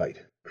big bad fight.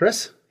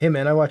 Chris? Hey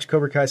man, I watched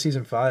Cobra Kai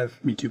season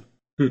 5. Me too.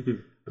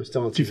 I'm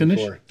still on season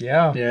 4.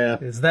 Yeah. Yeah.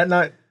 Is that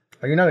not?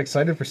 Are you not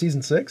excited for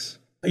season 6?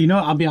 You know,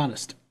 I'll be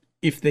honest.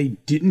 If they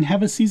didn't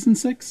have a season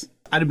 6,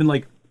 I'd have been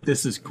like,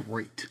 "This is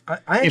great."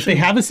 If they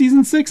have a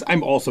season 6,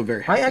 I'm also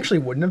very happy. I actually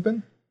wouldn't have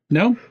been.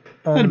 No,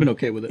 I'd have been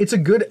okay with it. It's a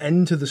good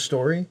end to the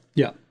story.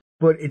 Yeah,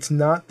 but it's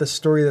not the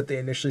story that they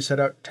initially set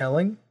out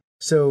telling.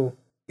 So.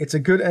 It's a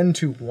good end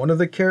to one of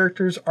the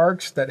characters'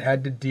 arcs that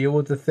had to deal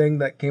with the thing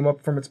that came up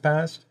from its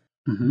past,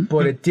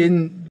 but it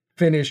didn't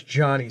finish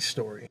Johnny's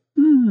story.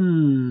 I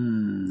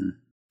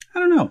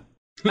don't know.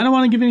 I don't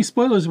want to give any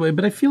spoilers away,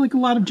 but I feel like a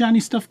lot of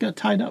Johnny's stuff got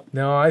tied up.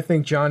 No, I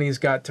think Johnny's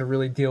got to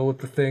really deal with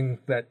the thing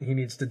that he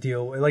needs to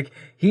deal with. Like,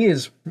 he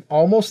is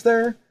almost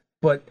there,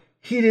 but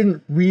he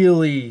didn't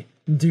really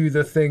do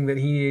the thing that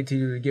he needed to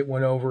do to get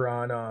one over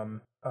on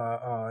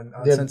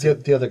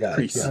the other guy.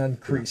 Priest. On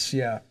Priest,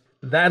 yeah.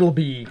 That'll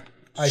be...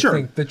 I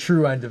think the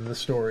true end of the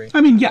story.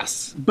 I mean,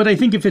 yes, but I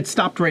think if it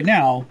stopped right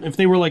now, if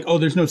they were like, "Oh,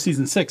 there's no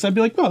season 6," I'd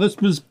be like, "Well, this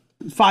was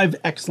 5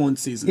 excellent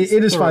seasons."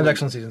 It is 5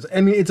 excellent seasons.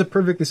 I mean, it's a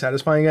perfectly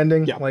satisfying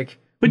ending. Yeah.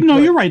 But no,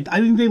 you're right. I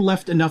think they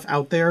left enough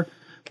out there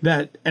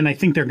that, and I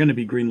think they're going to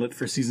be greenlit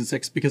for season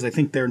 6 because I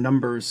think their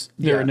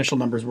initial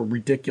numbers were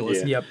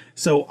ridiculous. Yeah. Yep.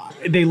 So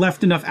they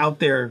left enough out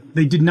there.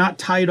 They did not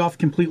tie it off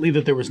completely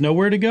that there was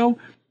nowhere to go.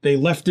 They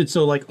left it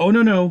so like, oh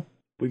no,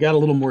 we got a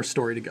little more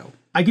story to go.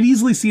 I could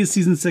easily see a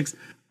season 6.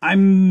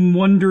 I'm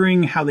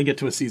wondering how they get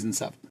to a season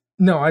 7.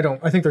 No, I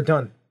don't. I think they're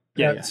done.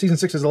 Yeah. Season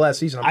 6 is the last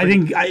season.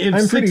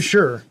 I'm pretty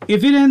sure.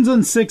 If it ends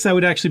on 6, I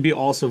would actually be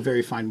also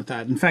very fine with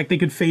that. In fact, they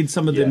could fade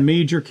some of the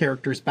major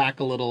characters back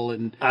a little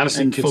and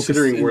honestly, and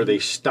considering where they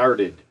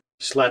started,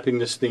 slapping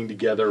this thing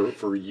together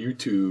for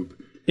YouTube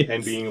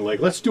and being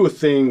like, let's do a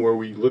thing where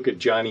we look at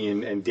Johnny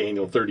and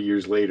Daniel 30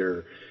 years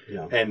later,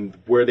 and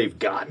where they've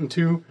gotten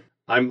to.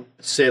 I'm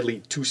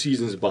sadly 2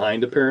 seasons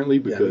behind apparently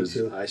because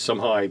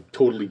I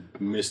totally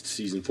missed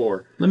season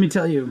 4. Let me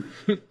tell you,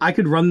 I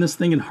could run this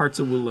thing in Hearts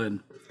of Wulin.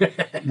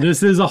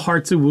 This is a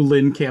Hearts of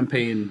Wulin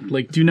campaign.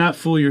 Like, do not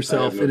fool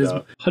yourself. It is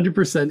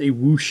 100% a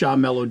wuxia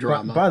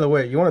melodrama. By the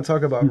way, you want to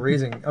talk about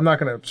raising... I'm not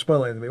going to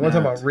spoil anything, but you want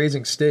to talk about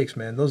raising stakes,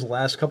 man. Those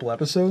last couple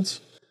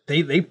episodes,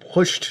 they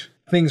pushed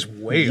things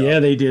way up. Yeah,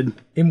 they did.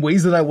 In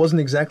ways that I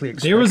wasn't exactly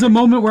expecting. There was a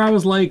moment where I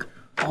was like,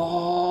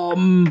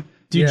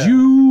 Did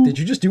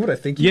you just do what I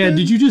think you did? Yeah,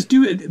 did you just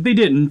do it? They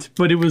didn't,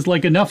 but it was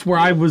like enough where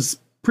I was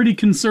pretty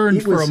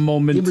concerned for a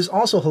moment. It was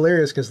also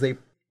hilarious because you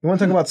want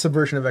to talk about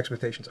subversion of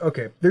expectations.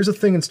 Okay, there's a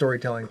thing in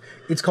storytelling.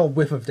 It's called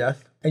whiff of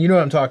death. And you know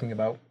what I'm talking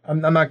about.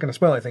 I'm not going to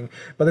spoil anything,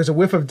 but there's a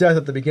whiff of death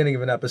at the beginning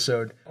of an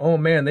episode. Oh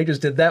man, they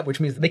just did that, which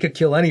means they could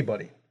kill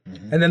anybody.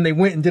 Mm-hmm. And then they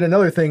went and did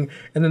another thing,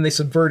 and then they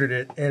subverted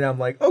it. And I'm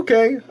like,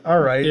 okay,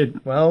 all right,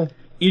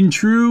 in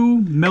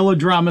true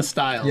melodrama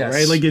style,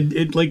 right? Like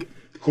like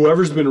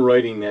whoever's been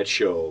writing that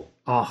show,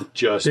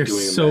 just they're doing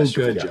a so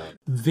masterful good. job.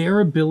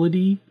 Their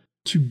ability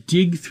to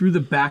dig through the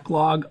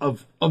backlog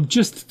of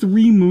just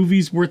 3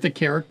 movies worth of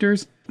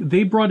characters.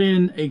 They brought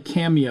in a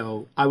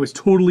cameo I was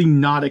totally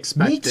not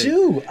expecting. Me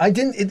too. I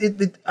didn't.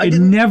 It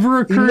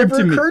never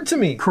occurred to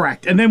me.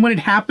 Correct. And then when it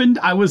happened,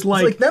 I was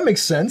like, that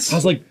makes sense. I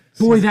was like,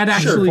 boy, that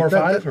actually. 4 or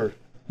 5 or?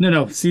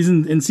 No.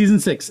 Season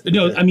 6.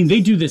 No, I mean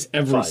they do this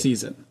every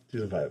season.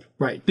 Season 5.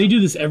 Right. They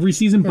do this every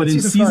season, but in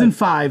season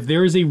 5,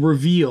 there is a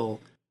reveal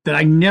that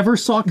I never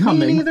saw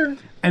coming. Me neither.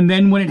 And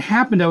then when it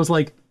happened, I was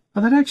like, oh,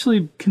 that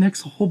actually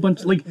connects a whole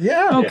bunch. Like,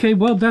 okay,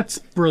 well, that's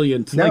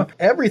brilliant. Now like,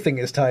 everything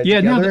is tied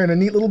together in a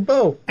neat little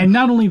bow. And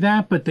not only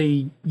that, but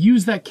they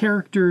use that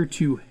character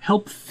to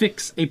help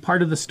fix a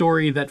part of the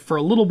story that for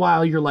a little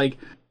while you're like,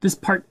 this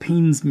part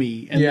pains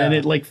me. And then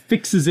it like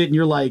fixes it and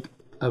you're like,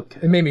 Okay.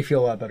 It made me feel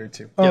a lot better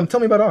too. Tell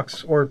me about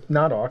Ox, or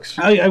not Ox.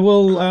 I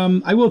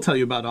will tell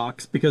you about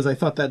Ox, because I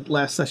thought that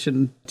last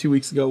session 2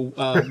 weeks ago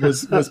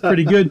was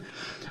pretty good.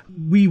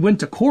 We went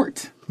to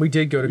court. We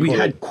did go to court. We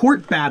had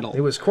court battle.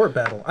 It was court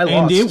battle. I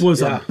lost. And it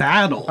was a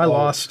battle. I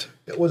lost.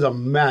 It was a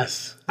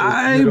mess. It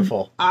was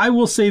beautiful. I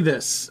will say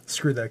this.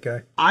 Screw that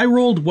guy. I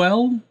rolled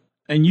well,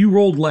 and you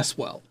rolled less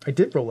well. I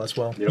did roll less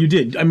well. You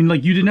did. I mean,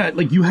 like, you did not,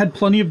 like, you had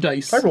plenty of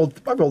dice. I rolled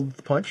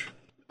the punch.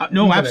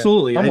 No,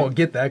 absolutely. I'm gonna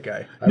get that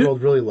guy. I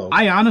rolled really low.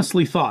 I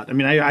honestly thought, I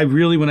mean, I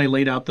really, when I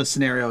laid out the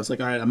scenario, I was like,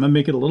 all right, I'm gonna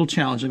make it a little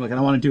challenging. Like, I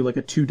don't want to do like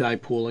a 2-die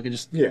pool. I can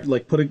just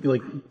like put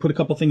a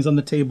couple things on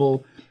the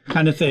table,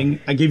 kind of thing.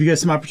 I gave you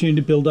guys some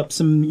opportunity to build up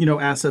some,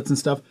 assets and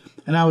stuff.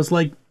 And I was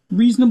like,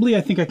 reasonably,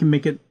 I think I can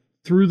make it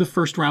through the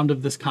first round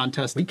of this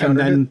contest,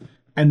 and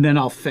then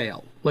I'll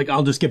fail. Like,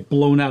 I'll just get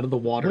blown out of the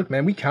water. Look,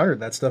 man, we countered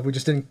that stuff. We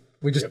just didn't.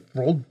 We just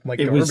rolled like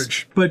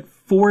garbage. But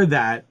for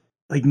that.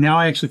 Like, now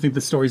I actually think the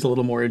story's a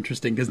little more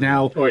interesting, because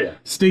now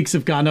stakes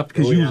have gone up,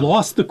 because you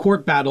lost the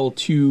court battle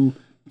to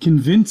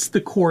convince the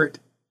court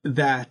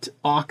that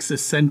Ox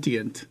is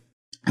sentient.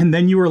 And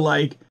then you were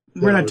like,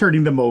 we're not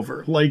turning them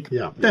over. Like,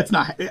 that's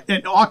not...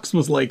 And Ox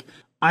was like,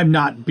 I'm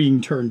not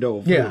being turned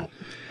over. Yeah.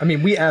 I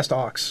mean, we asked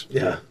Ox.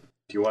 Yeah.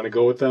 Do you want to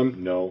go with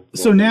them? No.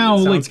 So now,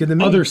 like,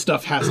 other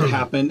stuff has to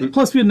happen.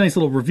 Plus, we had a nice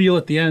little reveal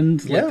at the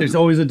end. Like, there's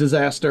always a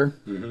disaster.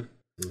 Mm-hmm.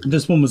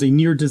 This one was a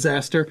near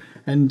disaster,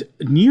 and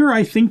near,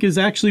 I think, is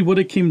actually what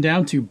it came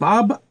down to.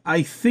 Bob,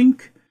 I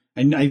think,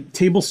 and I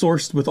table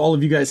sourced with all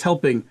of you guys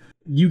helping,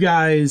 you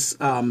guys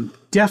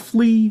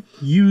deftly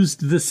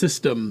used the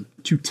system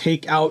to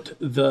take out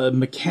the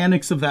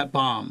mechanics of that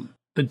bomb,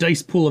 the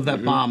dice pool of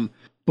that bomb,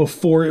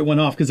 before it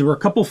went off, because there were a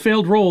couple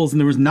failed rolls, and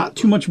there was not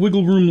too much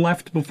wiggle room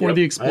left before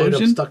the explosion. I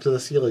ended up stuck to the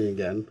ceiling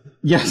again.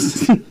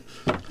 Yes.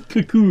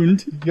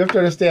 Cocooned. You have to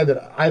understand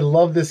that I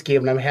love this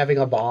game, and I'm having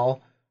a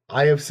ball.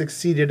 I have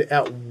succeeded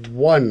at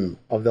 1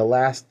 of the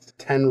last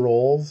 10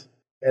 rolls,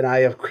 and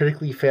I have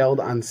critically failed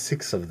on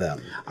 6 of them.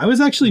 I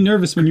was actually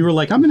nervous when you were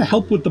like, "I'm going to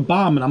help with the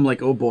bomb," and I'm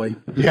like, "Oh boy!"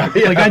 Yeah.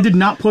 Like, I did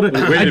not put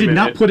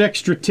not put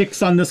extra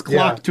ticks on this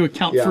clock to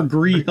account for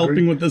Gree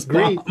helping with this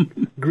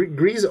bomb.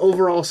 Gree's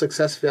overall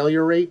success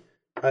failure rate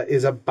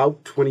is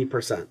about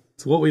 20%.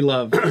 It's what we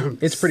love.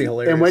 It's pretty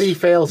hilarious. And when he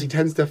fails, he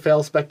tends to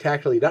fail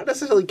spectacularly. Not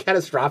necessarily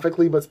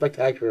catastrophically, but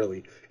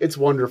spectacularly. It's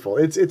wonderful.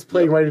 It's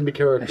playing right into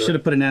character. I should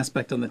have put an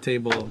aspect on the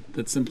table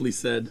that simply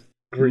said,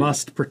 Gree.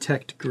 Must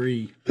protect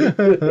Gree.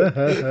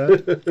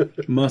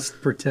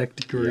 Must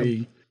protect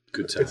Gree.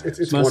 Good times.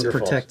 It's Must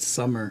wonderful. protect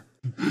Summer.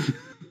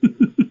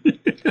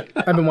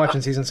 I've been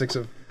watching season 6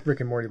 of Rick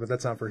and Morty, but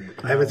that's not for you.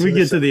 We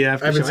get to the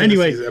after show.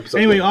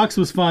 Anyway, Ox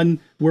was fun.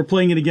 We're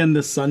playing it again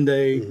this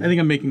Sunday. I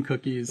think I'm making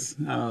cookies.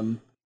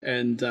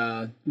 And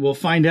we'll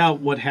find out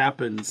what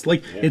happens.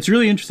 Like, it's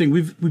really interesting.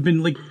 We've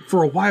been, like,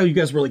 for a while, you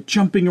guys were, like,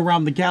 jumping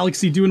around the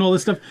galaxy, doing all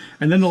this stuff.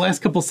 And then the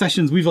last couple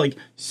sessions, we've, like,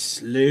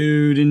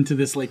 slowed into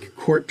this, like,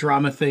 court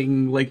drama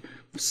thing. Like,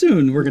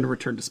 soon we're going to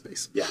return to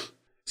space. Yeah.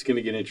 It's going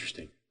to get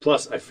interesting.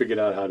 Plus, I figured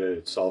out how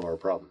to solve our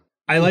problem.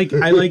 I like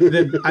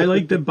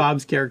that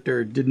Bob's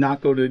character did not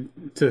go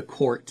to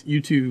court.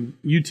 You two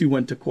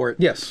went to court.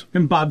 Yes.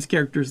 And Bob's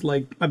character's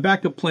like, my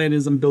backup plan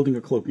is I'm building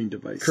a cloaking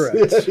device.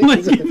 Correct.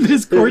 Like, if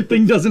this court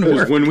thing doesn't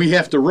work, When we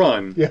have to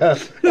run, Yeah.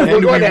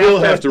 and we will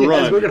have to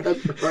run. We're going to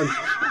have to run.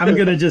 I'm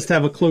going to just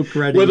have a cloak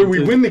ready. Whether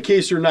we win the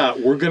case or not,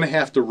 we're going to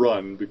have to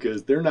run,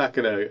 because they're not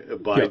going to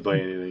abide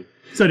by anything.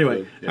 So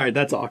anyway, all right,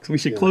 that's Ox. We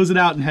should close it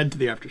out and head to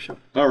the after show.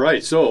 All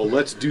right, so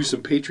let's do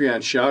some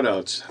Patreon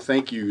shout-outs.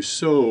 Thank you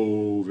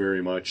so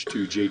very much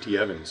to JT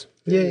Evans,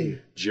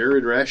 Yay.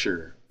 Jared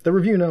Rasher, The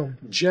review, no.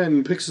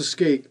 Jen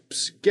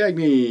Pixelscapes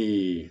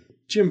Gagney,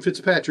 Jim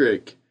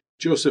Fitzpatrick,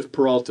 Joseph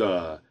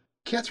Peralta,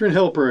 Catherine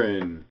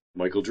Halperin,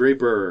 Michael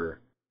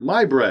Draper,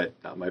 my Brett,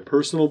 not my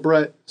personal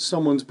Brett,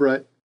 someone's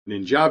Brett,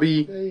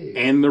 Ninjabi,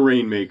 and the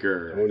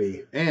Rainmaker.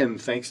 Tony.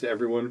 And thanks to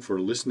everyone for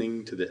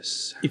listening to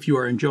this. If you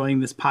are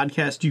enjoying this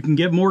podcast, you can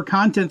get more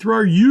content through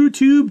our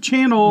YouTube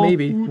channel.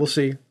 Maybe. We'll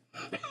see.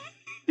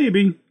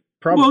 Maybe.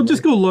 Probably. Well,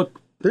 just go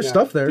look. There's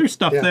stuff there. There's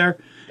stuff there.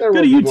 There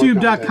Go will to be more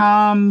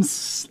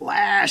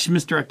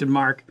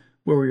youtube.com/misdirectedmark,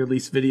 where we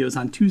release videos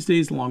on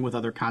Tuesdays along with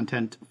other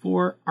content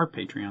for our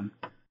Patreon.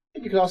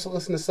 You can also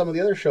listen to some of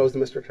the other shows in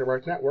the Mr.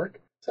 Mark Network,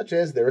 such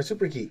as They're a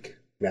Super Geek,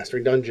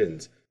 Mastering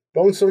Dungeons,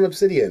 Bonestone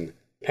Obsidian,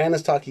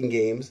 Panda's Talking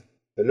Games,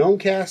 the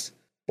Gnomecast,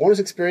 Bonus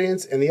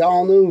Experience, and the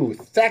all-new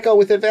Thaco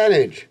with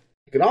Advantage.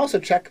 You can also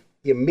check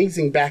the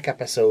amazing back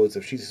episodes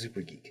of She's a Super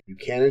Geek. You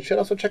can and should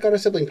also check out our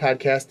sibling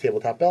podcast,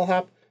 Tabletop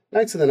Bellhop,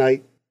 Knights of the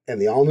Night, and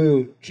the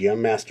all-new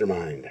GM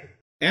Mastermind.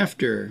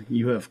 After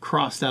you have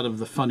crossed out of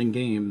the fun and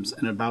games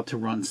and about to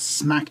run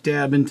smack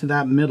dab into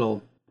that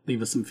middle,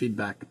 leave us some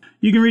feedback.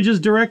 You can reach us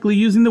directly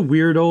using the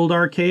weird old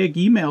archaic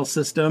email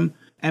system,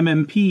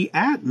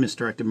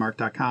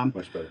 mmp@misdirectedmark.com.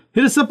 Much better.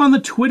 Hit us up on the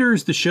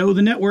Twitters, the show,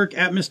 the network,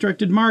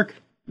 @misdirectedmark,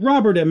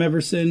 Robert M.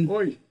 Everson,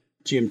 Oi.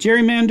 GM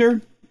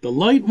Gerrymander, The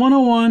Light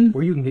 101,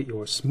 Where you can get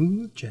your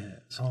smooth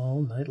jazz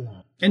all night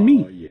long. and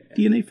me, yeah.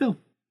 DNA Phil.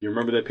 You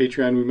remember that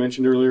Patreon we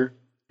mentioned earlier?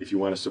 If you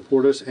want to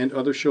support us and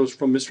other shows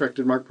from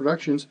Misdirected Mark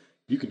Productions,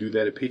 you can do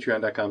that at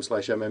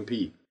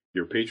patreon.com/MMP.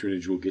 Your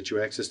patronage will get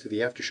you access to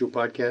the After Show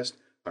podcast,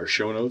 our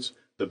show notes,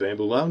 the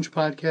Bamboo Lounge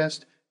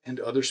podcast, and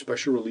other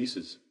special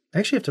releases. I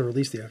actually have to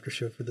release the after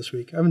show for this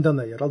week. I haven't done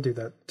that yet. I'll do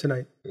that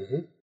tonight.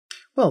 Mm-hmm.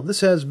 Well,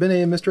 this has been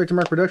a Misdirected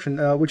Mark production,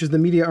 which is the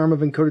media arm of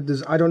Encoded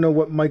Design. I don't know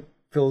what Mike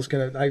Phil's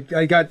gonna.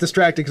 I got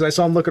distracted because I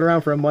saw him looking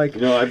around for a mic.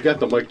 You know, I've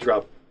got the mic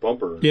drop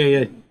bumper.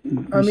 Yeah.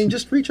 I mean,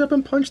 just reach up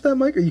and punch that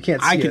mic, or you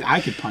can't see it.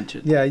 I could punch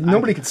it. Yeah,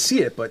 nobody could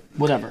see it, but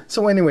whatever.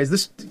 So, anyways,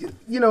 this,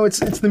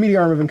 it's the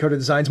media arm of Encoded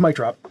Designs. Mic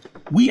drop.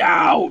 We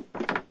out.